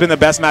crazy. That's been the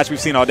best match we've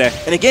seen all day.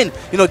 And again,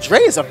 you know, Dre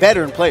is a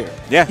veteran player.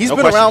 Yeah, he's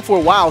been around for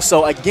a while.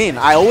 So again,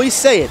 I always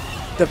say it.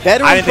 The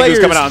veteran I didn't players,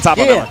 think he was coming out on top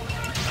of that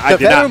one. The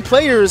veteran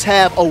players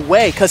have a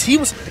way because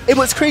it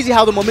was crazy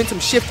how the momentum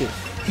shifted.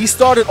 He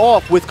started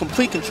off with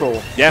complete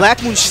control. Yeah.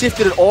 Blackmoon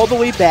shifted it all the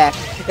way back,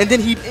 and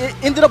then he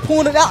ended up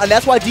pulling it out. And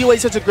that's why DOA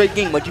is such a great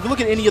game. Like, if you look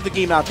at any other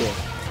game out there,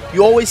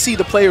 you always see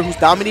the player who's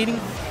dominating,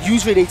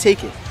 usually they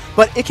take it.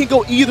 But it can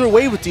go either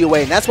way with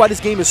DOA, and that's why this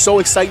game is so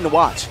exciting to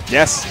watch.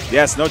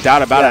 Yes, no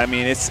doubt about it. I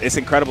mean, it's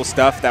incredible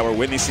stuff that we're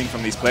witnessing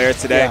from these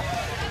players today.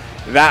 Yeah.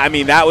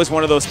 That was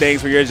one of those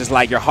things where you're just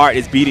like, your heart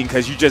is beating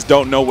because you just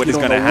don't know what is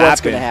going to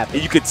happen.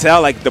 And you could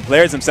tell, like, the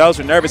players themselves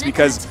were nervous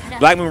because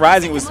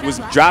Blackmoonrisingx was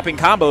dropping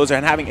combos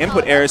and having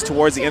input errors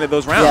towards the end of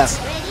those rounds.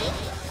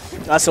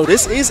 So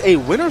this is a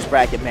winner's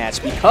bracket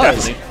match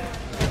because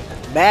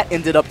Matt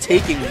ended up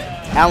taking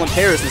Alan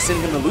Paris and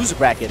sending him the loser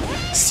bracket.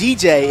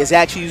 CeeJ is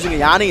actually using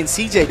Ayane, and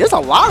CeeJ, there's a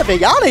lot of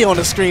Ayane on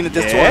the screen at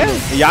this tournament.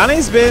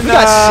 Ayane's been... We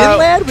got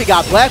Shinlad, we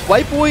got Black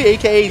White Boy,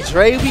 a.k.a.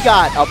 Dre, we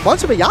got a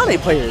bunch of Ayane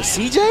players.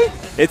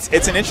 CeeJ?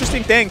 It's an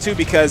interesting thing, too,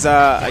 because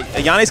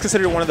Ayane is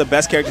considered one of the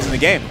best characters in the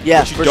game.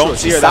 Yeah, but you don't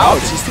see her that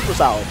often. She's super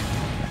solid.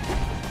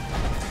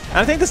 And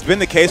I think this has been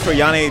the case for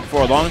Ayane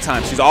for a long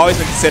time. She's always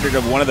been considered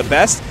one of the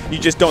best. You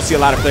just don't see a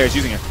lot of players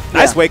using her.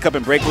 Nice wake up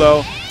and break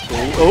low.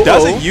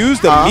 Doesn't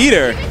use the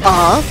meter.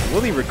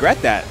 Will he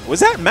regret that? Was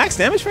that max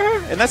damage for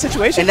her in that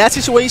situation? In that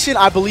situation,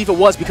 I believe it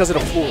was because of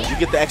the floor. You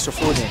get the extra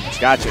floor damage.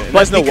 Gotcha.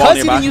 But because no wall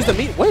he didn't use the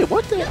meter. Wait,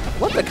 what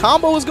the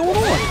combo is going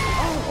on?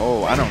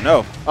 Oh, I don't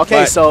know.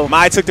 Okay, so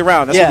Mai took the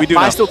round. That's what we do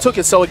now. Mai still took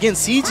it. So again,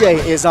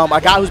 CeeJ is a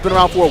guy who's been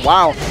around for a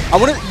while.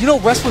 You know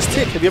Restless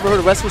Tick. Have you ever heard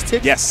of Restless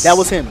Tick? Yes. That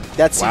was him.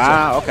 That's CeeJ.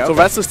 Wow. Okay. So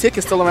Restless Tick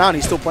is still around.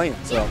 He's still playing.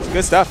 So it's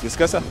good stuff. It's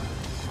good stuff.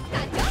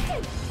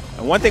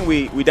 And one thing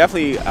we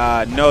definitely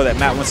know that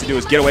Matt wants to do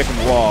is get away from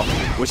the wall,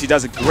 which he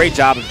does a great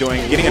job of doing.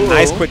 Getting a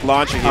nice quick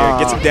launcher here,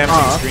 get some damage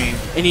on the screen.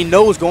 And he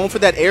knows going for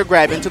that air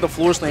grab into the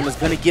floor slam is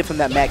going to give him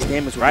that max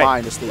damage with Mai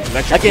in the stage.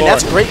 Again,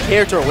 that's great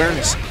character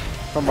awareness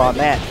from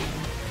Matt.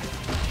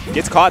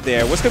 Gets caught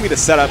there. What's going to be the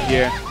setup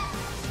here?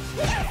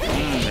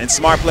 And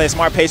smart play,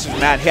 smart patience from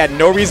Matt. He had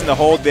no reason to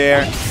hold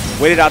there.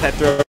 Waited out that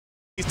throw.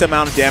 Least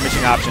amount of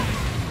damaging option.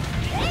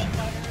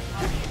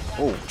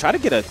 Oh, try to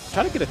get a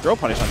throw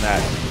punish on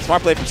that.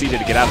 Smart play from CeeJ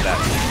to get out of that.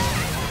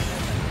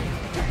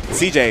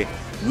 CeeJ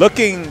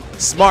looking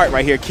smart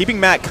right here, keeping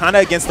Matt kind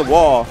of against the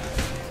wall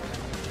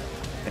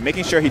and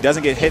making sure he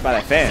doesn't get hit by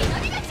that fan.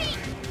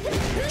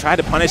 Tried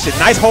to punish it.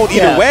 Nice hold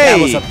either way. That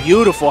was a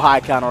beautiful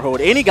high counter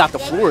hold, and he got the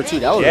floor too.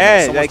 That was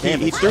so much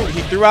damage.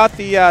 He threw out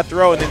the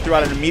throw and then threw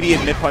out an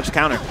immediate mid punch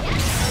counter.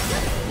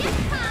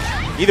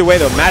 Either way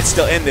though, Matt's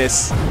still in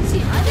this.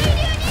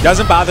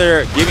 Doesn't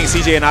bother giving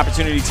CeeJ an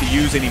opportunity to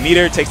use any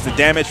meter. Takes the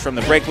damage from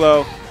the break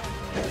low.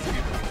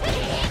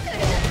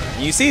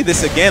 And you see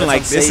this again,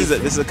 like this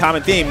is a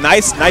common theme.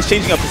 Nice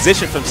changing of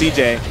position from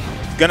CeeJ.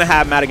 Gonna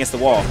have Matt against the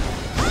wall.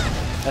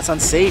 That's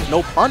unsafe,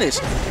 no punish.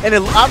 And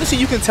obviously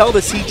you can tell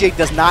that CeeJ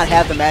does not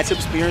have the matchup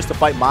experience to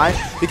fight Mai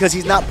because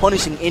he's not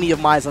punishing any of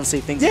Mai's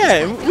unsafe things.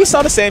 Yeah, we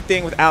saw the same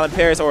thing with Alan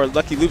Paris or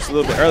Lucky Loops a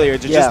little bit earlier.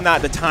 Just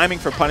not the timing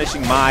for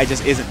punishing Mai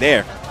just isn't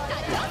there.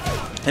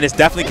 And it's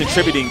definitely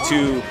contributing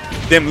to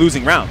them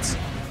losing rounds,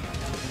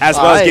 as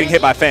well as getting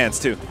hit by fans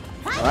too.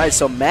 All right,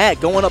 so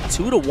Matt going up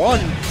 2-1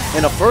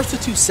 in a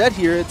 1st-2 set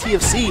here at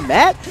TFC.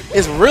 Matt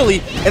is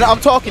really, and I'm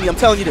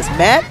telling you this,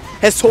 Matt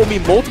has told me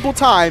multiple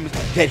times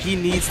that he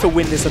needs to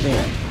win this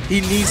event.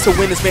 He needs to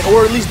win this event,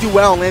 or at least do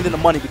well and land in the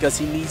money because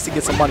he needs to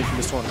get some money from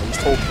this tournament.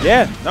 He's told me.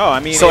 Yeah, no, I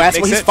mean, so that's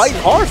what he's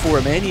fighting hard for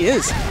it, man. He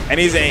is, and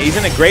he's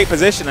in a great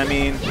position. I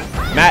mean,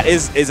 Matt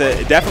is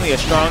definitely a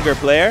stronger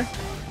player.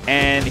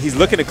 And he's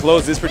looking to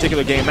close this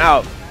particular game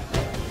out.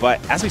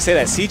 But as we say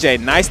that, CeeJ,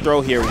 nice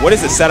throw here. What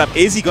is the setup?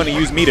 Is he going to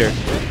use meter?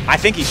 I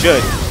think he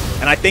should.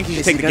 And I think he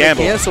should take the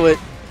gamble. Cancel it.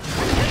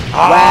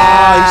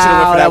 Wow, he should have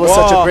went for that was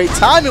such a great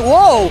timing.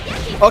 Whoa.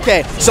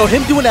 Okay, so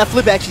him doing that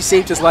flip actually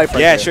saved his life right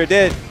there. Yeah, sure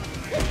did.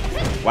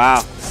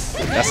 Wow.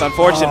 That's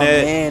unfortunate.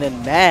 Oh, man,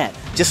 and Matt.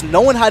 Just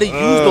knowing how to use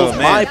those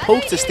Mai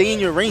pokes to stay in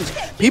your range.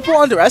 People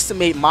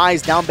underestimate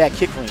Mai's down back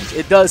kick range.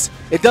 It has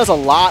a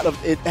lot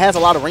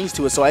of range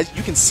to it. So as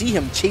you can see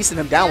him chasing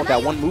him down with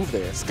that one move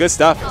there. It's good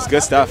stuff. It's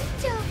good stuff.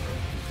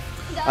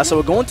 So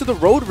we're going to the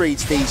road rage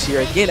stage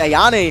here. Again,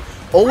 Ayane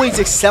always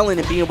excelling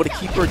in being able to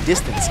keep her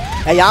distance.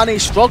 Ayane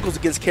struggles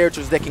against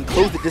characters that can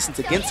close the distance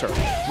against her.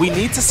 We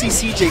need to see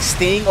CeeJ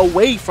staying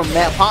away from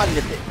Matt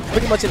Ponton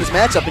pretty much in this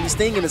matchup, and he's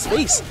staying in his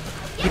face.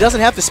 He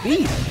doesn't have the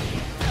speed.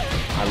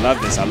 I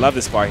love this. I love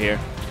this part here.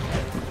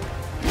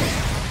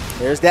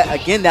 There's that,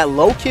 again, that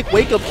low kick,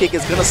 wake-up kick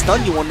is going to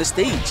stun you on the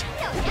stage.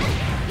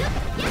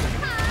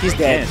 He's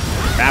dead.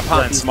 Matt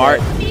Ponton,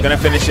 smart. Going to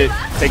finish it.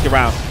 Take the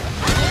round.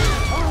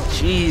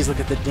 Jeez, look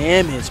at the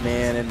damage,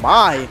 man. And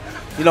Mai,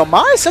 you know,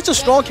 Mai is such a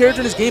strong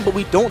character in this game, but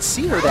we don't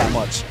see her that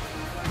much.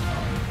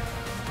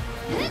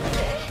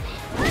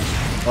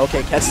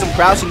 Okay, catches him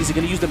crouching. He's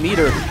going to use the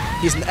meter.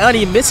 And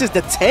he misses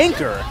the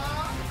tanker.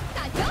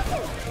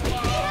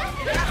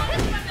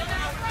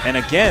 And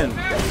again,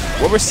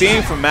 what we're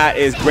seeing from Matt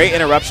is great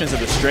interruptions of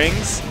the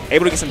strings,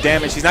 able to get some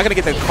damage. He's not going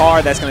to get the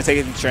card that's going to take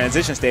it to the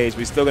transition stage, but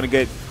he's still going to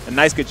get a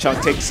nice good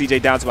chunk, take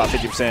CeeJ down to about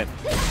 50%.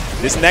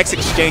 This next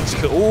exchange,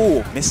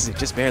 ooh, misses it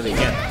just barely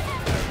again.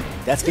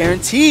 That's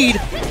guaranteed.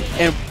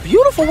 And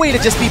beautiful way to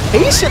just be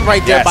patient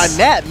right there by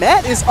Matt.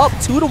 Matt is up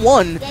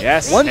 2-1.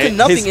 Yes.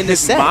 1-0 in this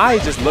set. Mai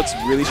just looks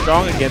really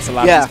strong against a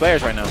lot of these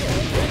players right now.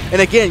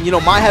 And again, you know,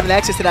 Mai having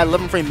access to that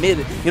 11-frame mid,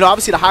 you know,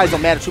 obviously the highs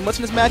don't matter too much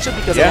in this matchup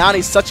because Ayane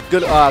is such a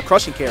good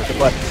crushing character,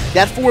 but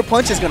that forward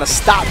punch is going to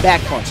stop back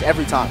punch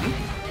every time.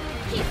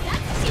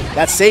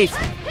 That's safe.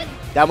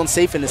 That one's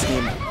safe in this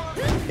game.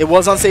 It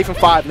was unsafe in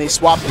 5, and they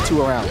swapped the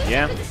 2 around.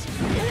 Yeah.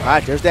 All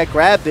right, there's that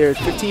grab there.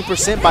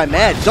 15% by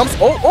Matt. Jumps.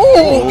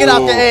 Oh, get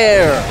out the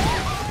air.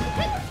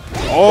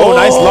 Oh,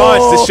 nice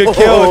launch. This should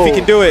kill if he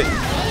can do it.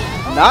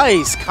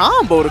 Nice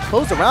combo to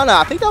close the round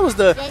out. I think that was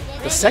the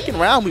second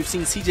round we've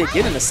seen CeeJ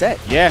get in the set.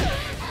 Yeah.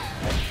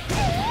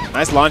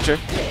 Nice launcher.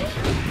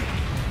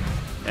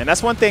 And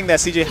that's one thing that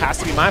CeeJ has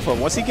to be mindful of.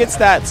 Once he gets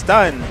that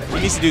stun, he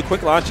needs to do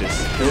quick launches.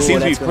 It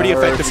seems to be pretty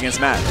effective against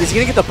Matt. Is he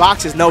going to get the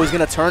boxes? No, he's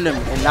going to turn him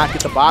and not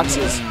get the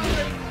boxes.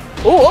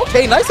 Oh,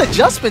 okay. Nice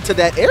adjustment to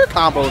that air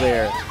combo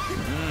there.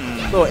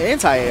 A little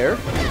anti-air.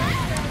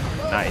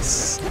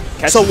 Nice.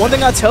 So one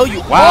thing I'll tell you.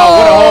 Wow,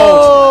 what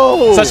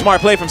a hold. Such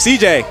smart play from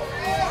CeeJ.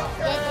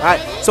 All right,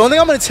 so one thing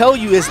I'm going to tell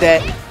you is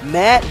that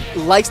Matt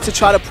likes to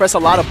try to press a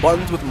lot of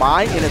buttons with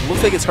Mai, and it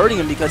looks like it's hurting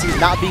him because he's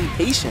not being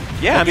patient.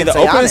 Yeah, I mean, the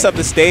openness of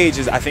the stage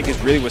is, I think, is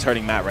really what's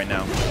hurting Matt right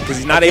now because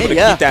he's not able to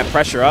keep that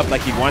pressure up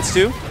like he wants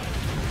to.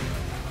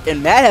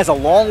 And Matt has a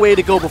long way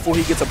to go before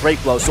he gets a break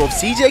blow. So if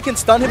CeeJ can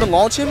stun him and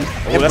launch him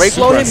and break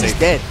blow him, he's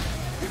dead.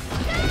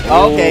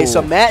 Okay,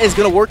 so Matt is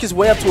going to work his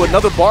way up to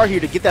another bar here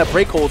to get that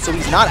break hold, so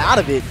he's not out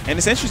of it. And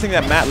it's interesting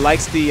that Matt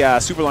likes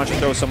the super launcher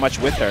throw so much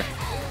with her.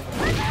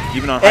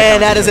 Even on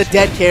and that is a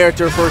dead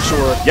character for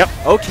sure. Yep.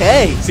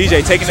 Okay.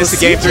 CeeJ taking this to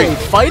game 3.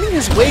 Fighting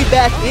his way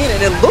back in,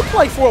 and it looked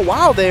like for a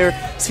while there,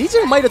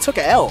 CeeJ might have took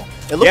an L.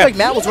 It looked like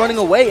Matt was running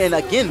away, and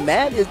again,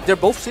 they're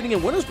both sitting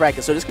in winner's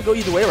bracket, so this could go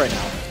either way right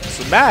now.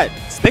 So Matt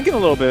is thinking a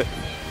little bit.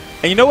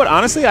 And you know what?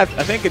 Honestly, I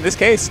think in this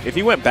case, if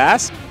he went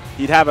Bass,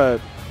 he'd have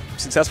a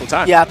successful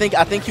time. Yeah, I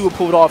think he would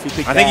pull it off if he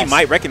picked Bass. I think he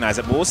might recognize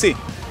it, but we'll see.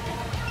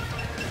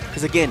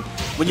 Because again,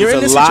 when you're in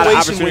this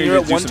situation when you're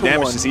at 1-1,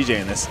 damage to CeeJ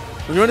in this.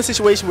 When you're in a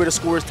situation where the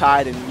score is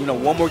tied and, you know,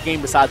 one more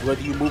game decides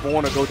whether you move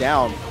on or go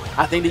down,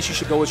 I think that you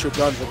should go with your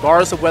guns,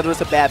 regardless of whether it's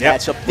a bad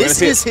matchup.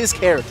 This is his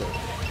character.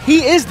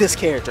 He is this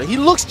character. He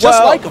looks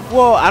just like him.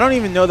 Well, I don't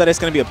even know that it's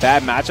going to be a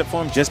bad matchup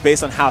for him just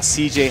based on how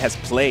CeeJ has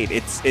played.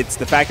 It's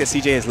the fact that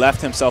CeeJ has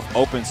left himself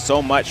open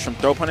so much from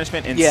throw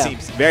punishment and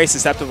seems very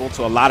susceptible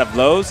to a lot of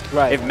blows.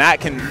 Right. If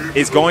Matt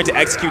is going to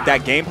execute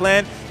that game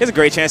plan, he has a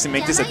great chance to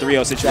make this a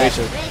 3-0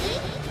 situation.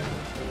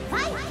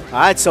 All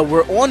right, so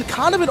we're on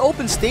kind of an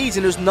open stage,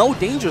 and there's no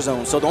danger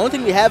zone. So the only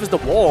thing we have is the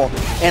wall.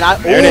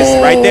 And there it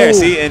is, right there.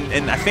 See,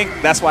 and I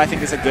think that's why I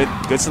think it's a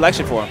good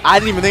selection for him. I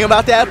didn't even think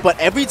about that, but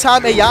every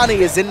time Ayane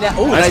is in that,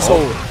 nice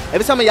hold.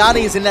 Every time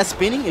Ayane is in that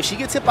spinning, if she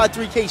gets hit by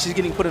 3K, she's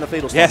getting put in a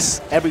fatal stun. Yes,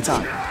 every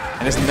time.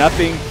 And there's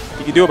nothing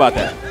you can do about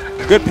that.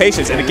 Good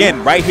patience, and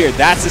again, right here,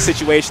 that's the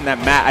situation that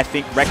Matt I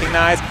think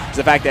recognized is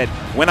the fact that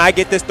when I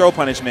get this throw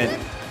punishment,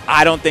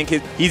 I don't think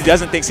he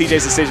doesn't think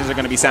CeeJ's decisions are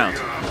going to be sound.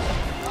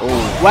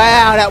 Oh.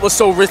 Wow, that was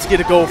so risky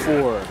to go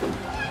for.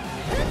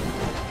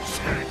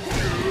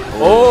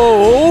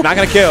 Oh. Not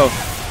going to kill.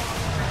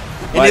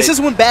 And this is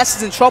when Bass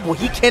is in trouble.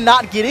 He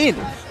cannot get in.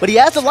 But he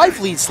has the life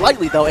lead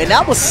slightly, though, and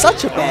that was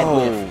such a bad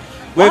whiff.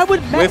 Why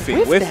would Matt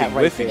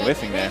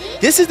whiffing there?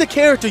 This is the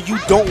character you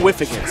don't whiff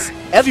against.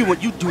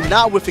 Everyone, you do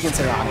not whiff against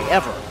Ayane,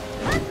 ever.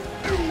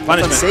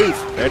 Punishment. Safe.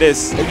 There it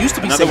is. It used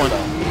to be another safe,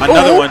 one.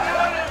 Another one.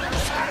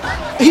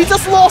 He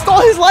just lost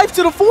all his life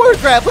to the forward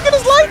grab. Look at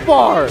his life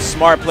bar.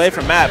 Smart play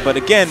from Matt, but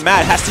again,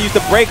 Matt has to use the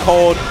break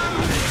hold.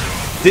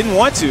 Didn't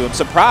want to. I'm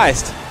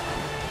surprised.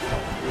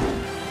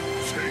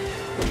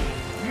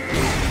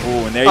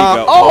 Oh, and there you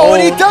go.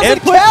 And he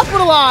doesn't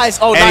capitalize.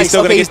 Oh, and nice. He's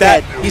still gonna get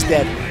that. He's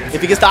dead.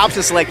 If he gets the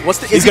option select,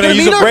 he's going to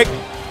use a break.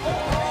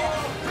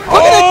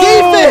 Look at the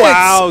game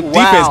Wow,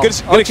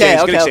 defense.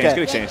 Good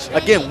exchange.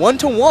 Again,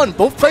 1-to-1.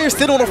 Both players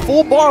sit on a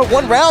full bar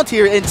 1 round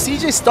here, and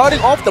CeeJ starting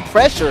off the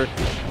pressure.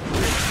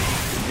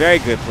 Very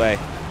good play.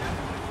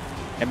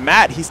 And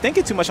Matt, he's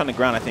thinking too much on the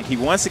ground, I think. He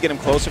wants to get him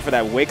closer for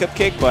that wake-up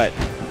kick, but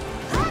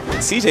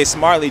CeeJ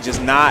smartly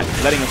just not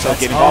letting himself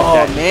get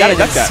involved with that.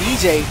 Man,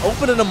 CeeJ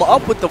opening him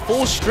up with the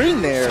full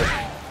string there.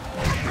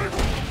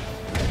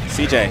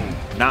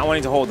 CeeJ not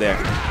wanting to hold there.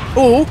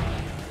 Ooh.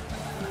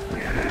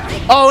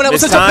 Oh, and that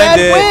was such a bad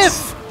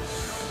whiff.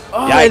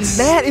 Oh, yikes.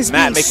 And Matt is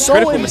being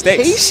so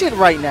impatient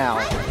right now.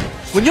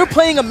 When you're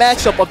playing a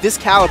matchup of this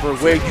caliber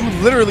where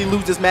you literally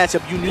lose this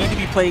matchup, you need to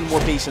be playing more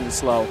patient and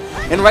slow.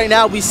 And right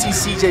now, we see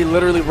CeeJ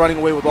literally running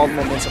away with all the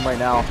momentum right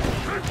now.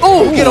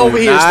 Oh, get over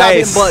here. Nice. Stop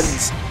hitting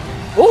buttons.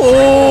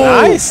 Oh.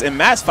 Nice. And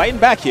Matt's fighting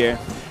back here.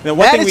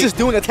 Matt is just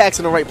doing attacks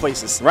in the right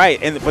places. Right.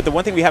 But the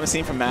one thing we haven't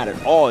seen from Matt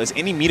at all is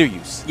any meter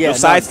use. Yeah, no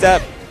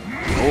sidestep.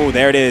 Oh,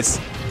 there it is.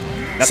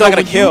 That's so not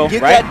going to kill,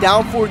 get right? That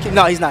down forward kick.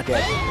 No, he's not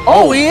dead.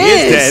 Oh, he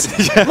is.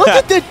 Dead. Look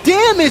at the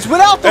damage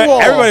without the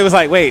wall. Everybody was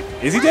like, wait,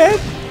 is he dead?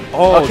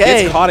 Oh,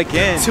 okay. Gets caught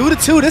again.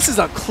 2-2. This is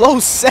a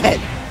close set.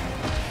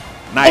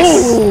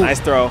 Nice. Ooh. Nice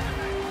throw.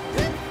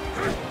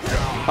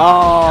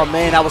 Oh,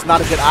 man, that was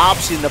not a good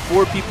option. The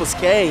 4 people's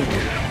K.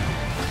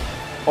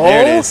 Oh.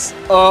 There it is.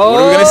 Oh.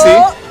 What are we going to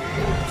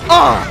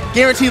see?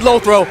 Guaranteed low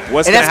throw.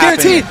 What's and that's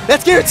guaranteed.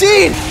 That's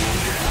guaranteed.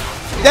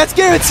 That's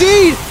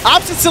guaranteed.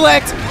 Option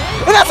select.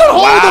 And that's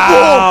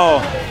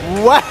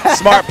unholdable. Wow.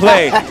 Smart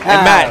play. And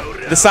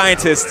Matt, the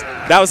scientist,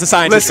 that was the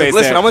scientist face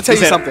Listen, there. I'm going to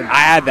tell you something. I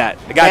had that.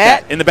 I got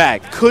that in the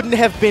bag. Couldn't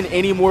have been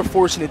any more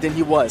fortunate than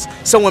he was.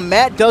 So when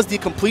Matt does the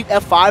complete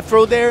F5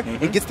 throw there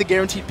and gets the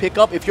guaranteed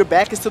pickup, if your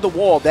back is to the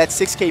wall, that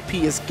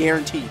 6KP is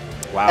guaranteed.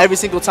 Wow. Every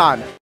single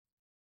time.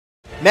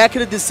 Matt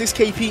could have did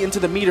 6KP into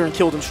the meter and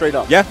killed him straight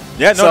up. Yeah,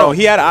 no,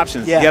 he had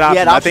options. Yeah, he had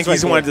options. I think he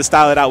just wanted to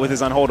style it out with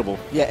his unholdable.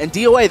 Yeah, and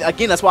DOA,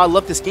 again, that's why I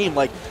love this game.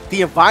 Like,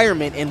 the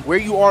environment and where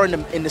you are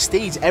in the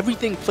stage,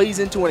 everything plays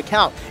into an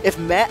account. If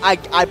Matt,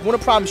 I want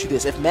to promise you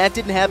this, if Matt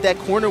didn't have that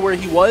corner where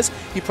he was,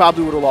 he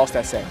probably would have lost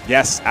that set.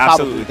 Yes,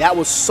 absolutely. Probably. That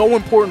was so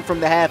important for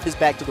him to have his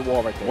back to the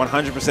wall right there.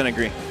 100%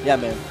 agree. Yeah,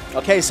 man.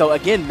 Okay, so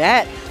again,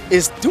 Matt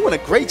is doing a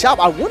great job.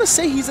 I want to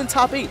say he's in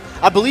top 8.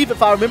 I believe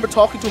if I remember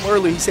talking to him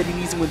earlier, he said he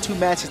needs to win 2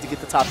 matches to get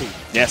the top 8.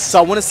 Yes. So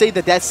I want to say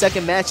that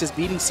second match is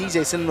beating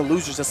CeeJ, sending the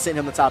losers and sending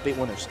him the top 8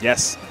 winners.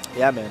 Yes.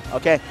 Yeah, man.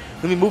 Okay,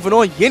 let me moving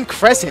on.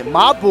 Yincrescent,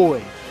 my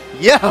boy.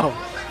 Yo,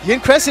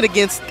 Yincrescent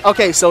against,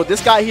 okay, so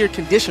this guy here,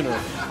 Conditioner.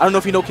 I don't know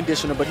if you know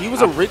Conditioner, but he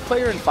was a Rig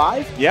player in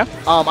 5. Yeah.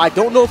 I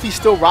don't know if he's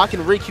still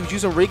rocking Rig. He was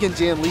using Rig and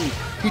Jan Lee.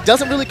 He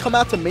doesn't really come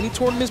out to many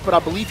tournaments, but I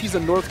believe he's a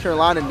North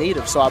Carolina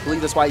native, so I believe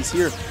that's why he's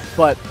here.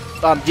 But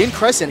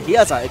Yincrescent, he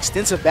has an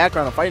extensive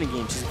background in fighting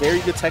games. He's a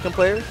very good Tekken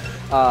player,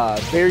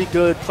 very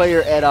good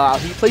player at,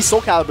 he plays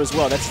Soul Calibur as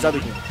well. That's his other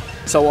game.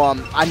 So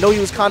I know he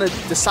was kind of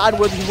deciding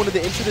whether he wanted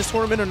to enter this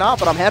tournament or not,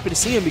 but I'm happy to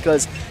see him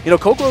because, you know,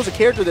 Kokoro's a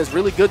character that's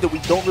really good that we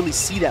don't really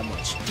see that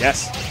much.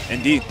 Yes,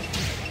 indeed.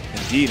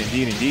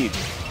 Indeed.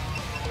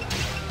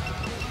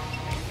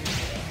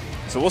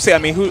 So we'll see. I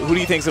mean, who do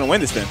you think is going to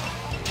win this then?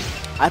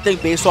 I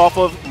think based off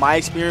of my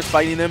experience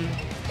fighting them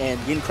and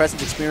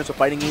Yincrescent's experience with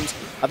fighting games,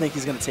 I think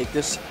he's going to take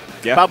this.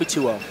 Yeah. Probably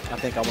 2-0, I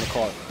think I want to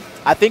call it.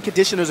 I think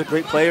Conditioner's a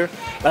great player,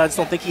 but I just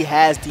don't think he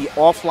has the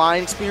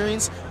offline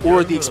experience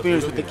or the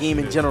experience with the game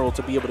in general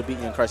to be able to beat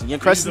Yincrescent.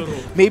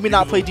 Yincrescent maybe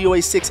not play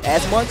DOA6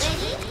 as much.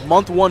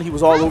 Month 1, he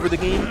was all over the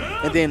game,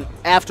 and then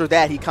after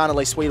that, he kind of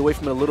like swayed away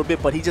from it a little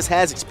bit, but he just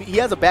has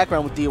a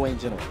background with DOA in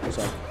general.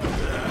 So.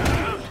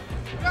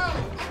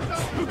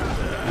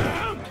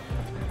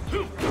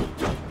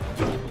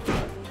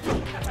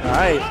 All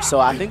right, so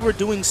I think we're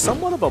doing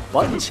somewhat of a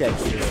button check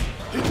here.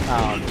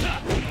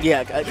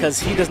 Yeah,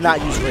 because he does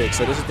not use Rig,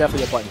 so this is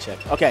definitely a button check.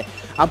 Okay,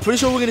 I'm pretty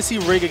sure we're going to see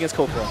Rig against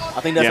Kokoro.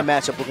 I think that's a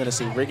matchup we're going to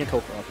see, Rig and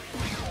Kokoro.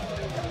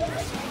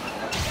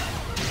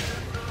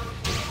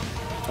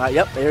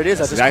 Yep, there it is.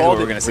 That's I just called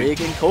what it,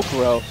 Rig and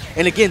Kokoro.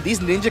 And again, these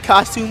ninja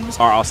costumes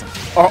are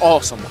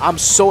awesome. I'm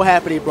so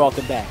happy they brought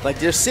them back. Like,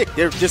 they're sick.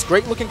 They're just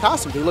great looking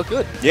costumes. They look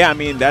good. Yeah, I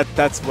mean,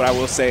 that's what I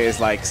will say is,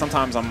 like,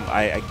 sometimes I'm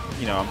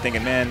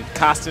thinking, man,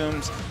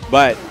 costumes,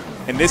 but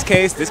in this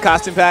case, this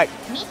costume pack,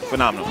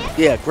 phenomenal.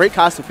 Yeah, great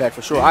costume pack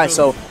for sure. All right,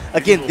 so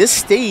again, this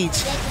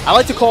stage, I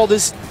like to call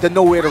this the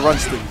nowhere to run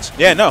stage.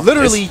 Yeah, no.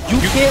 Literally, you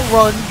can't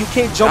run, you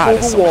can't jump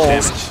over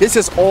walls. This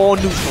is all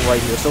neutral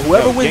right here. So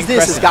whoever wins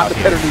this has got the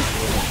better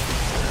neutral.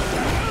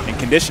 And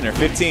Conditioner,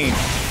 15,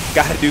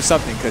 got to do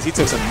something because he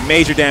took some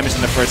major damage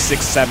in the first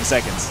 6-7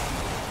 seconds.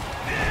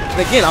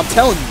 And again, I'm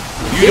telling you,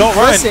 you don't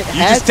run, you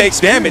just take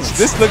damage.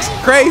 This looks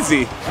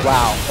crazy.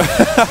 Wow.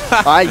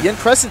 All right, Yincrescent taking the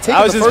first game.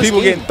 I was just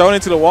people getting thrown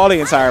into the wall the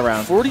entire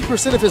round.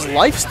 40% of his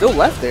life still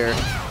left there.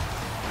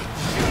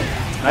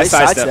 Nice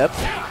sidestep.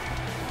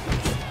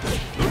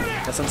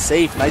 That's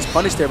unsafe. Nice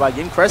punish there by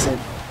Yincrescent.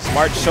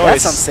 Smart choice.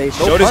 That's unsafe.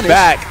 No Showed punish. his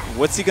back.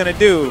 What's he going to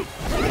do?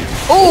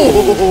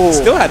 Oh!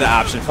 Still had the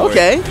option for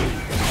it.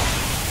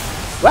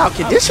 Wow,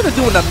 Conditioner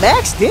doing the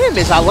max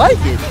damage. I like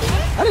it.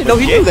 I didn't know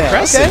he knew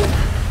that. Okay.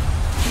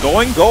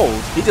 Going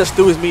gold. He just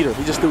threw his meter.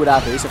 He just threw it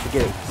out there. He said,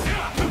 forget it.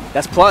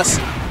 That's plus.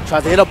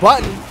 Tries to hit a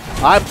button.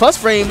 All right, plus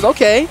frames.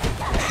 Okay.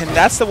 And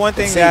that's the one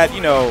thing that,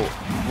 you know,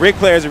 Rig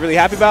players are really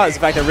happy about is the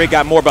fact that Rig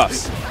got more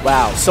buffs.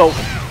 Wow. So,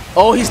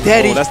 oh, he's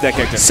dead. Oh, that's dead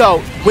character. So,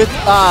 with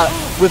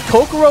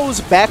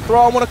Kokoro's back throw,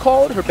 I want to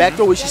call it, her back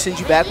throw where she sends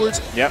you backwards,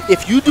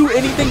 if you do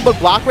anything but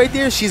block right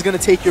there, she's going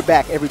to take your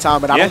back every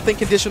time. And I don't think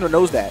Conditioner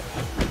knows that.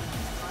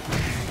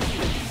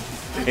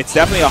 It's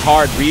definitely a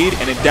hard read,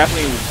 and it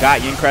definitely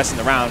got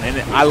Yincrescent around. And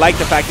I like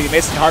the fact that he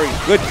made some hard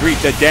read. Good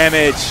grief, the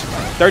damage.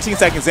 13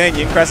 seconds in,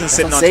 Yincrescent's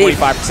sitting on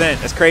 25%.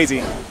 That's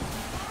crazy.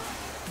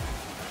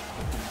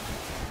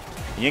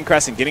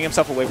 Yincrescent getting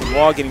himself away from the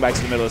wall, getting back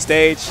to the middle of the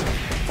stage.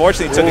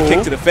 Fortunately, took a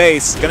kick to the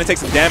face. Going to take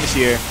some damage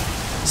here.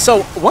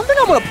 So, one thing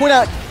I want to point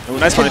out,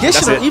 nice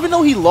Conditioner, even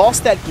though he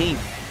lost that game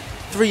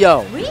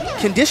 3-0,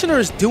 Conditioner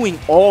is doing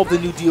all the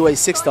new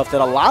DOA6 stuff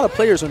that a lot of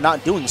players are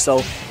not doing. So,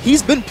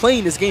 he's been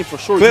playing this game for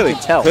sure, you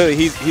can tell. Clearly,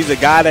 he's a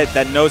guy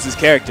that knows his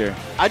character.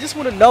 I just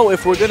want to know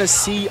if we're going to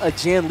see a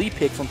Jan Lee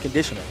pick from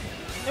Conditioner.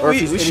 Or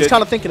if he's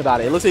kind of thinking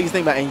about it. It looks like he's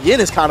thinking about it. And Yin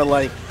is kind of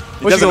like,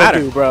 what you gonna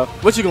do, bro?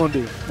 What you gonna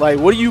do? Like,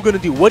 what are you gonna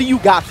do? What do you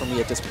got for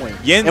me at this point?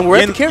 Yin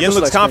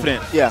looks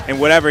confident in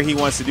whatever he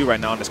wants to do right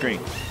now on the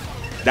screen.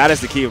 That is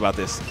the key about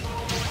this.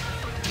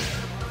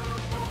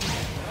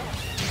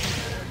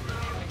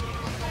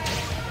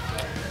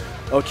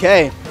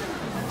 Okay.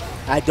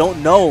 I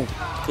don't know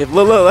if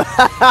look.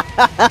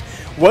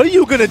 What are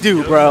you gonna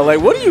do, bro? Like,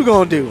 what are you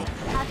gonna do?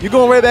 You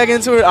going right back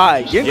into it? All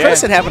right,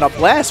 Yincrescent having a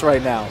blast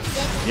right now.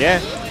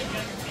 Yeah.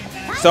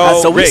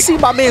 So we see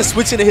my man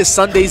switching to his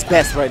Sunday's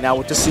best right now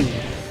with the suit.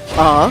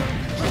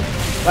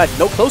 Right,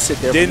 no close hit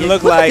there. Didn't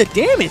look like the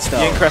damage though.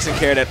 Yincrescent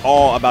cared at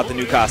all about the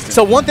new costume.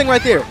 So one thing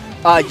right there,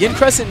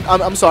 Yincrescent,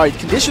 I'm sorry,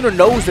 Conditioner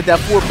knows that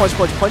 4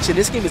 punch in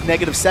this game is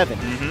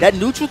 -7. That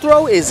neutral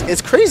throw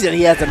is crazy that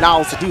he has the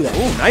knowledge to do that.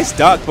 Ooh, nice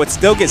duck, but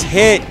still gets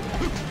hit.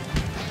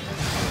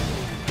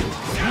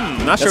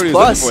 Not sure what he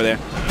was looking for there.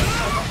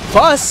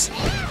 Plus.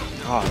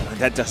 Oh,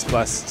 that does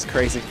plus. It's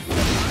crazy.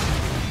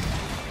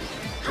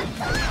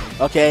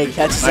 Okay,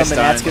 catches him, and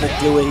that's going to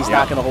do it. He's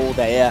not going to hold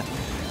that,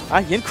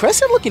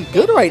 Yincrescent looking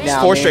good right now.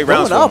 4 straight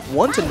rounds. Going up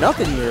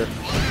 1-0 here.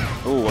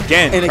 Ooh,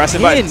 again, and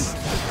pressing buttons.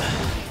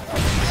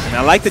 And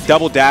I like the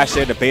double dash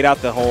there to bait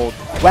out the hold.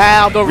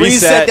 Wow, the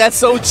reset, that's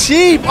so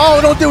cheap.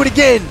 Oh, don't do it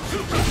again.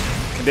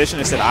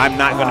 Conditioner said, I'm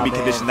not going to be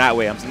conditioned that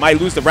way. I might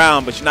lose the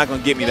round, but you're not going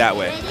to get me that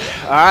way.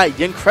 All right,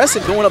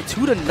 Yincrescent going up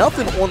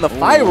 2-0 on the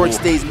fireworks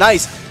stage.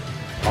 Nice.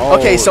 Oh,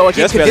 okay, so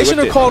again,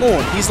 Conditioner called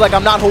on. He's like,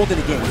 I'm not holding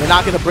again. You're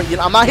not going to break.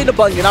 I'm not hitting the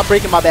button. You're not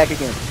breaking my back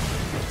again.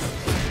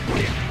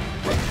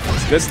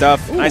 That's good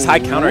stuff. Ooh. Nice high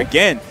counter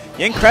again.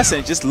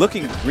 Yincrescent just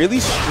looking really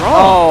strong.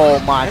 Oh,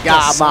 my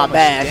God, my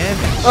back.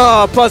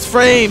 Oh, plus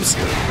frames.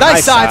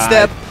 Nice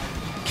sidestep.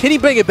 Can he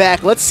bring it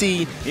back? Let's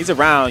see. He's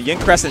around.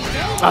 Yincrescent.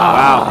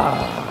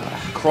 Wow.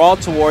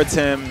 Crawled towards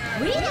him,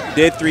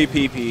 did 3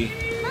 PP,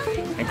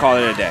 and called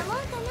it a day.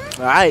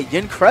 All right,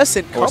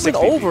 Yincrescent coming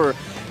over.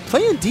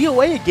 Playing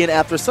DOA again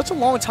after such a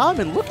long time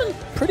and looking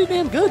pretty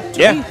damn good.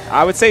 Yeah,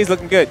 I would say he's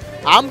looking good.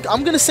 I'm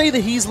going to say that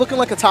he's looking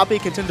like a top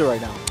 8 contender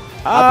right now.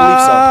 I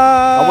believe so.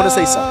 I want to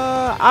say so.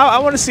 I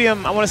want to see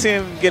him. I want to see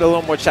him get a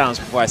little more challenge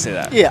before I say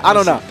that. Yeah, I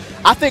don't know.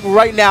 I think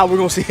right now we're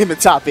going to see him in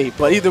top 8.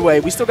 But either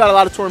way, we still got a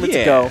lot of tournaments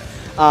to go.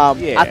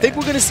 I think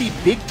we're going to see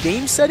big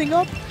games setting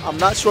up. I'm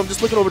not sure. I'm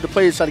just looking over the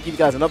players trying to give you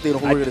guys an update on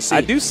who we're going to see.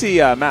 I do see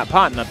Matt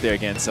Ponton up there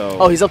again. So.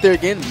 Oh, he's up there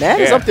again? Matt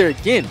is up there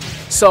again.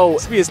 So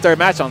this will be his 3rd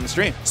match on the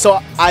stream. So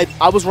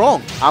I was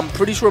wrong. I'm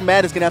pretty sure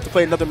Matt is going to have to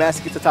play another match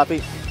to get to top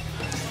 8.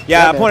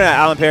 Yeah, I pointed at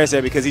Alan Paris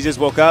there because he just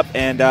woke up,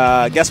 and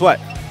guess what?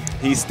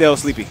 He's still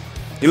sleepy.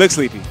 He looks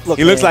sleepy. Look,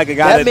 he looks like a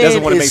guy that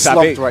doesn't want to make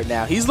top 8 right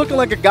now. He's looking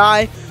like a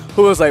guy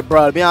who was like,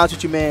 bro, to be honest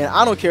with you, man,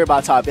 I don't care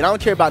about top 8. I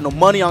don't care about no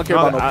money. I don't care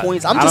about no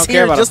points. I'm just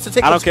here just to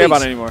take up space. I don't care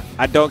about it anymore.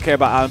 I don't care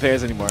about Alan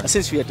Paris anymore.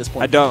 Essentially at this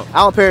point. I don't.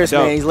 Alan Paris,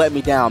 man, he's let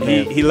me down,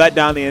 man. He let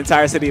down the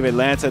entire city of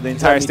Atlanta, the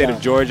entire state of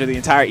Georgia, the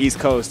entire East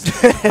Coast.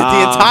 The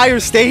entire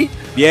state?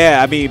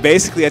 Yeah, I mean,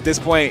 basically at this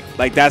point,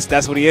 like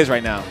that's what he is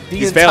right now.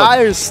 The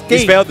entire state.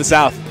 He's failed the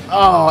South.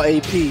 Oh,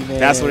 AP, man.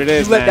 That's what it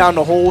is, He let down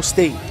the whole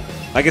state.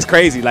 Like, it's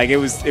crazy. Like, it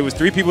was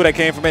 3 people that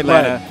came from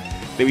Atlanta. Right.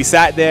 That we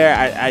sat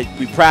there.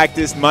 We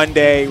practiced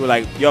Monday. We're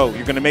like, yo,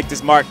 you're going to make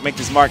this mark, make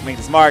this mark, make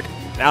this mark.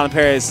 And Alan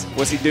Paris,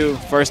 what's he do?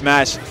 First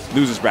match,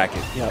 losers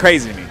bracket. Yep.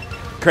 Crazy to me.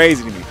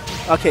 Crazy to me.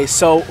 Okay,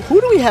 so who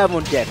do we have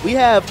on deck? We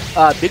have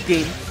Big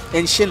Game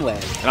and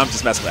Shinlad. And I'm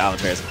just messing with Alan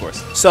Paris, of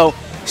course. So,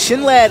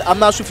 Shinlad, I'm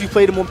not sure if you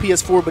played him on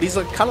PS4, but he's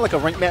kind of like a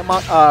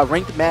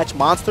ranked match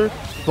monster.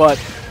 But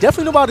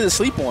definitely nobody to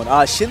sleep on.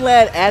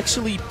 Shinlad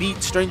actually beat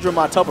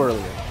Strangerinmytub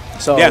earlier.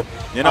 So, yeah,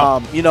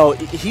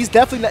 he's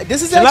definitely not,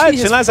 this is actually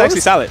his Shinlad's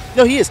actually solid.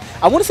 No, he is.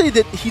 I want to say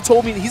that he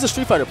told me he's a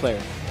Street Fighter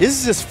player. This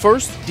is his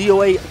first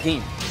DOA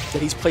game that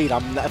he's played.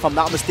 If I'm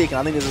not mistaken,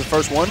 I think this is his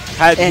first one.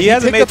 He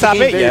hasn't made top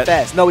 8 yet.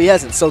 Fast. No, he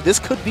hasn't. So this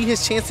could be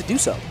his chance to do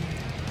so.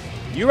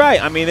 You're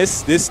right. I mean,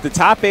 the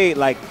top 8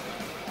 like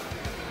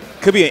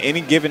could be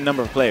any given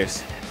number of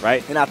players,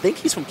 right? And I think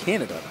he's from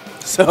Canada,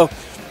 so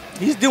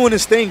he's doing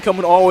his thing,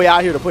 coming all the way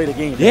out here to play the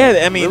game.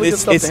 Yeah, I mean, really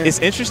it's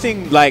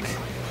interesting, like.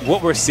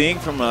 what we're seeing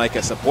from like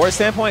a support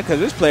standpoint, because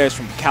there's players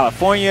from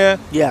California,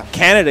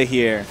 Canada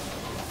here,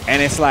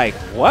 and it's like,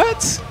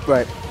 what?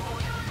 Right.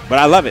 But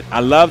I love it.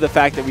 I love the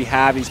fact that we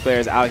have these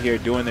players out here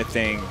doing their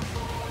thing,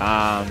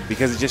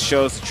 because it just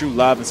shows true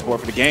love and support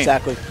for the game.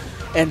 Exactly.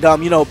 And,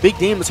 you know, Big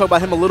Dame, let's talk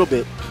about him a little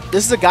bit.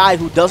 This is a guy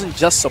who doesn't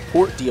just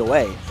support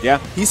DOA. Yeah.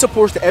 He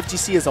supports the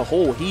FGC as a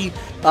whole. He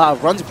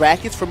runs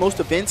brackets for most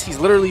events. He's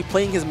literally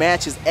playing his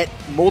matches at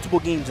multiple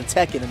games in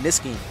Tekken in this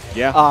game.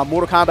 Yeah.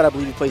 Mortal Kombat, I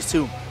believe he plays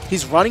too.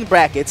 He's running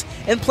brackets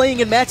and playing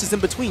in matches in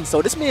between.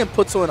 So this man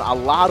puts on a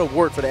lot of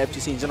work for the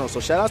FGC in general.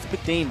 So shout out to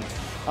Big Dame.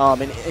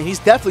 And he's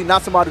definitely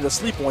not somebody to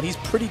sleep on. He's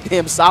pretty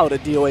damn solid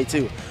at DOA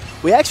too.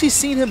 We actually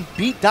seen him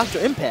beat Dr.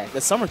 Impact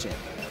at Summer Jam.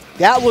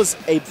 That was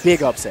a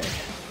big upset,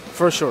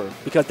 for sure,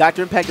 because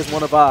Dr. Impact is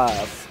one of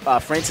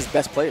France's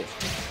best players.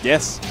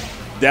 Yes,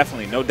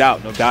 definitely, no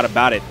doubt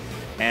about it.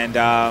 And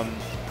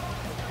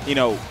you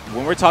know,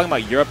 when we're talking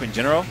about Europe in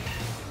general,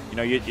 you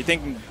know, you're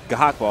thinking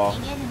Gahakball,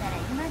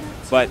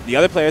 but the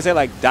other players there,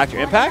 like Dr.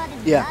 Impact,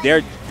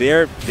 they're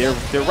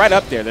right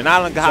up there. They're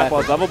not on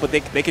Gahakball's level, but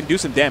they can do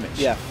some damage.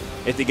 Yeah.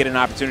 If they get an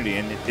opportunity,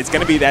 and it's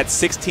going to be that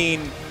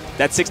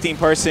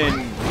 16-person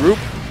group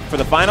for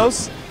the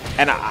finals,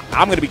 and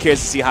I'm going to be curious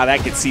to see how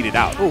that gets seeded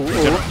out.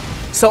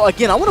 So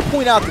again, I want to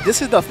point out that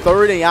this is the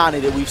third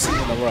Ayane that we've seen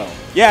in a row.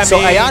 Yeah, I so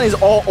mean, Ayane is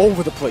all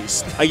over the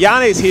place.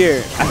 Ayane's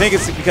here. I think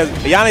it's because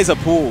Ayane's a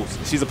pools.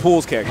 She's a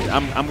pools character.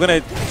 I'm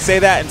going to say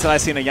that until I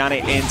see an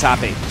Ayane in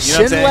top 8. You know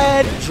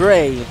Shinlad,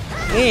 Dre,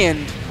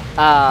 and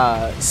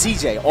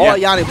CeeJ, all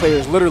Ayane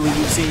players literally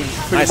we've seen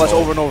pretty much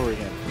over and over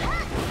again.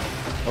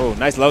 Oh,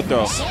 nice low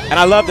throw. And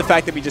I love the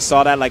fact that we just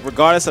saw that, like,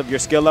 regardless of your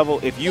skill level,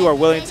 if you are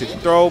willing to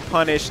throw,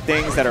 punish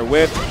things that are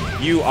whipped,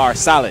 you are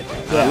solid.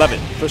 Yeah, I love it.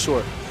 For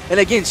sure. And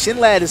again,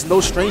 Shinlad is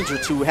no stranger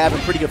to having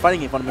pretty good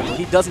fighting game fundamentals.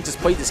 He doesn't just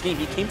play this game.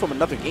 He came from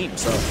another game.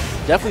 So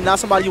definitely not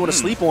somebody you want to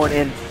sleep on.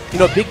 And, you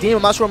know, Big Dame,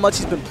 I'm not sure how much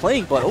he's been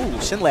playing, but, oh,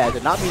 Shinlad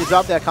did not mean to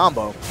drop that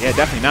combo. Yeah,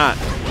 definitely not.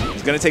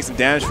 He's going to take some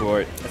damage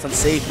for it. That's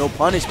unsafe. No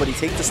punish, but he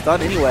takes the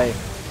stun anyway.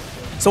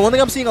 So one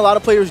thing I'm seeing a lot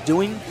of players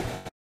doing,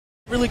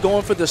 really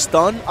going for the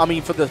stun,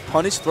 for the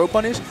punish, throw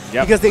punish,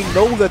 because they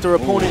know that their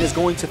opponent is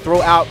going to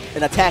throw out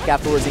an attack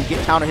afterwards and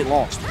get counter hit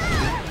launched.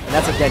 And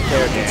that's a dead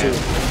character too.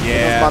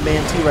 Yeah. My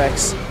man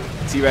T-Rex.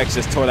 T-Rex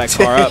just tore that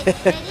car up.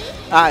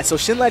 All right, so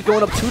Shinlad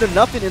going up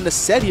 2-0 in the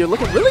set here,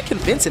 looking really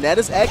convincing. That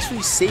is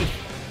actually safe.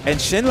 And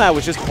Shinlad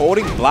was just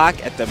holding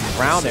block at the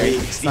ground there. He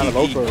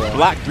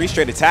blocked 3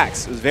 straight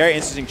attacks. It was a very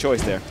interesting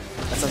choice there.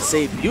 That's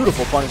unsafe.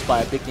 Beautiful punish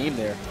by a Big Dame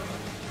there.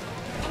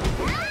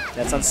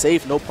 That's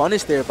unsafe. No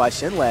punish there by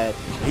Shinlad.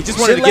 He just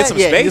wanted to get some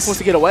space. He just wants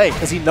to get away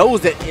because he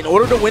knows that in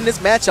order to win this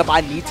matchup, I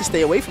need to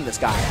stay away from this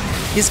guy.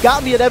 He's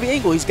got me at every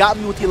angle. He's got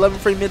me with the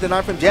 11-frame mid, the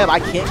 9-frame jab. I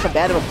can't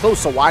combat him up close,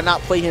 so why not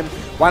play him?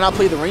 Why not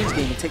play the range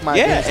game and take my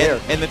advantage there?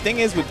 And the thing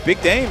is with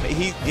Big Dame,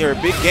 Big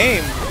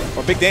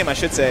Dame, I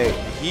should say,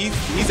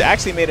 he's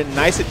actually made a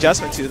nice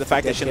adjustment to the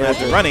fact that Shinlad's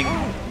been running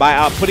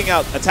by putting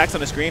out attacks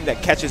on the screen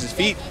that catches his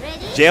feet,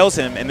 jails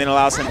him, and then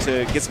allows him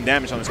to get some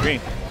damage on the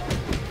screen.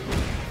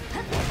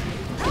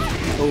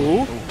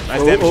 Ooh.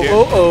 Nice damage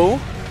here.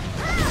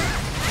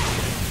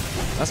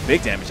 That's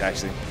big damage,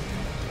 actually.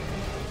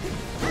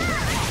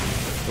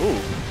 Ooh,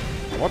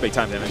 more big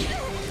time damage.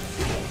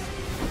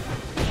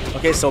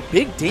 Okay, so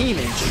Big Dame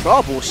in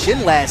trouble.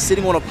 Shinlad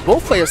sitting on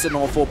both players sitting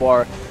on full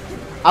bar.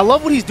 I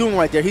love what he's doing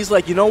right there. He's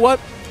like, you know what?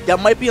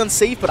 That might be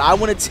unsafe, but I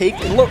want to take.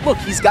 And look,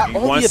 he's got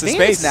all the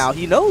advantage now.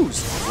 He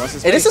knows.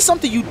 And this is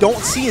something you don't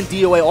see in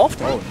DOA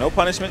often. Oh, no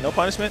punishment, no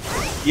punishment.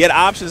 He had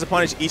options to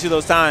punish each of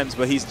those times,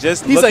 but he's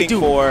just looking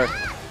for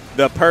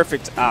the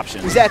perfect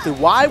option. Exactly.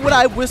 Why would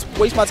I waste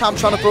my time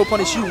trying to throw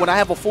punish you when I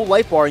have a full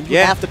life bar and you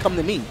have to come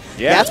to me?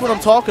 Yeah. That's what I'm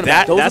talking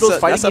about. Those are those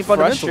fighting game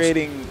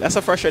fundamentals. That's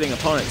a frustrating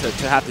opponent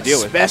to have to deal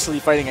with. Especially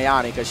fighting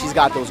Ayane because she's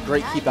got those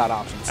great keep-out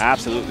options.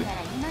 Absolutely.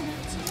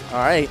 All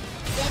right.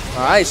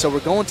 All right, so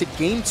we're going to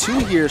game 2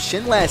 here.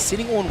 Shinlad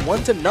sitting on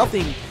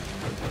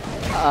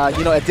 1-0.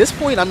 You know, at this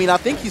point, I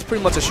think he's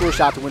pretty much a sure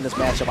shot to win this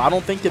matchup. I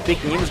don't think the Big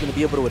Dame is going to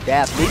be able to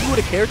adapt. Maybe with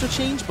a character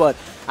change, but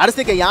I just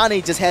think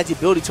Ayane just has the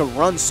ability to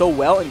run so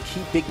well and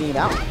keep Big Dame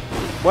out.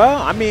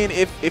 Well,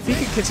 if he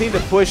can continue to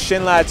push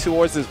Shinlad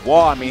towards this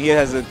wall, he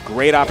has a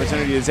great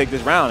opportunity to take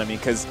this round.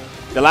 Because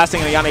the last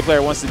thing an Ayane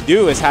player wants to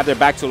do is have their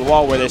back to the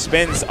wall where their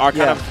spins are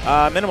kind of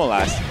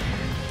minimalized.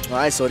 All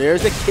right, so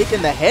there's a kick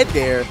in the head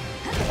there.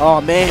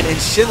 Oh, man, and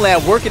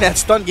Shinlad working that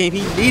stun game.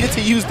 He needed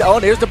to use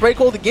there's the break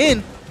hold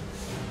again.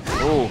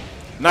 Ooh,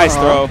 nice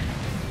throw.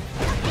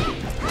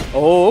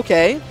 Oh,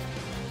 okay.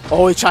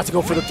 Oh, he tried to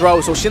go for the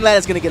throw. So Shinlad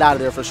is going to get out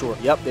of there for sure.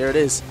 Yep, there it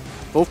is.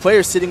 Both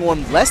players sitting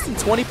on less than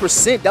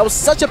 20%. That was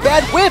such a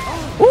bad whip.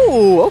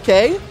 Ooh,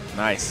 okay.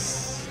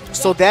 Nice.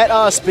 So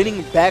that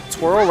spinning back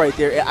twirl right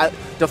there,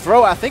 the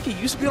throw, I think it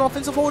used to be an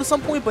offensive hold at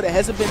some point, but it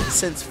hasn't been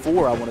since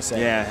 4, I want to say.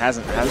 Yeah, it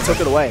hasn't. He took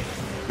it away.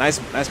 Nice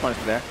punishment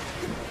there.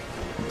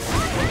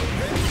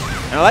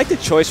 And I like the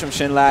choice from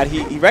Shinlad.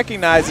 He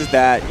recognizes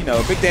that,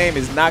 Big Dame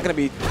is not going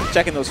to be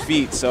checking those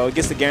feet, so it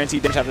gets the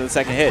guaranteed damage after the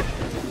second hit.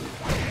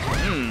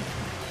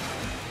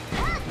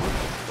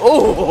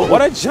 Oh,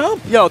 What a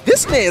jump. Yo,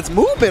 this man's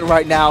movement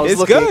right now is It's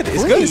looking good.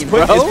 It's good. He's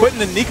clean, putting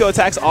the Nico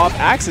attacks off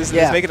axis and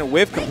he's making it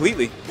whiff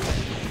completely.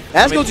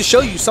 That's going to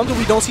show you something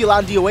we don't see a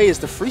lot in DOA is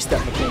the free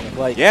step mechanic.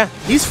 Like,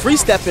 he's free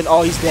stepping.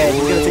 Oh, he's dead.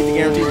 He's going to take the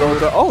guaranteed low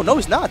throw. Oh, no,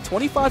 he's not.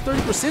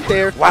 25-30%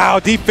 there. Wow,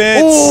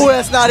 defense. Oh,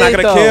 that's not it, It's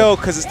not going to kill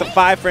because it's the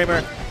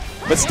 5-framer.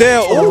 But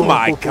still, oh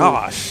my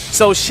gosh.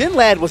 So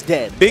Shinlad was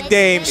dead. Big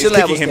Dame is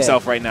kicking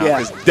himself right now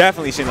because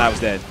definitely Shinlad was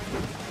dead.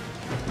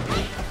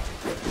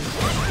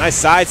 Nice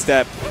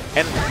sidestep.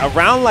 And a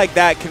round like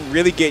that can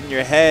really get in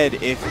your head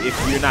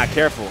if you're not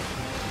careful.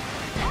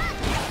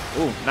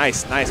 Ooh,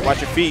 nice, nice. Watch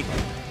your feet.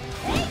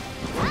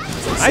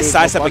 Nice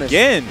sidestep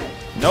again.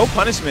 No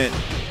punishment.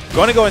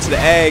 Going to go into the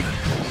egg.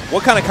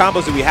 What kind of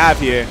combos do we have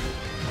here?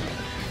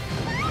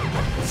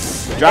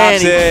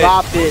 Drops it.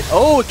 Dropped it.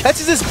 Oh, it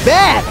catches his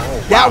back. Oh,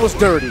 wow. That was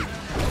dirty.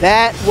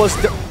 That was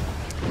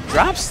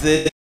drops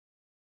it.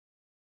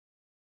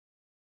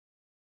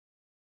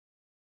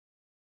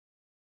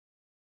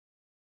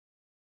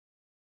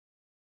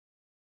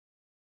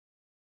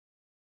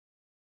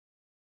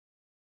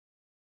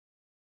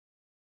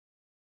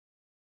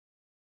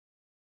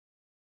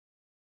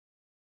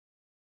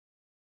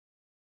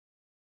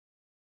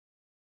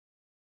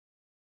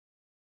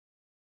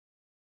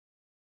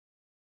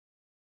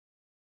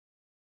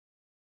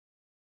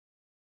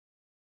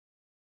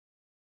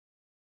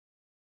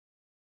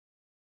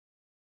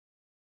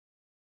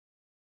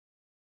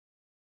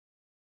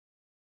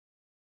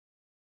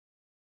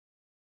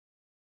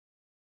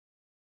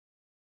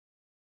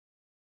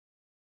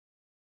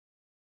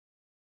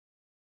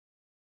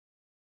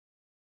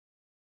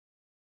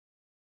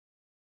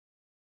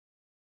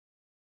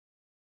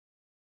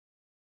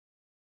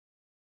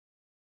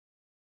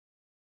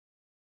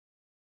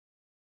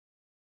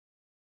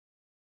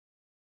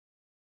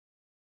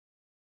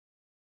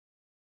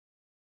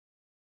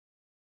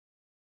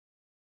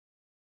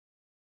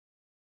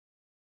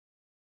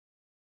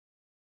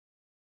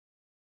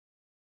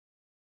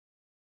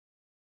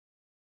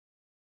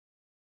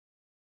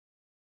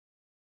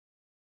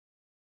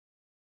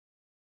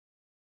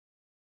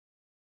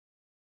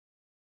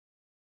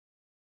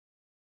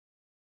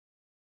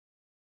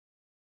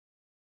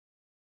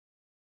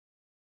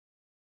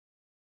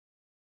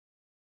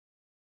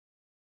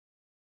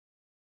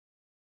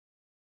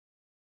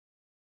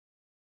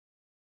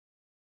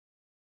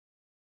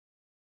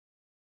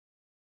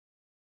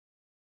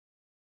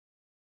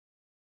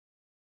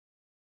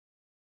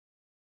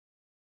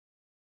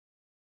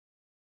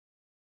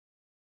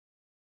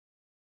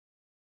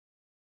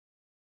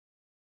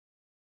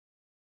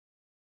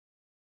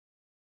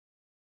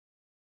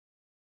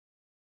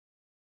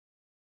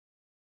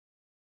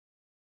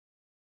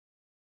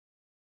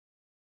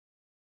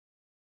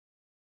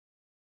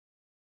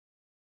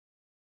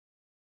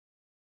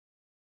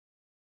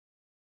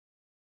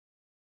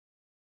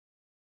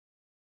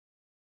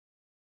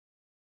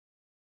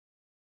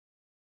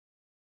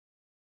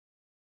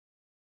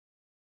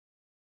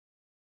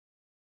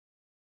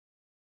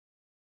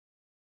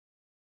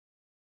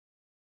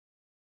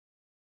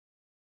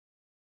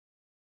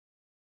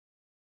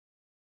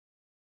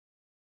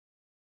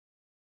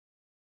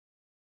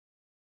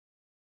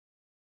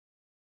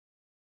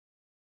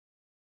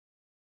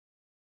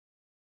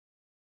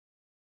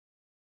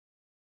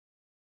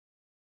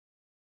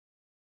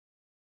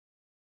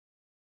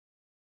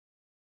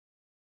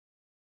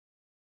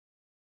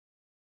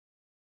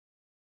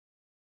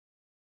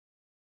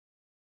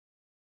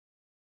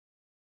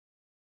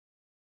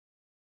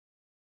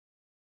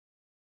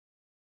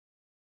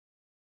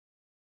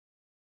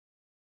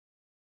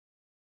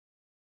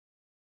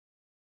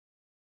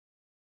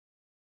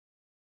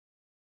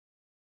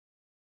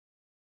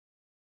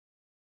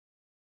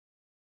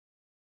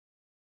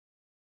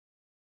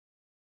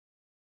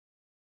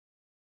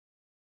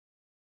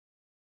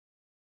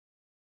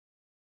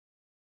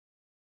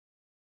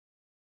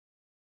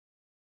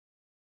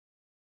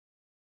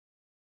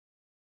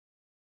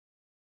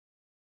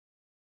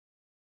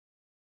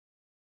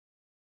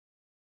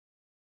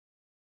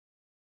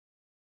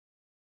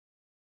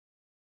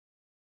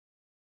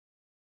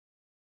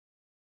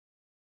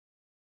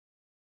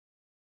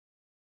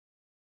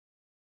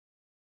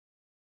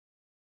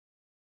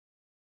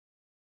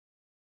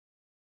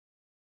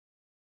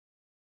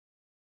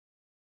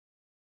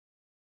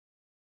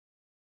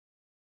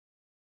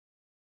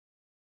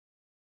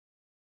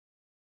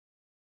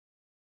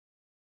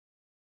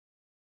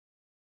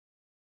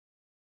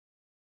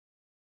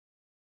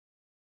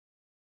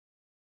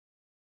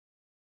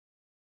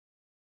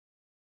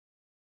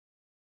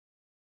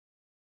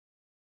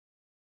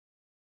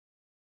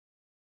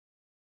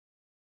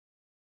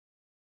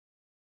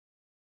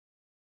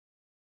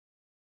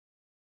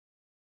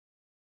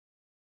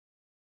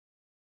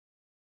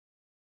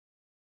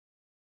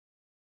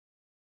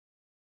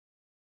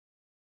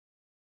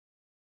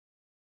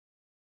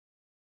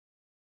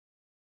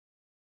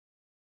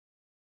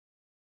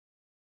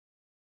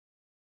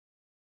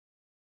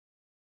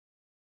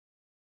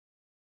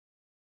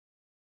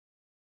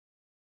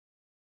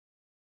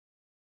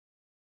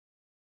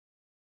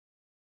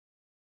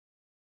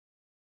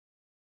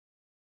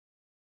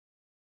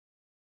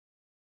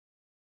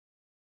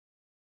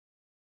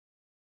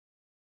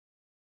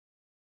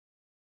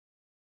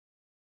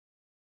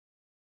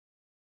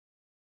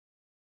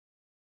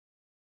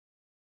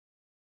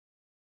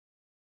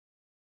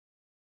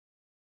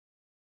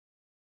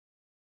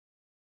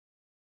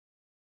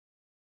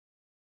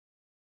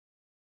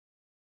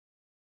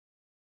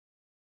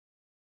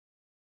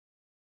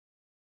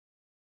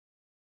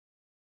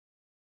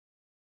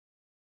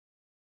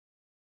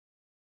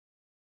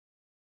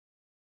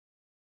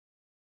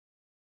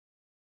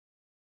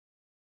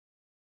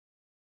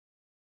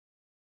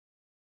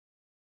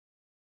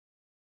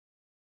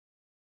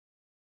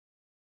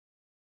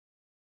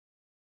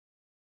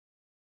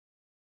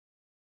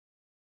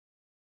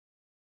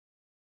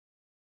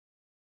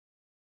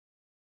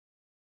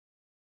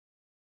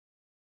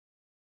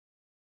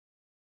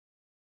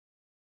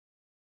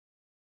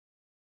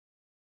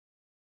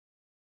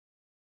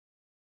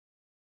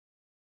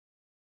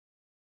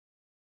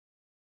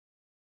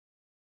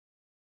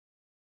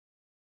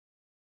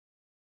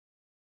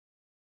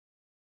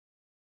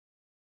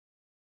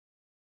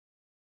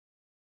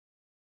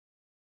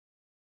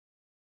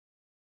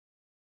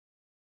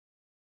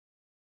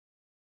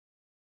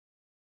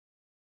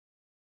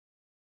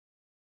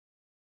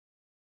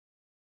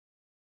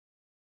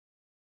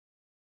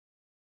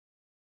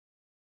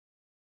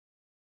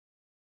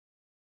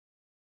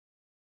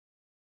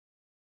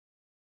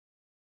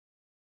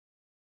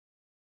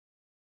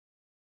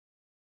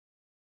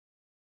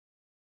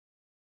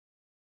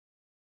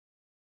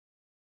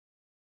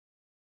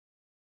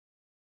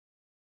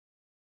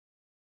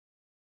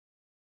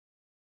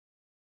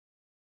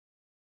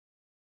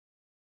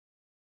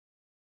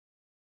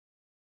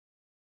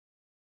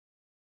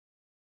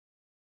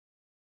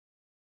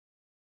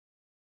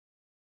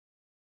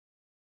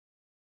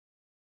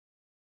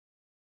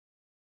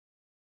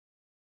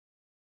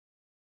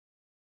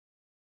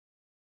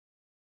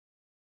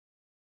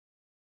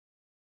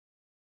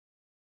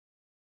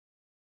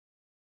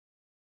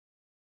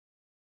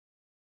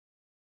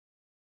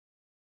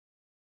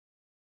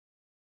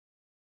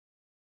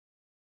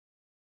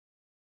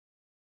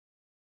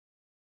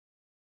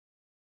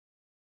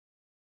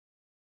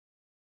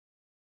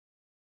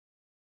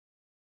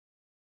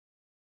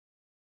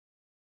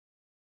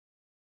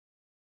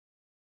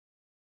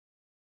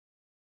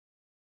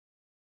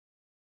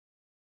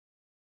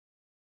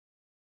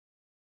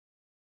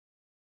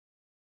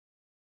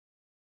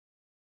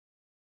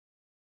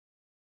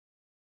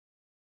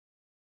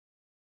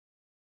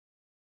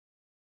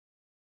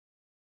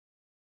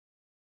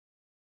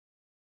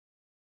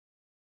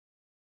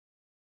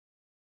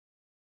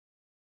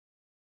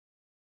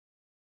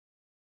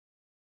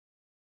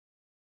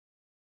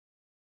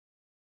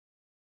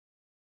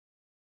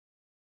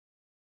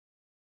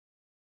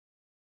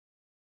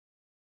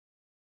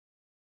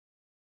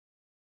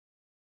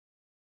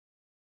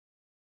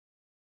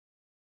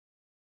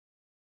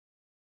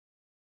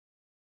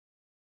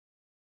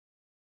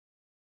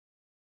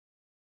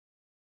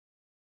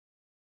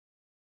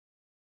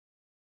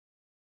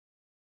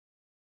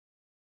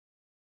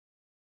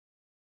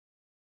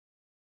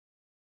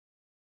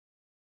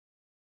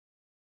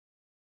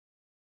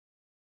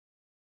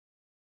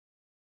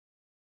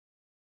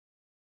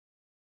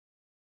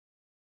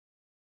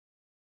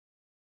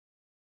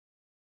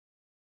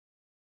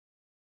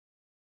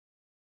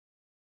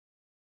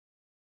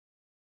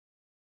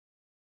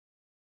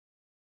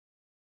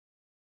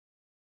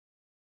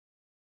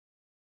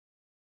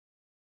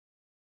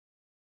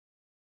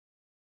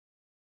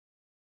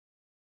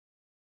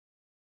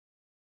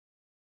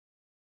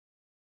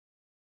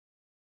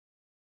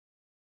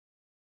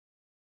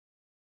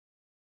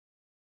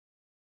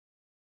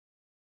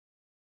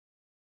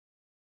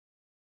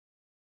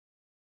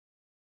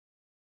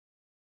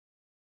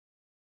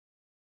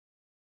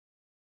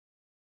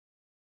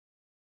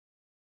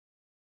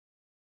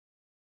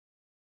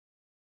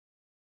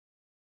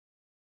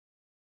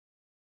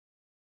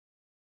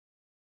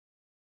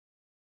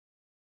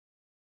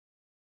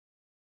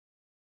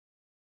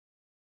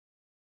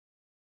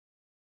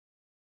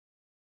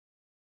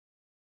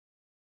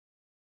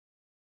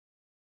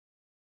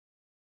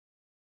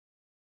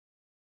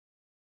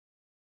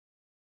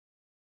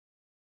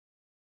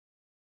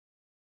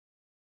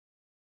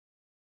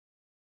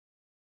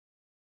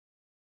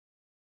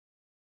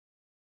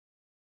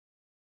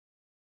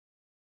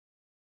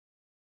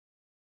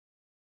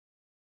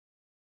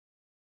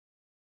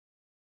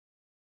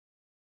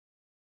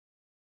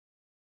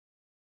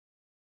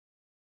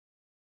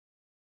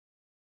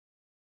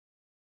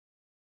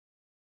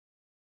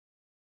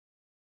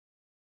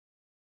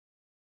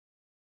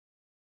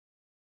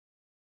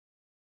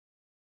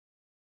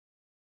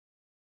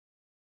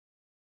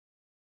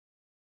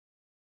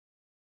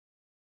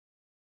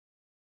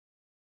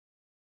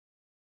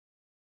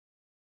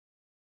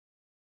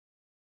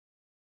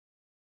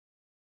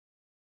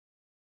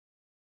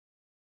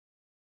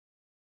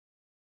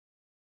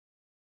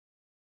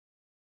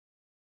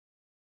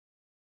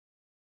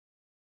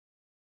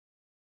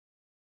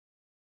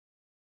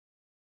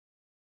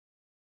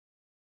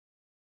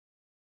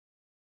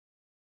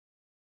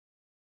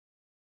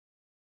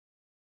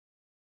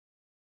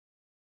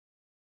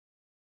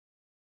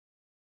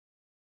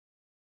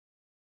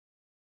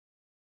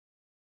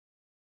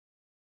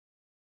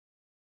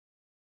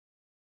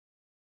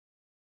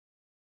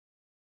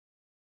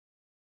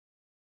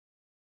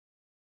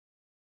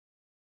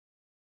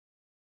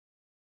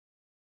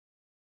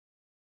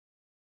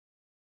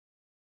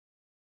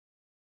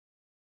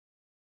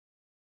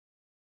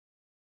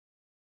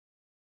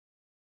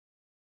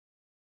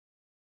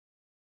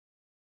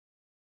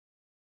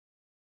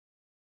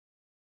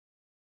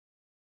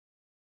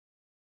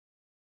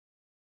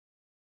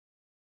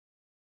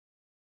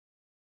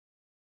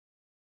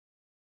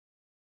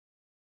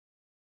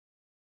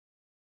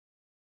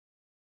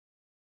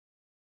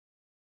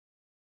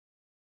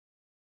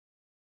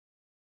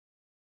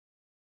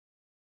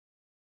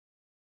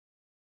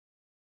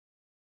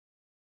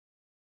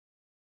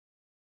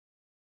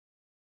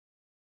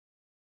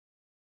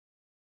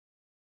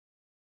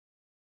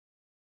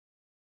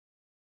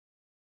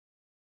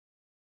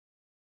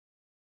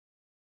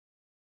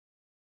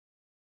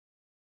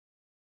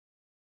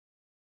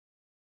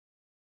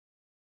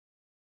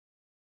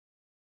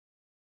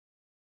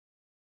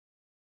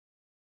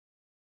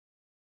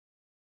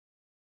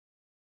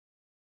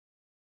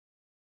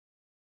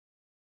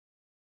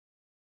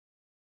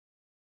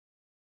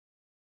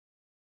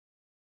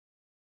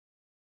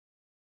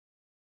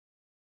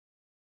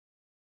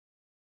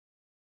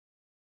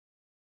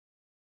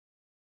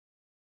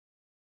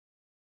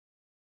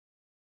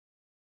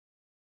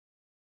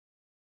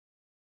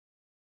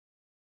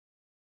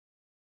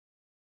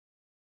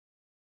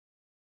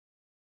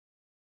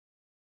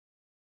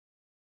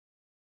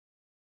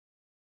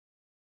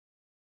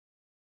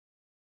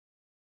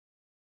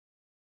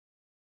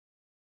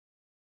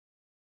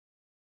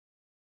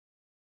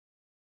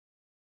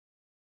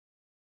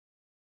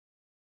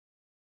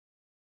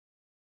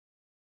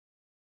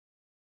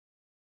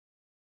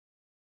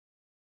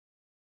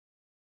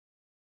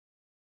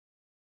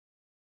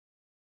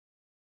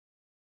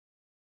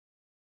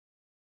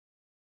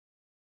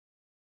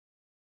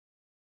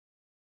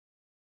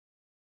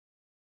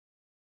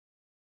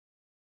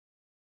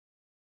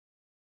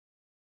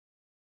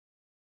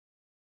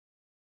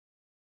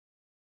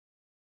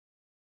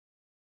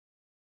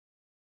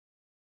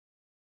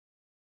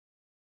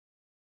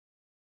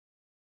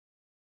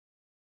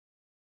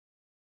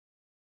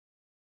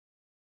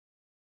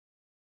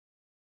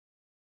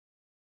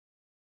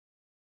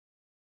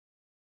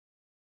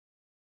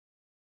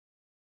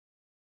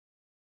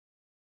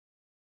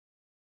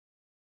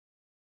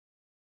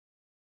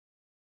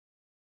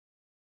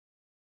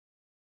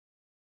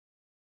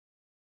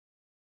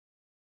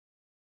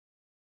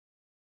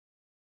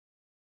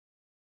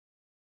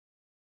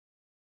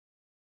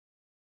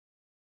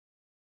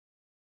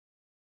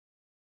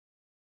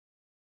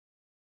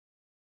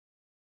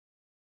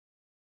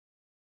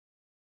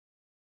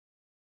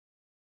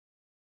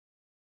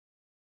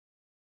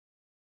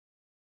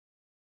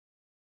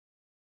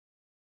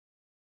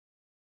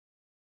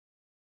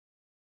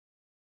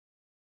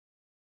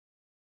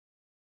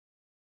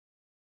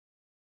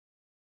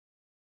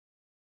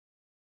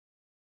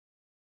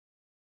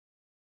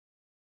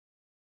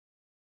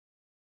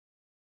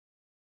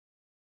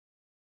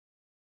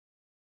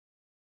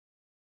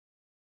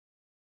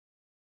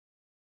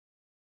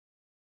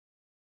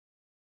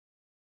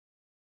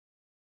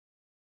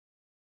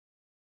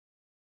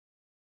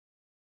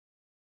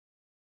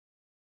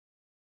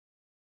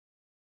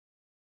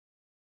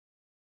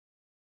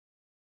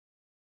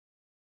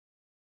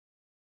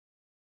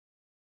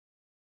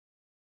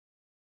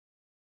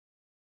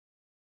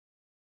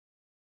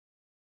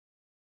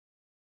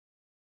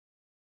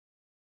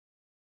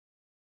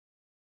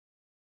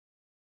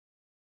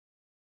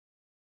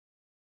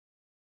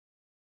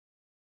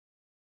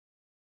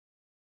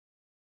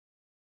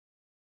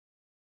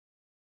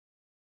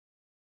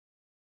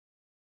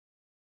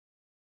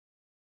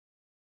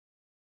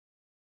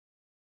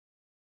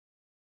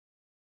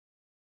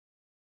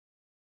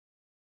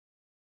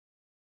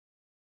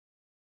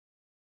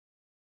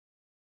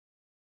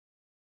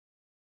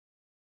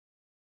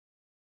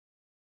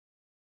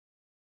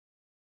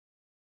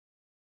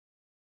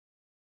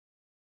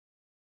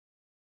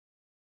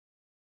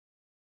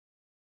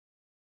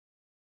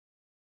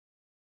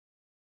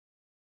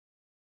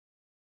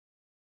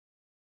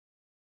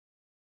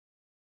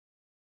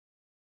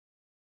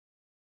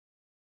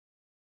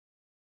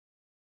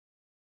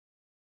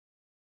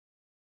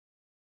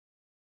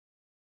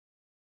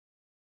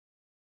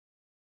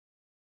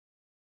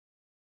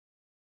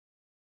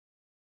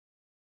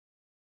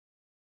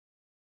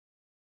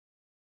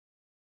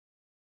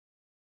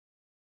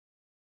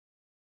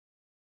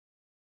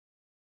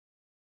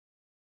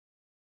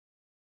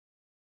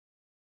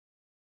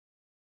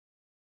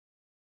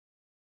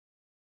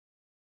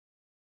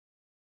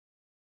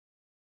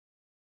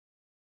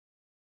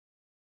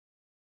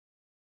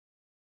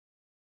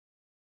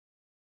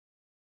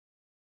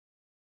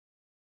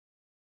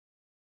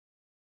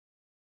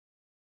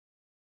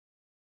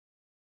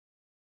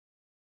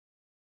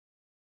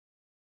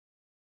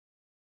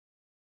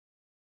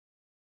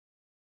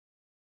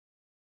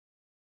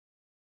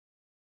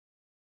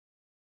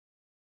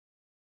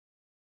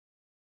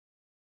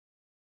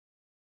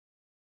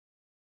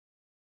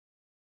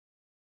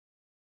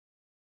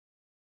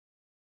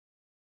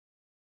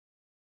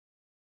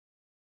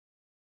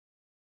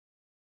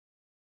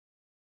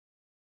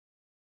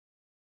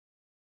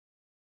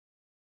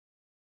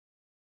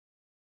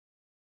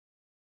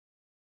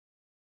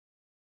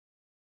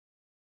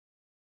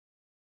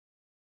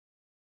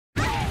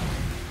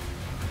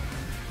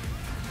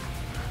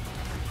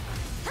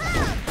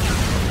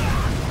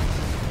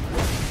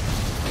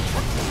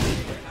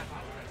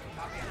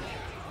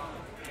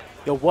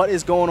 Yo, what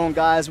is going on,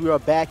 guys? We are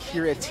back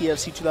here at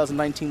TFC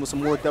 2019 with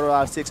some more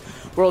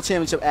DOA6 World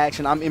Championship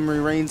action. I'm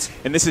Emery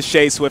And this is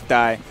Shay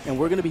Swift-Eye. And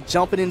we're going to be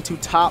jumping into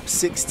top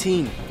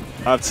 16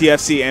 of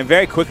TFC. And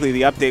very quickly,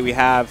 the update we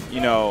have, you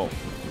know,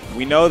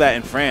 we know that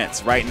in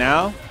France right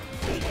now,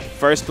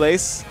 first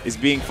place is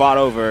being fought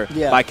over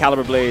by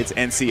Caliber Blades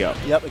and CO.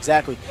 Yep,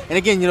 exactly. And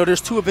again, you know,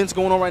 there's 2 events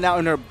going on right now,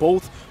 and they're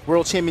both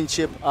World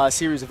Championship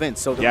Series events.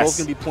 So they're both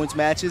going to be points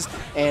matches.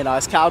 And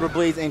Caliber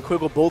Blades and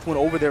Quiggle both went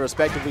over there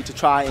respectively to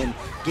try and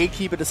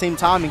gatekeep at the same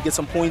time and get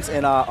some points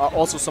and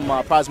also some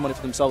prize money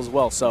for themselves as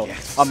well. So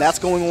that's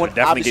going on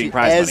obviously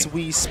as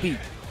we speak.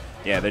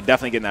 Yeah, they're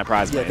definitely getting that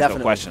prize money, no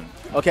question.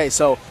 Okay,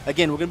 so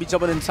again, we're going to be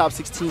jumping into top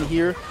 16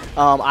 here.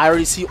 I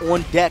already see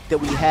on deck that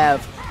we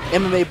have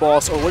MMA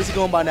Boss, or what is he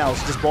going by now?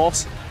 Is it just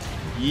Boss?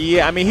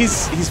 Yeah, I mean,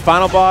 he's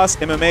Final Boss,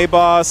 MMA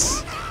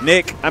Boss,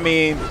 Nick. I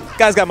mean,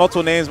 guy's got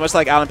multiple names, much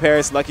like Alan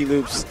Paris, Lucky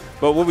Loops.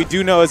 But what we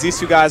do know is these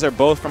 2 guys are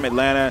both from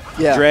Atlanta.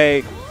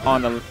 Dre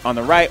on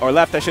the right, or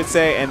left, I should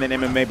say, and then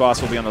MMA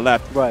Boss will be on the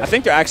left. I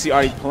think they're actually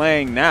already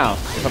playing now,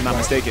 if I'm not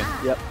mistaken.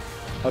 Yep.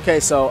 Okay,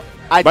 so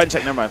button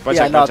check, never mind. They're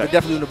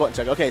definitely doing the button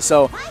check. Okay,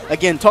 so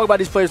again, talk about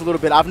these players a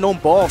little bit. I've known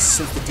Boss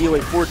since the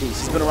DOA4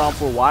 days. He's been around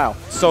for a while.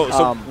 So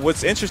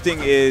what's interesting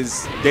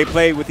is they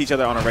play with each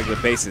other on a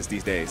regular basis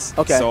these days.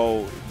 Okay.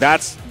 So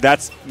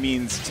that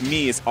means to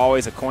me it's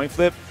always a coin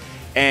flip.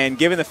 And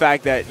given the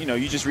fact that, you know,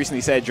 you just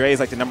recently said Dre is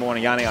like the #1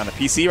 Ayane on the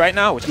PC right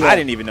now, which I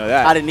didn't even know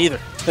that. I didn't either.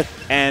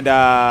 And so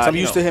I'm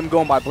used to him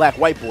going by Black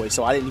White Boy,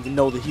 so I didn't even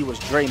know that he was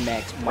Dre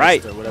Max.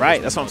 Right.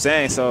 That's what I'm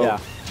saying. So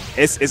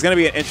it's going to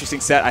be an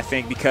interesting set, I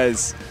think,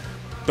 because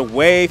the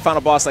way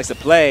Final Boss likes to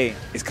play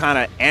is kind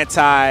of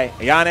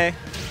anti-Ayane,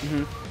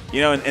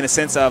 you know, in a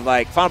sense of,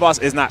 like, Final Boss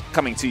is not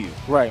coming to you.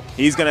 Right.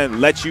 He's going to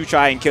let you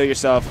try and kill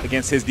yourself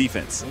against his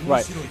defense.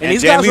 Right. And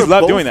these guys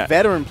love doing that.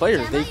 Veteran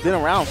players. They've been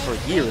around for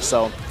years,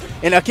 so.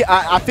 And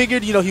I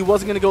figured, you know, he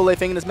wasn't going to go Lei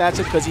Feng in this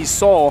matchup because he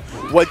saw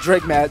what Dre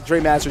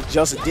Masters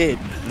just did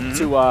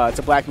to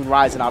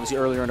Blackmoonrisingx, obviously,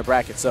 earlier in the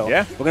bracket. So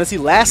we're going to see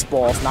last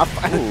boss, not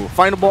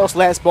final boss,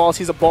 last boss.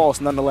 He's a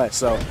boss nonetheless.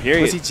 So we're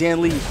going to see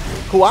Jan Lee,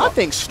 who I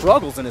think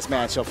struggles in this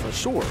matchup for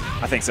sure.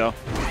 I think so.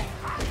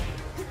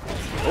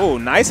 Oh,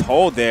 nice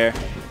hold there.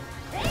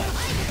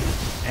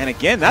 And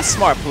again, that's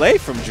smart play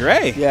from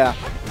Dre. Yeah.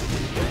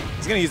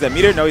 He's going to use that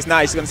meter. No, he's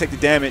not. He's going to take the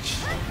damage.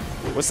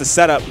 What's the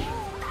setup?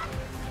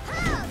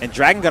 And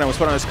Dragon Gunner was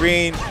put on the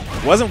screen.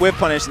 Wasn't whip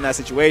punished in that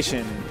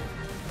situation.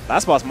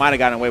 Last boss might have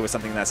gotten away with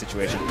something in that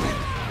situation.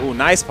 Ooh,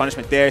 nice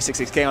punishment there.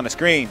 66K on the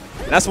screen.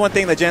 And that's one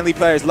thing that Jan Lee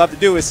players love to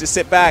do is just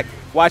sit back,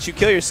 watch you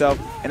kill yourself,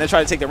 and then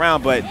try to take the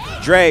round. But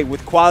Dre,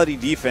 with quality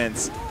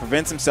defense,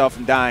 prevents himself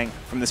from dying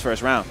from this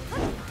first round.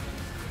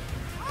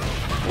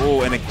 Ooh,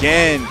 and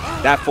again,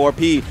 that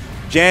 4P.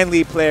 Jan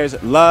Lee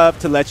players love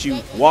to let you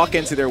walk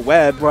into their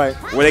web where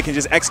they can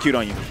just execute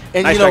on you.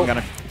 And nice, you know,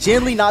 Gunner.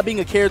 Jan Lee not being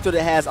a character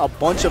that has a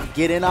bunch of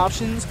get-in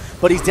options,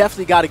 but he's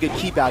definitely got a good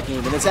keep-out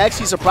game. And it's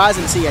actually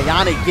surprising to see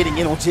Ayane getting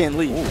in on Jan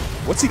Lee. Ooh,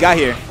 what's he got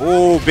here?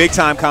 Ooh,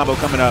 big-time combo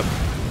coming up.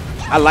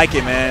 I like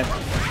it, man.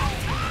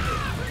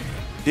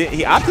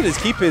 He opted to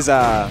keep his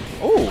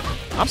ooh,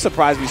 I'm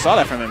surprised we saw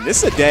that from him.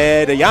 This is a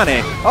dead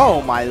Ayane.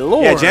 Oh, my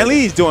Lord. Yeah, Jan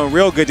Lee's doing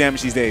real good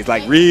damage these days,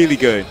 like really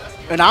good.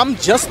 And I'm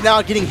just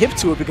now getting hip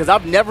to it because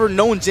I've never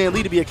known Jan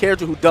Lee to be a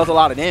character who does a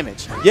lot of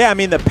damage. Yeah, I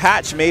mean, the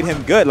patch made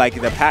him good.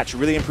 Like, the patch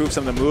really improved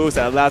some of the moves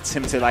that allows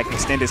him to, like,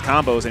 extend his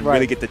combos and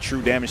really get the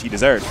true damage he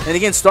deserved. And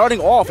again,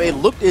 starting off, it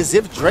looked as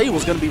if Dre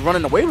was going to be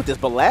running away with this,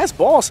 but last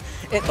boss,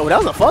 oh, that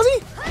was a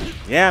fuzzy?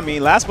 Yeah, I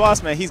mean, last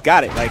boss, man, he's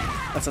got it. Like,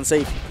 that's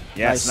unsafe.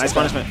 Yeah, nice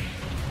punishment.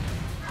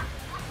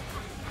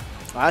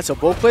 All right, so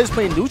both players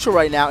playing neutral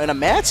right now in a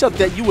matchup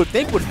that you would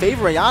think would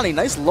favor Ayane.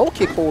 Nice low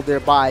kick hold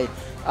there by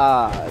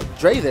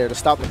Dre there to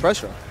stop the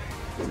pressure.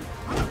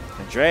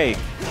 And Dre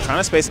trying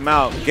to space him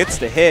out, gets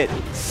the hit.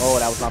 Oh,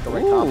 that was not the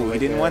right combo. He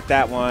didn't want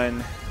that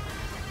one.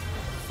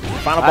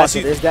 Final boss.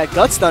 Right, so there's that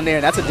gut stun there,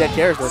 and that's a dead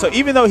character. So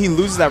even though he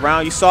loses that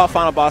round, you saw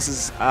Final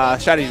Boss's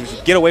strategy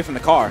was get away from the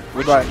car,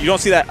 which you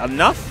don't see that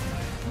enough.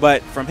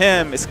 But from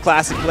him, it's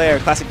classic player,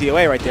 classic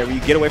DOA right there, where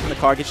you get away from the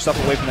car, get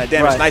yourself away from that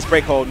damage. Nice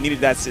break hold, needed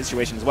that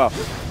situation as well.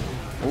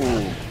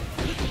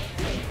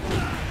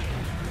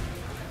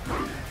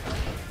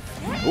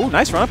 Ooh,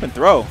 nice run up and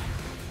throw.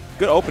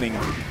 Good opening.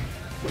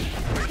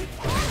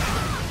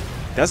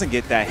 Doesn't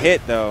get that hit,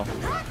 though.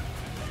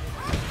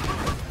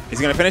 Is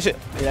he going to finish it?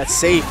 Yeah, that's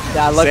safe.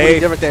 Yeah, I like what he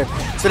did right there.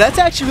 So that's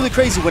actually really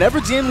crazy.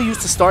 Whenever Jan Lee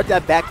used to start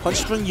that back punch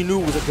string, you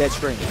knew it was a dead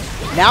string.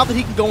 Now that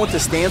he can go into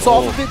stance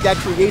off of it, that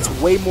creates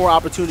way more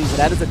opportunities, and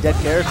that is a dead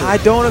character. I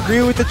don't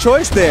agree with the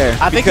choice there.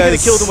 I think he could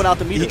have killed him without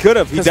the meter. He could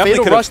have. He definitely could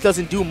have. Fatal Rush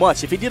doesn't do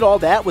much. If he did all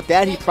that with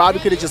that, he probably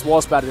could have just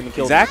wall sprouted him and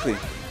killed him. Exactly.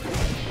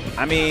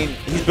 I mean,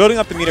 he's building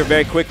up the meter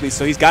very quickly,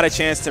 so he's got a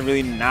chance to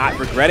really not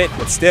regret it,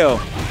 but still,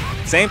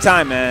 same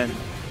time, man.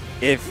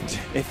 If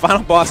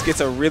Final Boss gets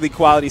a really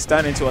quality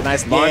stun into a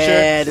nice launcher.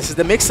 Yeah, this is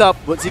the mix-up.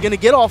 What's he going to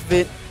get off of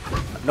it?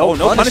 No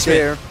punish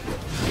there.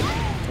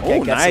 Okay,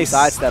 oh, nice.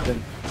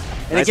 Sidestepping.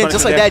 And again,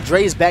 just like that,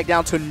 Dre is back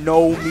down to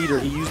no meter.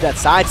 He used that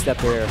sidestep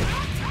there.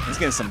 He's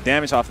getting some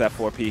damage off that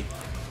 4P.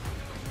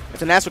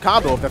 It's a natural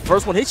combo. If the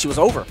first one hits you, it's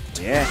over.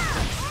 Yeah.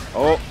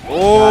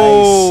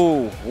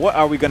 Oh, nice. What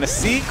are we going to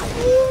see?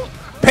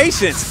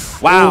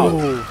 Patience. Wow.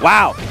 Ooh.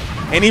 Wow.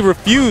 And he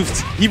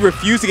refused. He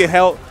refused to get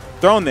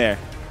thrown there.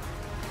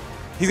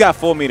 He's got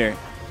full meter.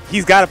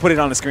 He's got to put it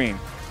on the screen.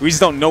 We just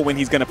don't know when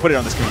he's going to put it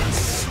on the screen.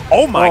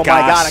 Oh, my gosh.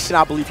 Oh, my God. I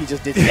cannot believe he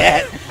just did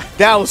that.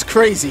 That was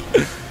crazy.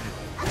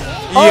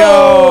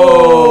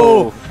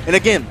 Yo. And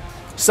again,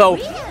 so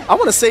I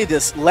want to say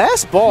this.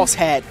 Last boss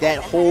had that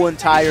whole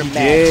entire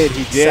match.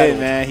 He did,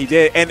 man. He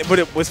did. And but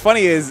what's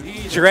funny is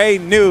Dre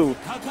knew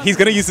he's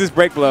going to use this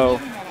break blow.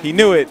 He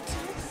knew it.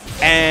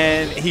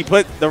 And he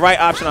put the right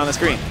option on the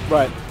screen.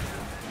 Right.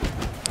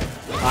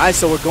 All right,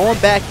 so we're going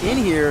back in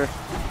here.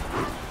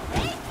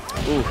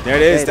 Ooh, there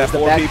it is, that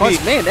 4PP.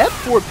 Punch. Man, that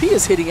 4P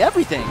is hitting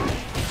everything.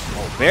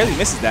 Oh, barely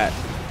misses that.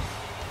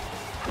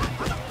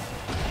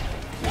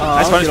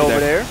 Nice punishment over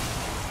there.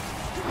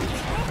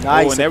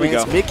 Nice. Oh, and there we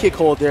go. Mid kick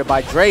hold there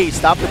by Dre.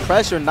 Stop the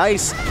pressure.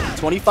 Nice.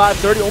 25,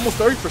 30, almost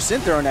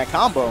 30% there on that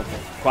combo.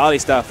 Quality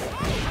stuff.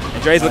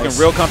 And Dre's looking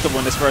real comfortable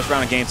in this first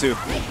round of game 2.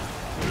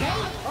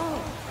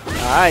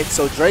 All right,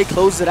 so Dre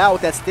closes it out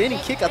with that standing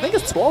kick. I think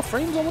it's 12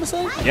 frames, I want to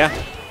say. Yeah.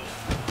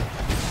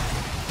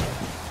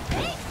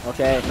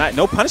 Okay.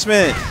 No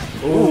punishment.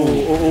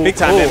 Ooh, big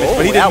time damage.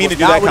 But he didn't mean to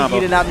do that combo.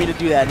 He did not mean to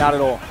do that, not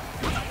at all.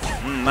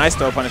 Nice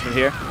throw punishment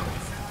here.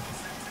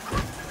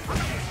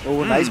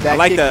 Oh, nice back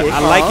kick. I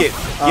like it.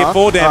 Get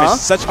full damage.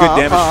 Such good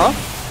damage.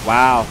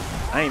 Wow.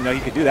 I didn't know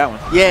you could do that one.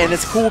 Yeah, and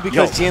it's cool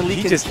because Jan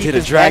Lee can just keep did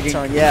his a dragon.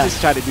 Turn. Yeah. He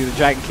just tried to do the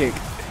dragon kick.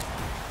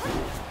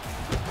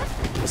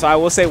 So I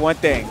will say one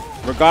thing.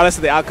 Regardless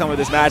of the outcome of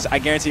this match, I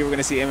guarantee we're going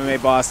to see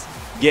MMA Boss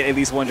get at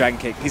least one dragon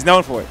kick. He's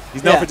known for it.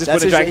 He's known for just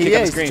putting a dragon kick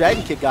on the screen. He's a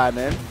dragon kick guy,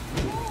 man.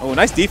 Oh,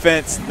 nice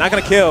defense. Not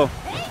going to kill.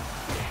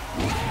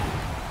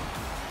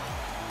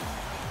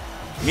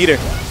 Meter.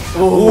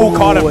 Ooh,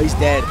 caught him. He's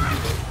dead.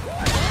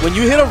 When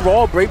you hit a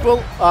raw break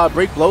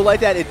blow like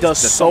that, it does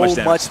so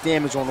much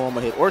damage on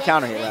normal hit, or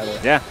counter hit, rather.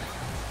 Yeah.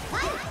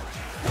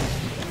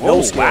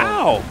 No skill.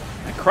 Wow.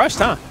 That crushed,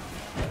 huh?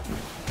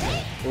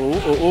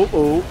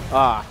 Ooh.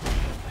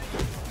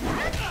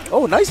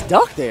 Oh, nice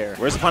duck there.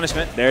 Where's the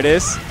punishment? There it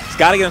is. He's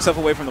got to get himself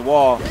away from the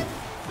wall.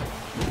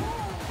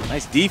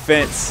 Nice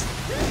defense.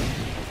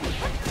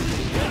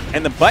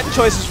 And the button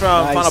choices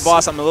from Final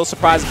Boss, I'm a little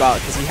surprised about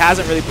because he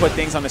hasn't really put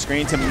things on the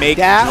screen to make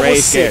Dre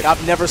scared. Sick.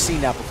 I've never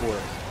seen that before.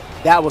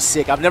 That was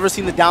sick. I've never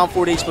seen the down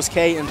forward H plus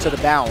K into the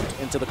bound,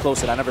 into the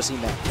close hit. I've never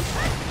seen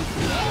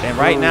that. And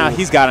right now,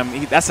 he's got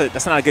him. That's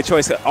not a good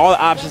choice. All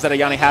the options that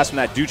Ayane has from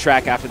that do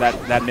track after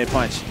that mid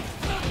punch.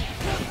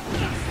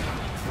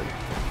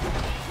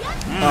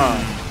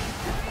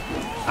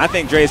 I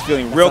think Dre is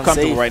feeling real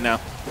comfortable right now.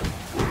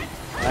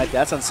 All right,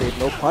 that's unsafe.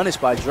 No punish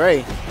by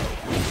Dre.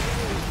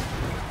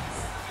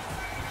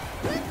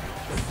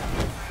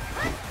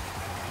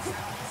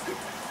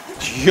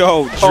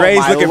 Yo,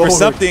 Dre's looking for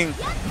something.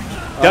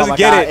 Doesn't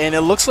get it. And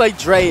it looks like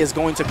Dre is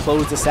going to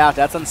close this out.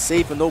 That's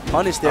unsafe and no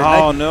punish there.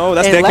 Oh, no.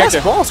 That's their character.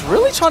 And last boss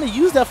really trying to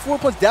use that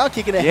 4-punch down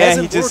kick, and it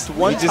hasn't worked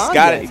one time. He just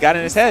got it. He got it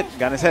in his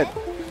head.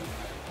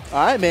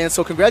 All right, man.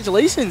 So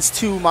congratulations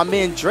to my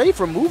man Dre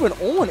for moving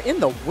on in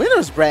the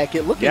winners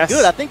bracket. Looking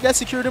good. I think that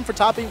secured him for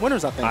top 8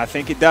 winners, I think. I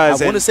think it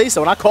does. I want to say so,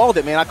 and I called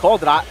it, man. I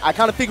called it. I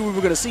kind of figured we were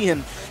going to see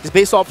him just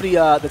based off of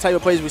the type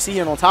of plays we see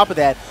here, and on top of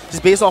that,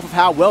 just based off of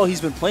how well he's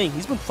been playing.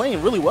 He's been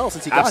playing really well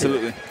since he got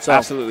here. So,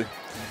 absolutely.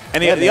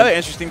 And the other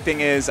interesting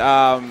thing is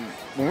when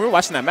we were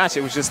watching that match,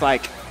 it was just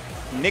like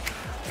Nick,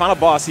 Final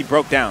Boss, he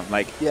broke down.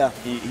 Like,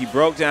 he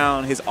broke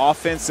down. His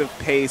offensive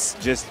pace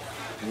just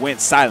went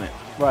silent.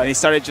 Right. And he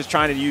started just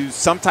trying to use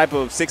some type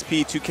of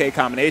 6P, 2K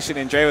combination.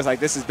 And Dre was like,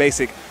 this is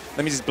basic.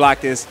 Let me just block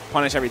this,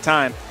 punish every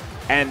time.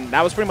 And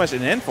that was pretty much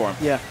an end for him.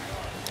 Yeah.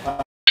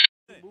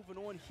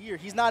 Moving on here,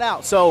 he's not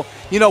out. So,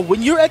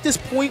 when you're at this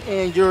point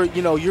and you're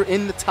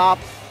in the top,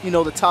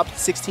 the top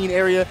 16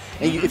 area,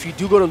 and if you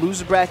do go to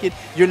loser bracket,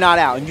 you're not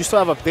out. And you still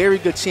have a very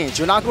good chance.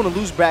 You're not going to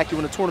lose bracket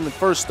when the tournament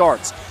first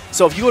starts.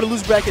 So if you go to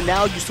loser bracket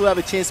now, you still have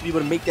a chance to be able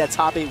to make that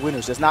top 8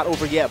 winners. That's not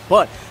over yet.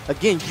 But,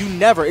 again,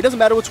 it doesn't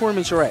matter what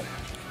tournament you're at.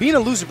 Being a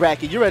loser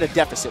bracket, you're at a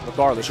deficit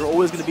regardless. You're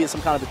always going to be at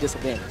some kind of a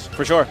disadvantage.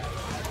 For sure.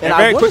 And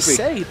I want to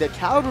say that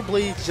Caliber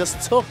Blades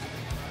just took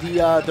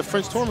the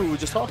French tournament we were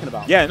just talking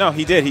about. Yeah, no,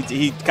 he did.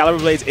 Caliber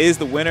Blades is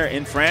the winner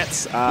in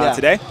France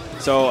today.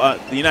 So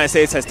the United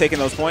States has taken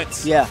those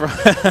points. Yeah.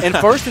 And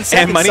first and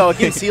second. And so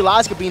again,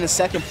 CeeJ being in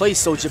second place.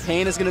 So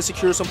Japan is going to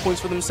secure some points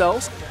for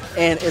themselves.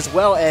 And as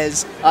well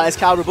as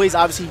Caliber Blades,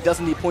 obviously he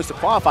doesn't need points to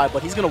qualify,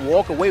 but he's going to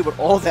walk away with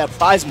all that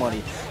prize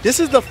money. This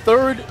is the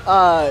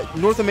 3rd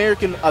North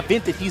American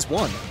event that he's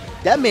won.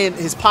 That man,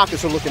 his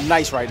pockets are looking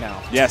nice right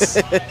now.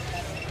 Yes.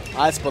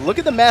 But look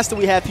at the master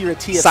we have here at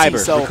TFC.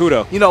 Cyber,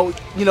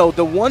 Rikuto.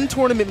 The one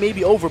tournament may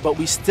be over, but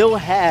we still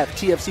have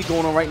TFC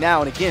going on right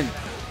now. And again,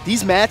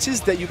 these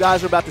matches that you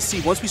guys are about to see,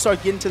 once we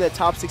start getting to that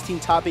top 16,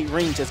 top 8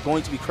 range, that's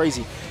going to be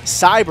crazy.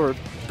 Cyber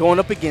going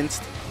up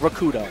against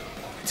Rikuto.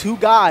 2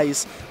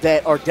 guys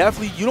that are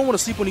definitely, you don't want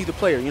to sleep on either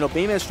player.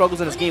 Bayman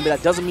struggles in this game, but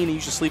that doesn't mean that you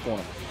should sleep on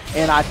him.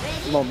 And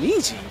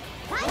Momiji.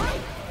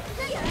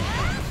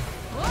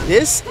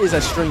 This is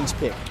a strange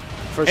pick.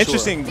 For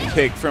Interesting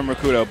pick from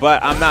Rikuto,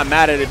 but I'm not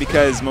mad at it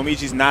because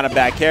Momiji's not a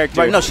bad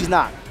character. Right, no, she's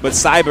not. But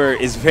Cyber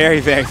is very,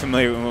 very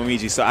familiar with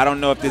Momiji, so I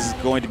don't know if this is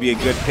going to be a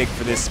good pick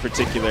for this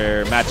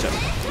particular matchup.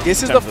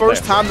 This is the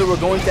first time that we're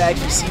going to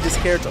actually see this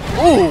character.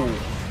 Ooh!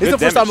 This is the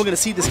first time we're going to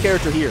see this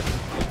character here.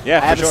 Yeah,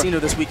 I haven't seen her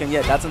this weekend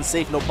yet. That's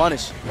unsafe, no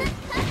punish.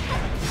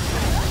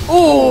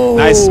 Ooh!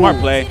 Nice, smart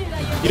play.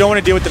 You don't want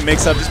to deal with the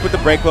mix-up. Just put the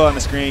break blow on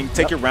the screen,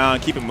 take your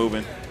round, keep it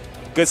moving.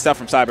 Good stuff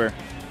from Cyber.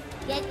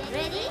 Get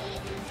ready.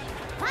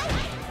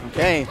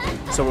 Okay,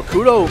 so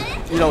Rikuto,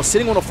 you know,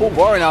 sitting on a full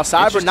bar now.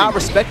 Cyber not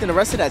respecting the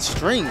rest of that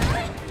string.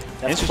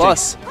 That's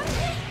plus.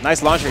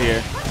 Nice launcher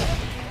here.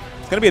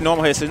 It's going to be a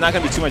normal hit, so there's not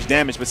going to be too much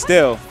damage, but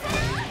still.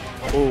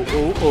 Ooh,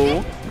 ooh,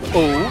 ooh,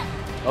 ooh.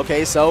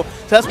 Okay, so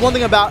that's one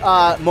thing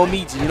about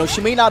Momiji. You know,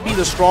 she may not be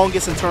the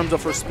strongest in terms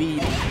of her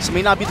speed. She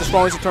may not be the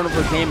strongest in terms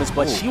of her damage,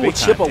 but she will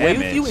chip away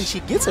with you, and she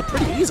gets it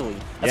pretty easily.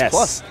 That's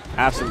plus.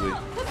 Absolutely.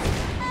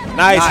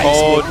 Nice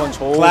hold.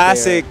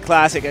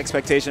 Classic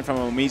expectation from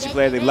a Momiji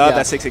player. They love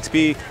that 6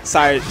 XP.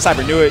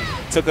 Cyber knew it.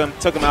 Took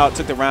him out.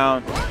 Took the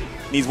round.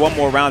 Needs one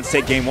more round to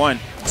take game 1.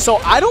 So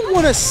I don't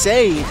want to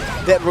say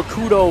that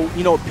Rikuto,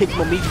 you know, picked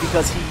Momiji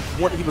because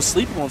he was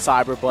sleeping on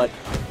Cyber, but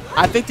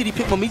I think that he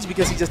picked Momiji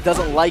because he just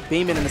doesn't like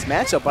Bayman in this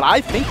matchup. But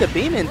I think that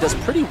Bayman does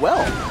pretty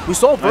well. We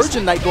saw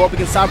VirtuousKnight go up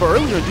against Cyber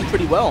earlier and do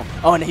pretty well.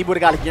 Oh, and he would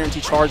have got a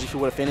guaranteed charge if he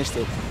would have finished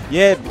it.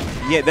 Yeah,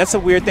 that's a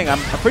weird thing. I'm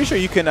pretty sure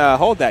you can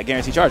hold that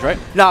guaranteed charge, right?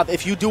 Now,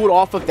 if you do it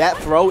off of that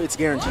throw, it's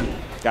guaranteed.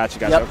 Gotcha.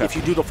 Yep, Okay. if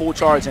you do the full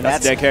charge, and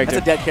that's a dead character.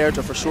 That's a dead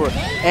character for sure.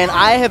 And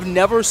I have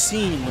never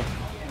seen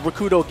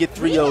Rikuto get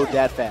 3-0'd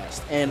that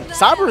fast. And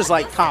Cyber is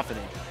like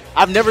confident.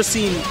 I've never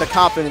seen the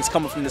confidence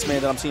coming from this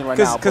man that I'm seeing right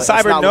now. Because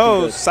Cyber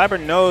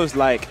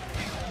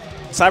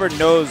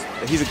knows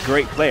that he's a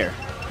great player.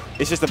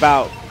 It's just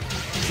about,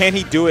 can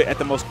he do it at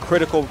the most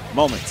critical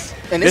moments?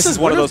 And this is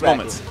one of those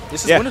moments.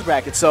 This is winner's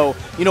bracket. So,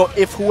 you know,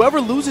 if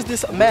whoever loses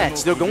this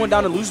match, they're going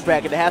down to loser's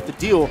bracket to have to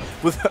deal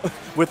with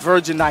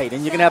VirtuousKnight.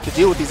 And you're going to have to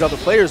deal with these other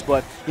players.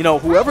 But, you know,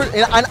 whoever,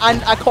 and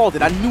I called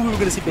it. I knew we were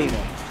going to see Bayman.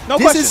 No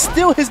question. This is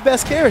still his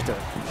best character.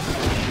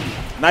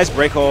 Nice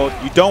break hold.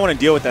 You don't want to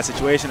deal with that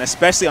situation,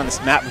 especially on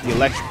this map with the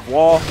electric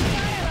wall.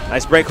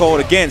 Nice break hold.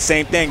 Again,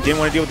 same thing. Didn't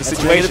want to deal with the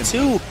situation.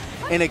 Too.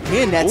 And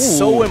again, that's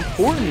so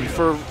important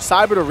for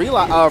Cyber to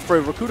realize,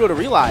 for Rikuto to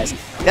realize.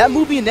 That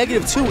move being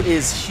 -2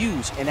 is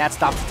huge, and that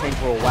stops the tank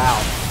roll. Wow.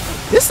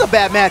 This is a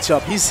bad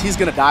matchup. He's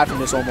going to die from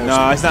this almost.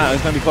 No, it's not.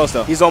 It's going to be close,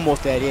 though. He's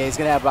almost dead. Yeah, he's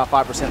going to have about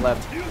 5%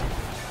 left.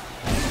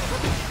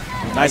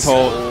 Nice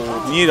hold.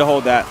 You need to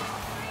hold that.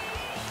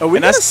 Are we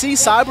going to see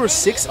Cyber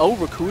 6-0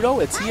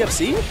 Rikuto at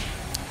TFC?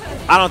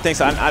 I don't think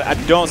so. I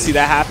don't see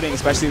that happening,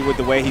 especially with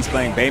the way he's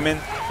playing Bayman.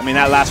 I mean,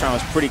 that last round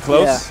was pretty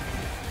close. Yeah.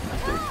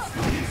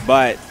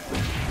 But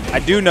I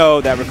do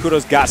know that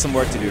Rikuto's got some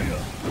work to do.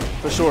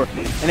 For sure.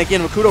 And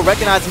again, Rikuto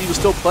recognized that he was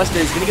still plus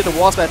there. He's going to get the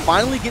wall spat,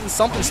 finally getting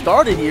something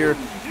started here.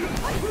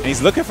 And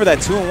he's looking for that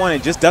 2-1.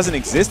 It just doesn't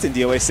exist in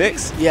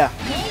DOA6. Yeah.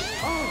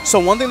 So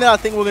one thing that I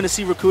think we're going to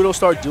see Rikuto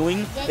start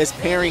doing is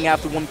parrying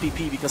after 1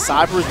 PP, because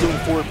Cyber is doing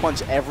forward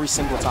punch every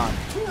single time.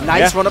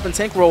 Nice run up and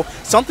tank roll.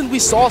 Something we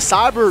saw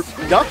Cyber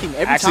ducking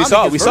every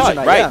time. We saw it,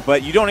 right? Yeah.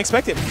 But you don't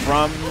expect it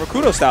from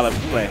Rikuto's style of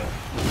play,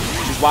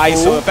 which is why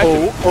he's so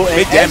effective.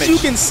 Big damage. As you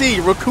can see,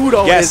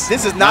 Rikuto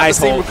this is not the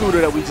same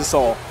Rikuto that we just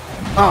saw.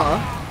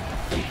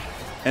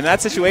 In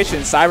that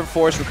situation, Cyber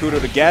forced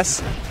Rikuto to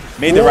guess,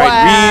 made the right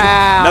read,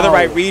 another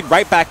right read,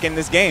 right back in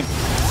this game.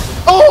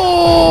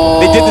 Oh!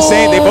 They did the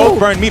same. They both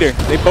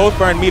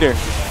burned meter.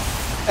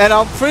 And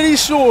I'm pretty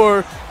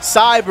sure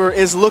Cyber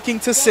is looking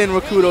to send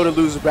Rikuto to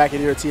loser bracket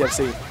here at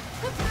TFC.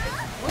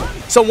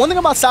 So one thing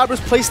about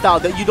Cyber's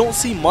playstyle that you don't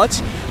see much,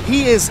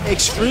 he is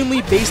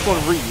extremely based on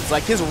reads.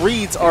 Like, his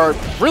reads are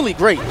really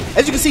great.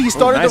 As you can see, he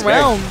started the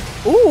round.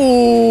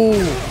 Ooh!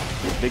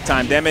 Big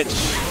time damage.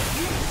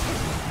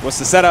 What's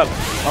the setup?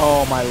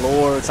 Oh, my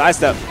lord. Side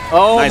step.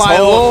 Oh, nice my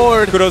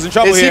lord. Rikuto's in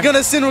trouble here. Is he going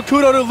to send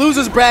Rikuto to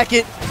loser's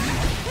bracket?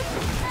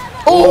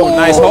 Oh,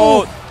 nice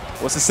hold.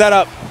 What's the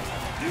setup?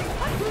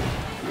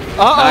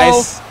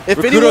 Nice. If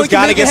Rikuto's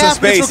got to get some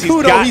space.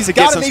 He's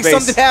got to make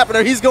something happen,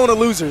 or he's going to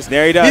losers.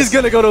 There he does. He's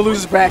going to go to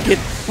losers bracket.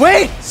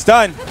 Wait.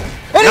 Stun.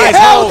 And he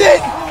held it.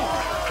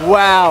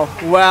 Wow.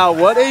 Wow.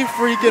 What a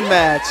freaking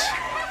match.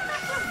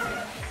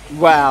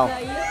 Wow.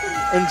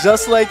 And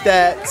just like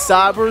that,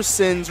 Cyber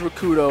sends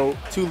Rikuto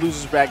to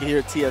losers bracket here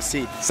at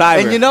TFC.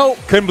 Cyber. And you know,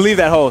 couldn't believe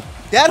that hold.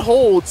 That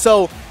hold.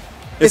 So.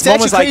 It's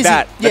moments like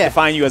that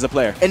define you as a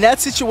player. In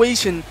that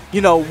situation, you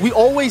know, we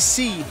always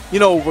see, you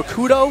know,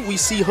 Rikuto, we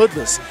see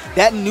Hoodless.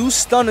 That new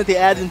stun that they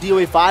added in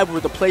DOA5 where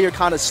the player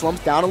kind of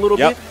slumps down a little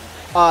bit,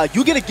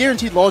 you get a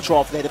guaranteed launcher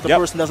off that if the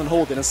person doesn't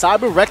hold it. And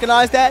Cyber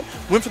recognized that,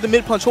 went for the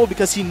mid-punch hold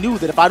because he knew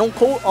that if I don't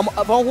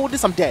hold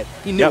this, I'm dead.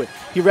 He knew it.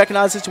 He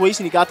recognized the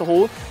situation, he got the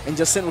hold, and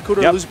just sent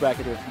Rikuto to lose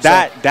bracket here.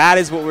 That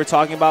is what we're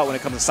talking about when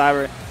it comes to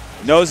Cyber.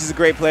 Knows he's a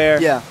great player.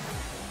 Yeah.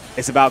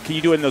 It's about, can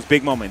you do it in those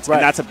big moments? Right.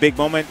 And that's a big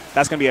moment.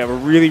 That's going to be a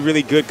really,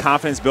 really good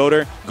confidence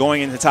builder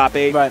going into top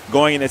 8,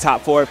 going into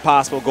top 4 if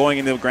possible, going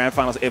into the grand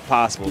finals if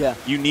possible. Yeah.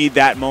 You need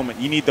that moment.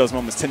 You need those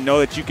moments to know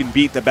that you can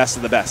beat the best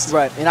of the best.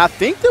 Right. And I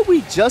think that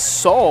we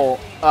just saw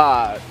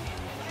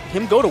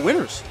him go to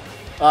winners.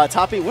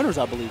 Top 8 winners,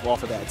 I believe,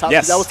 off of that.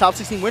 That was top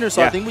 16 winners,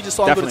 so I think we just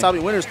saw him go to top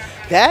 8 winners.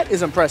 That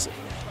is impressive.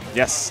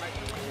 Yes.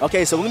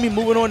 Okay, so we're going to be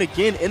moving on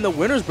again in the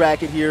winners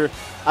bracket here.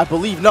 I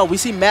believe, no, we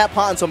see Matt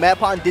Ponton. So Matt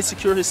Ponton did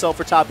secure himself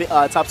for top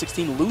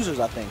 16 losers,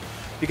 I think.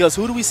 Because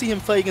who do we see him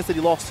play against that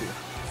he lost to?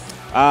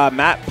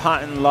 Matt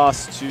Ponton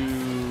lost to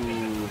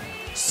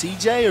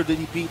CeeJ, or did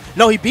he beat?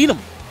 No, he beat him.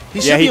 He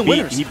should be in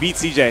winners. He beat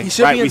CeeJ. He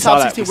should be in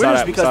top 16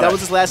 winners because that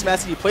was his last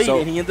match that he played,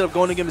 and he ended up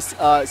going against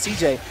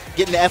CeeJ,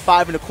 getting the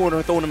F5 in the corner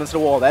and throwing him into the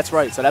wall. That's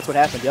right. So that's what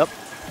happened. Yep.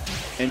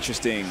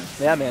 Interesting.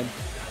 Yeah, man.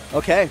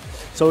 Okay.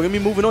 So we're going to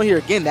be moving on here.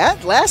 Again,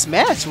 that last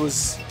match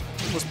was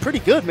pretty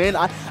good, man.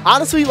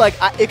 Honestly,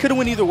 it could have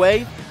went either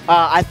way.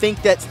 I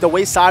think that the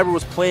way Cyber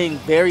was playing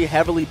very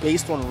heavily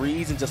based on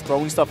reads and just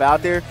throwing stuff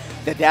out there,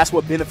 that's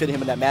what benefited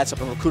him in that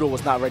matchup, and Rikuto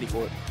was not ready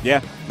for it.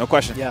 Yeah, no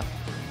question. Yeah.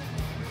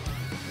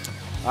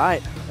 All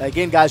right.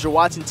 Again, guys, you're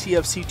watching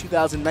TFC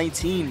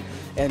 2019,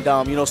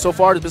 and, so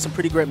far there's been some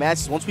pretty great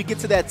matches. Once we get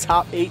to that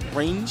top 8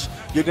 range,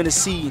 you're going to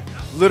see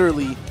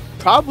literally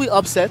probably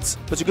upsets,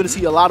 but you're going to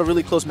see a lot of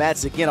really close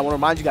matches. Again, I want to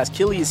remind you guys,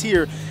 Killy is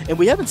here, and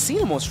we haven't seen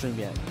him on stream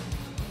yet.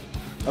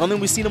 I don't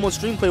think we've seen him on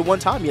stream play one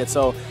time yet,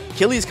 so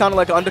Killy is kind of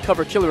like an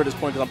undercover killer at this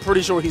point, because I'm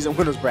pretty sure he's in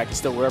winner's bracket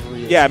still, wherever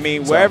he is. Yeah, I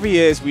mean, wherever he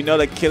is, we know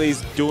that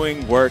Killy's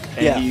doing work,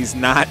 and he's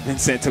not been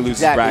sent to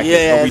losers bracket.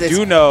 Yeah, but we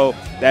do know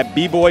that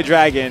Bboy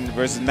Dragon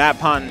versus Matt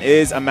Ponton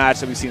is a match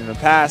that we've seen in the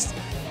past,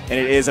 and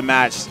it is a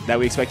match that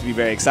we expect to be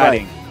very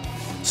exciting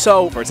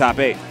for top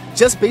 8.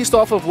 Just based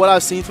off of what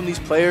I've seen from these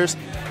players,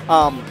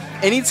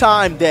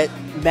 anytime that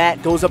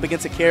Matt goes up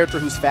against a character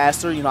who's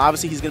faster,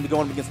 obviously he's going to be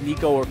going up against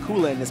Nico or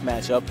Kula in this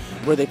matchup,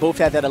 where they both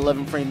have that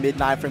 11-frame mid,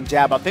 9-frame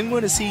jab. I think we're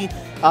going to see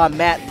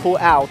Matt pull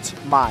out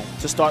Mai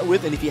to start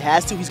with, and if he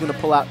has to, he's going to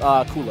pull out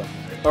Kula.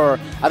 Or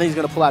I think he's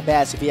going to pull out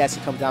Bass if he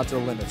actually comes down to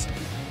the limits.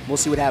 We'll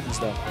see what happens,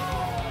 though.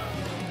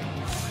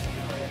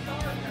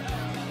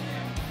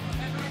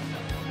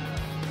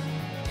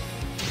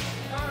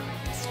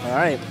 All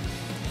right.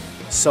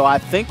 So I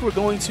think we're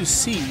going to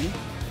see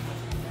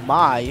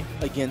Mai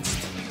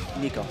against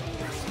Nico.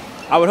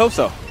 I would hope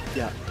so.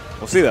 Yeah.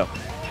 We'll see, though.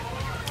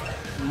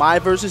 Mai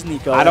versus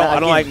Nico. I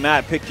don't like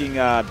Matt picking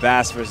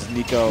Bass versus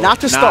Nico. Not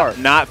to start.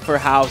 Not for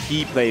how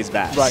he plays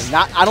Bass. Right.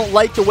 I don't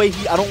like the way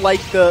I don't like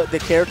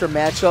the character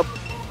matchup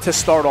to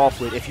start off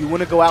with. If you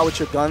want to go out with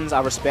your guns,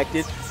 I respect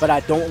it, but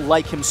I don't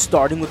like him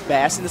starting with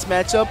Bass in this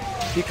matchup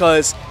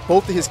because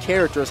both of his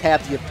characters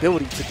have the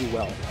ability to do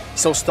well.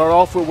 So start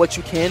off with what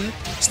you can.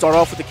 Start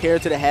off with the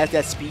character that has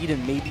that speed,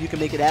 and maybe you can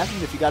make it happen.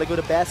 If you got to go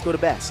to Bass, go to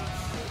Bass.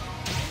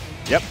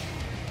 Yep.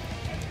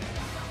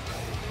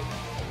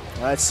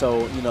 All right,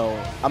 so,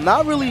 I'm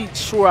not really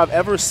sure I've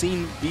ever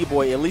seen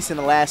Bboy, at least in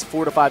the last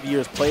 4 to 5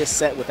 years, play a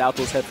set without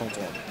those headphones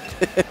on.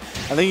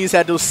 I think he's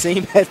had those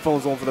same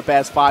headphones on for the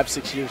past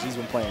 5-6 years he's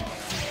been playing.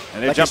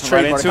 And they're jumping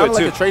right into it, too.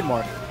 Like a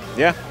trademark.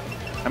 Yeah.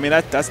 I mean,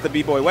 that's the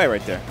Bboy way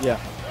right there. Yeah.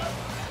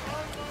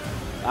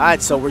 All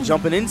right, so we're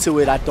jumping into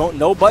it. I don't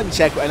know button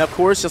check. And, of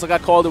course, just like I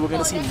called it, we're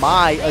going to see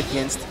Mai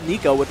against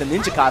Nico with the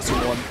ninja costume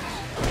on.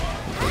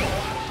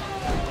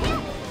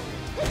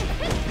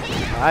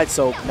 All right,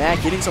 so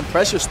Matt getting some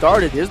pressure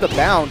started. There's the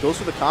bound. Goes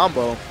for the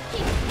combo.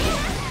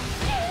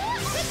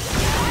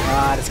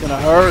 God, it's going to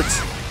hurt.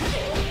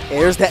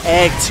 There's the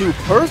egg, too.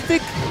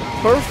 Perfect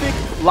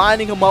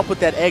lining him up with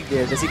that egg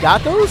there. Does he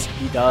got those?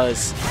 He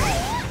does.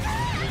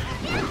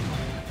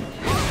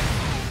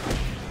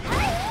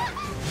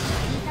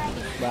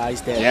 Nah,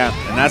 he's dead. Yeah,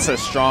 and that's a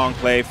strong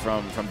play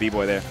from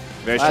Bboy there.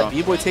 Very strong.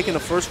 Bboy taking the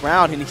first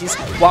round, and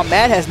while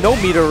Matt has no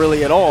meter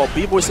really at all,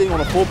 Bboy sitting on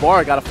a full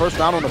bar, got a first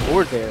round on the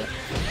board there.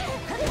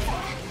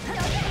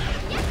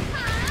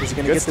 Is he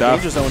going to get the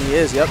danger zone? He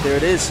is. Yep, there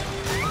it is.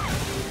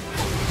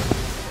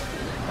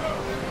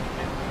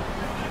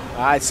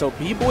 All right, so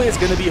Bboy is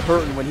going to be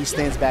hurting when he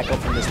stands back up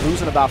from this,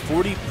 losing about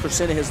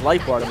 40% of his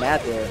life bar to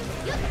Matt there.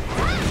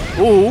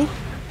 Ooh.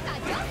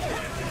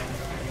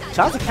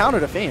 Tries to counter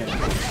the fan.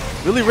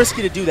 Really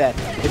risky to do that.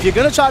 If you're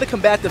going to try to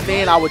combat the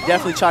fan, I would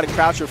definitely try to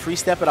crouch or free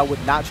step it. I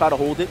would not try to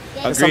hold it.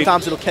 And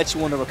sometimes it'll catch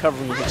you on the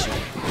recovery and hit you.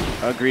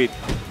 Agreed.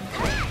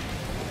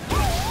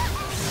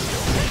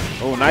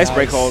 Oh, nice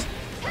break hold.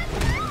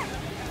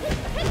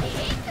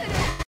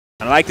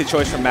 I like the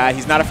choice from Matt.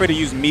 He's not afraid to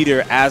use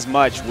meter as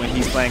much when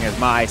he's playing as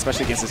Mai,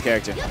 especially against his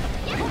character.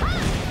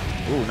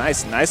 Ooh,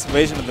 nice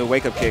evasion of the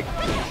wake-up kick.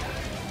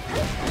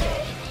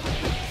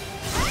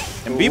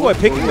 And Bboy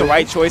picking the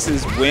right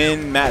choices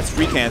when Matt's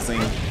free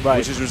canceling,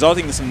 which is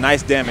resulting in some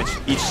nice damage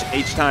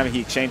each time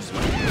he exchanges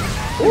one.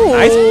 Ooh,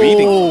 nice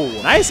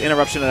reading. Nice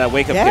interruption of that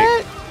wake-up kick.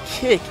 That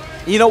kick.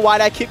 You know why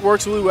that kick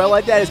works really well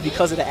like that? Is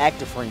because of the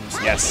active frames.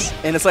 Yes.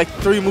 And it's like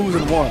 3 moves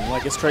in one.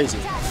 Like, it's crazy.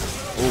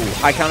 Ooh,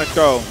 high counter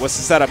throw. What's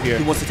the setup here?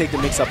 He wants to take the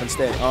mix-up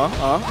instead.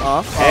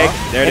 Egg,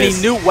 there it is. And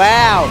he knew,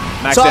 wow.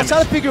 Max so I damage. was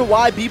trying to figure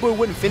why Bboy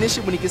wouldn't finish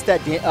it when he gets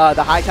that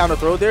the high counter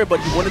throw there, but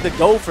he wanted to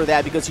go for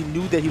that because he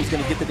knew that he was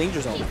going to get the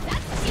danger zone.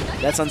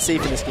 That's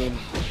unsafe in this game.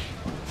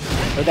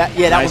 Or that,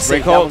 yeah, that Nice was safe.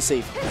 break That hold. was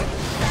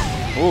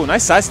safe. Ooh,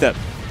 nice sidestep.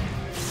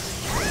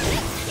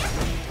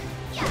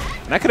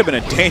 And that could have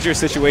been a dangerous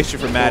situation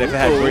for Matt if it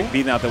had Rick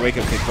beaten out the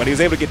wake-up kick. But he was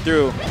able to get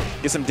through,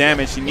 get some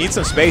damage. He needs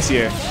some space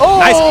here. Oh!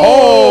 Nice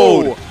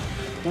hold!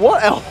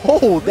 What a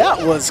hold.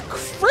 That was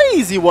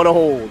crazy. What a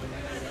hold.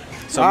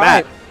 So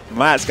All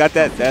Matt's got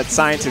that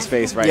scientist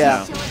face right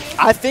now.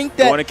 I think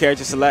Go that on a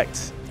character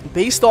select.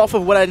 based off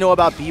of what I know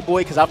about Bboy,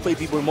 because I've played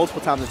Bboy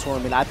multiple times in the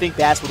tournament, I think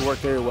Bass would work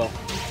very well.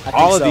 I think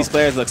All of so. these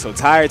players look so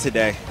tired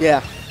today.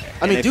 Yeah.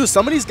 I mean, if- dude,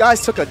 some of these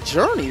guys took a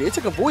journey. They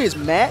took a voyage.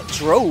 Matt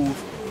drove.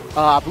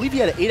 I believe he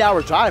had an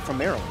 8-hour drive from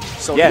Maryland.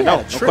 So Yeah, he no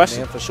had a trip,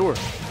 question. man, for sure.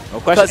 No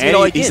question. Because, you And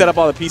know, he again, set up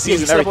all the Yeah, PCs he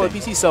and set up all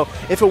everything. the PCs. So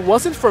if it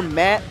wasn't for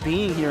Matt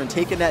being here and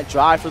taking that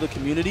drive for the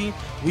community,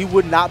 we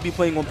would not be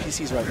playing on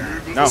PCs right now.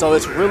 No. So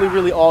it's really,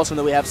 really awesome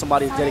that we have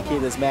somebody as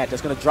dedicated as Matt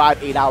that's going to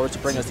drive 8 hours to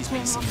bring us these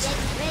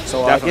PCs.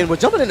 So again, we're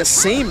jumping in the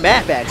same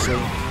map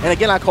actually. And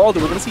again, I called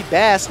it. We're going to see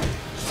Bass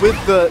with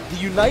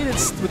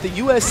the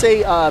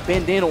USA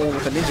bandana on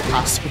with a ninja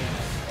costume.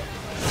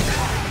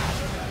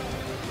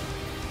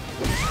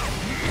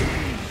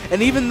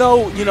 And even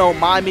though, you know,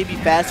 Mai may be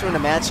faster in the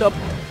matchup,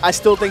 I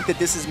still think that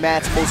this is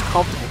Matt's most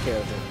comfortable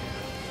character.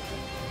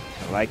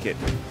 I like it.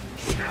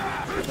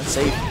 That's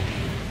safe.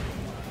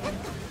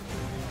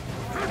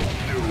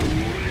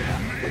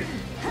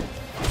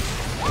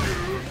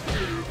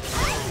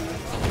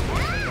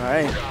 All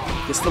right,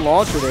 gets the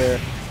launcher there.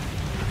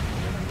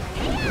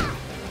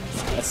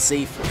 That's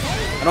safe.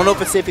 I don't know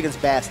if it's safe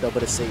against Bass though,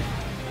 but it's safe.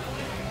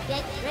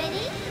 Get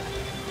ready.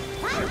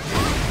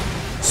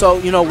 So,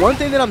 you know, one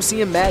thing that I'm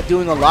seeing Matt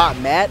doing a lot,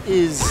 Matt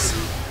is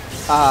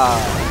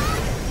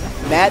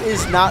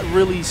not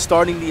really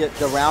starting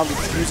the round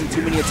with using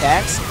too many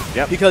attacks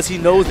because he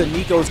knows that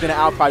Nico is going to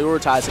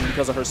out-prioritize him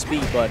because of her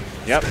speed. But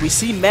we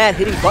see Matt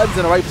hitting buttons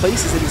in the right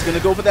places, and he's going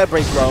to go for that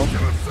break throw.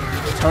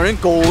 Turning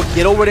gold,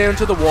 get over there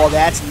into the wall.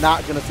 That's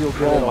not going to feel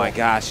good at all. Oh my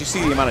gosh, you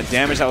see the amount of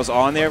damage that was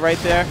on there right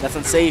there? That's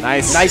unsafe.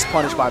 Nice. Nice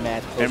punish by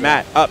Matt. And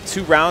Matt up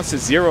 2 rounds to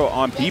 0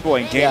 on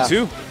Bboy in game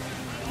 2.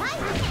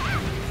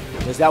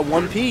 There's that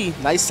 1P.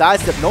 Nice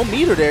sidestep. No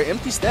meter there.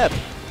 Empty step. Good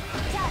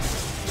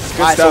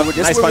All right, stuff.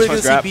 so Nice we're punch really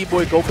punch grab. going to see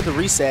Bboy go for the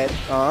reset.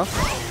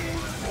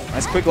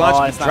 Nice quick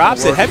launch. It's not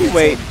Drops gonna it work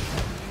heavyweight.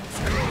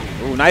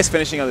 against Ooh, nice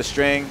finishing of the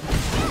string.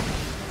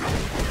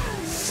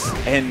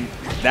 And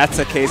that's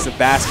a case of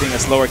Bass being a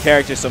slower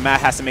character, so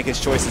Matt has to make his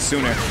choices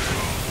sooner.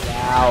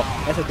 Wow.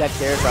 That's a dead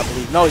character, I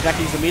believe. No, he's not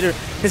going to use the meter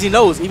because he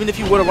knows even if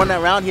he were to run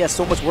that round, he has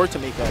so much work to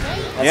make up.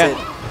 That's it.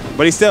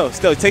 But he still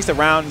he takes the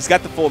round. He's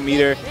got the full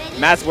meter.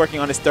 Matt's working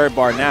on his 3rd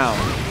bar now.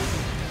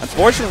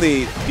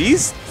 Unfortunately,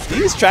 these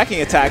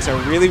tracking attacks are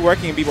really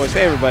working in Bboy's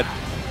favor, but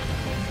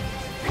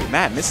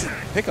Matt misses the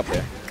pickup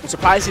there. I'm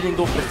surprised he didn't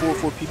go for the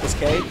 4-4 People's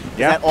K.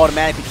 That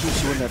automatically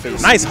keeps you in their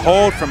face. Nice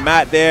hold from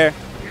Matt there.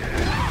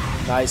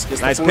 Nice.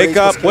 Nice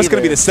pickup. What's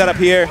going to be the setup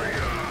here?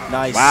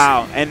 Nice.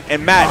 Wow.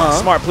 And Matt,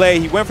 smart play.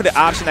 He went for the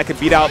option that could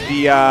beat out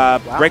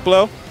the break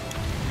blow.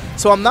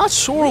 So I'm not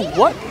sure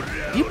what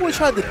Bboy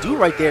tried to do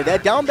right there.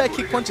 That down back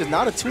kick punch is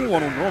not a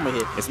 2-1 on normal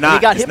hit. It's not. And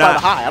he got hit by not. the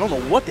high. I don't know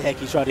what the heck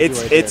he tried to do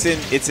right there.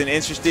 It's an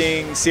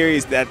interesting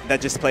series that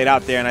just played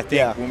out there, and I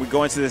think when we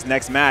go into this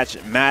next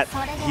match, Matt,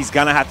 he's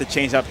gonna have to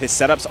change up his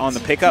setups on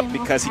the pickup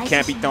because he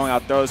can't be throwing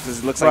out throws because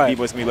it looks like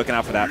Bboy's gonna be looking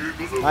out for that.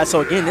 All right,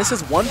 so again, this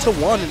is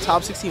 1-1 in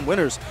top 16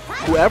 winners.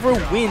 Whoever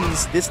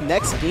wins this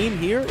next game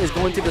here is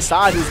going to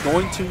decide who's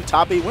going to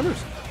top 8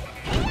 winners.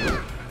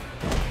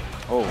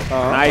 Oh,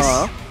 nice.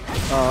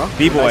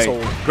 Bboy,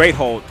 nice great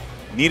hold.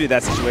 Needed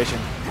that situation.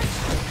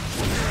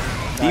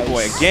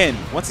 Bboy again,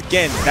 once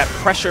again, that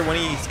pressure when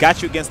he's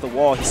got you against the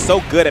wall. He's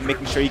so good at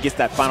making sure he gets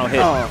that final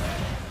hit.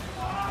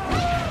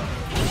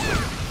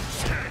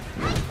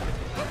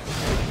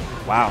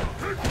 Wow.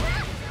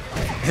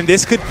 And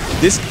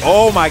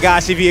oh my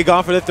gosh, if he had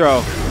gone for the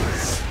throw.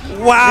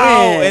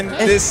 Wow, Man.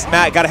 and this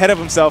Matt got ahead of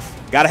himself.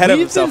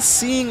 We've been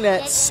seeing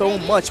that so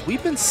much.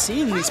 We've been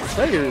seeing these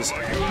players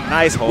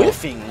nice hold.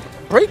 whiffing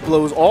break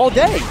blows all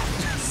day.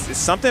 It's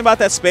something about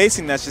that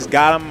spacing that's just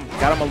got him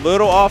a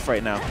little off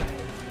right now.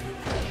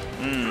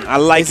 I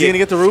like it. Is he going to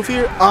get the roof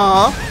here?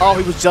 Oh,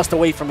 he was just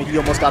away from it. He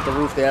almost got the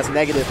roof there. That's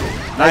negative.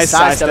 Nice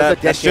side step.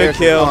 That should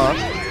kill.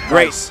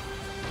 Great. Nice.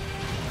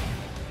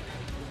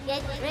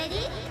 Get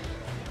ready.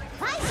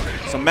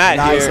 So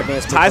Matt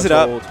here ties it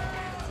up.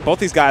 Both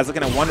these guys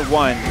looking at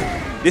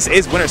 1-1. This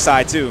is winner's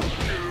side too.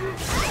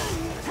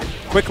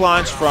 Quick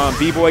launch from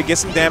Bboy.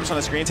 Gets some damage on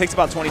the screen. Takes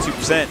about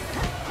 22%.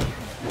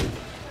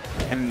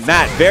 And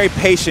Matt, very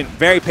patient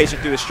through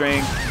the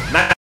string.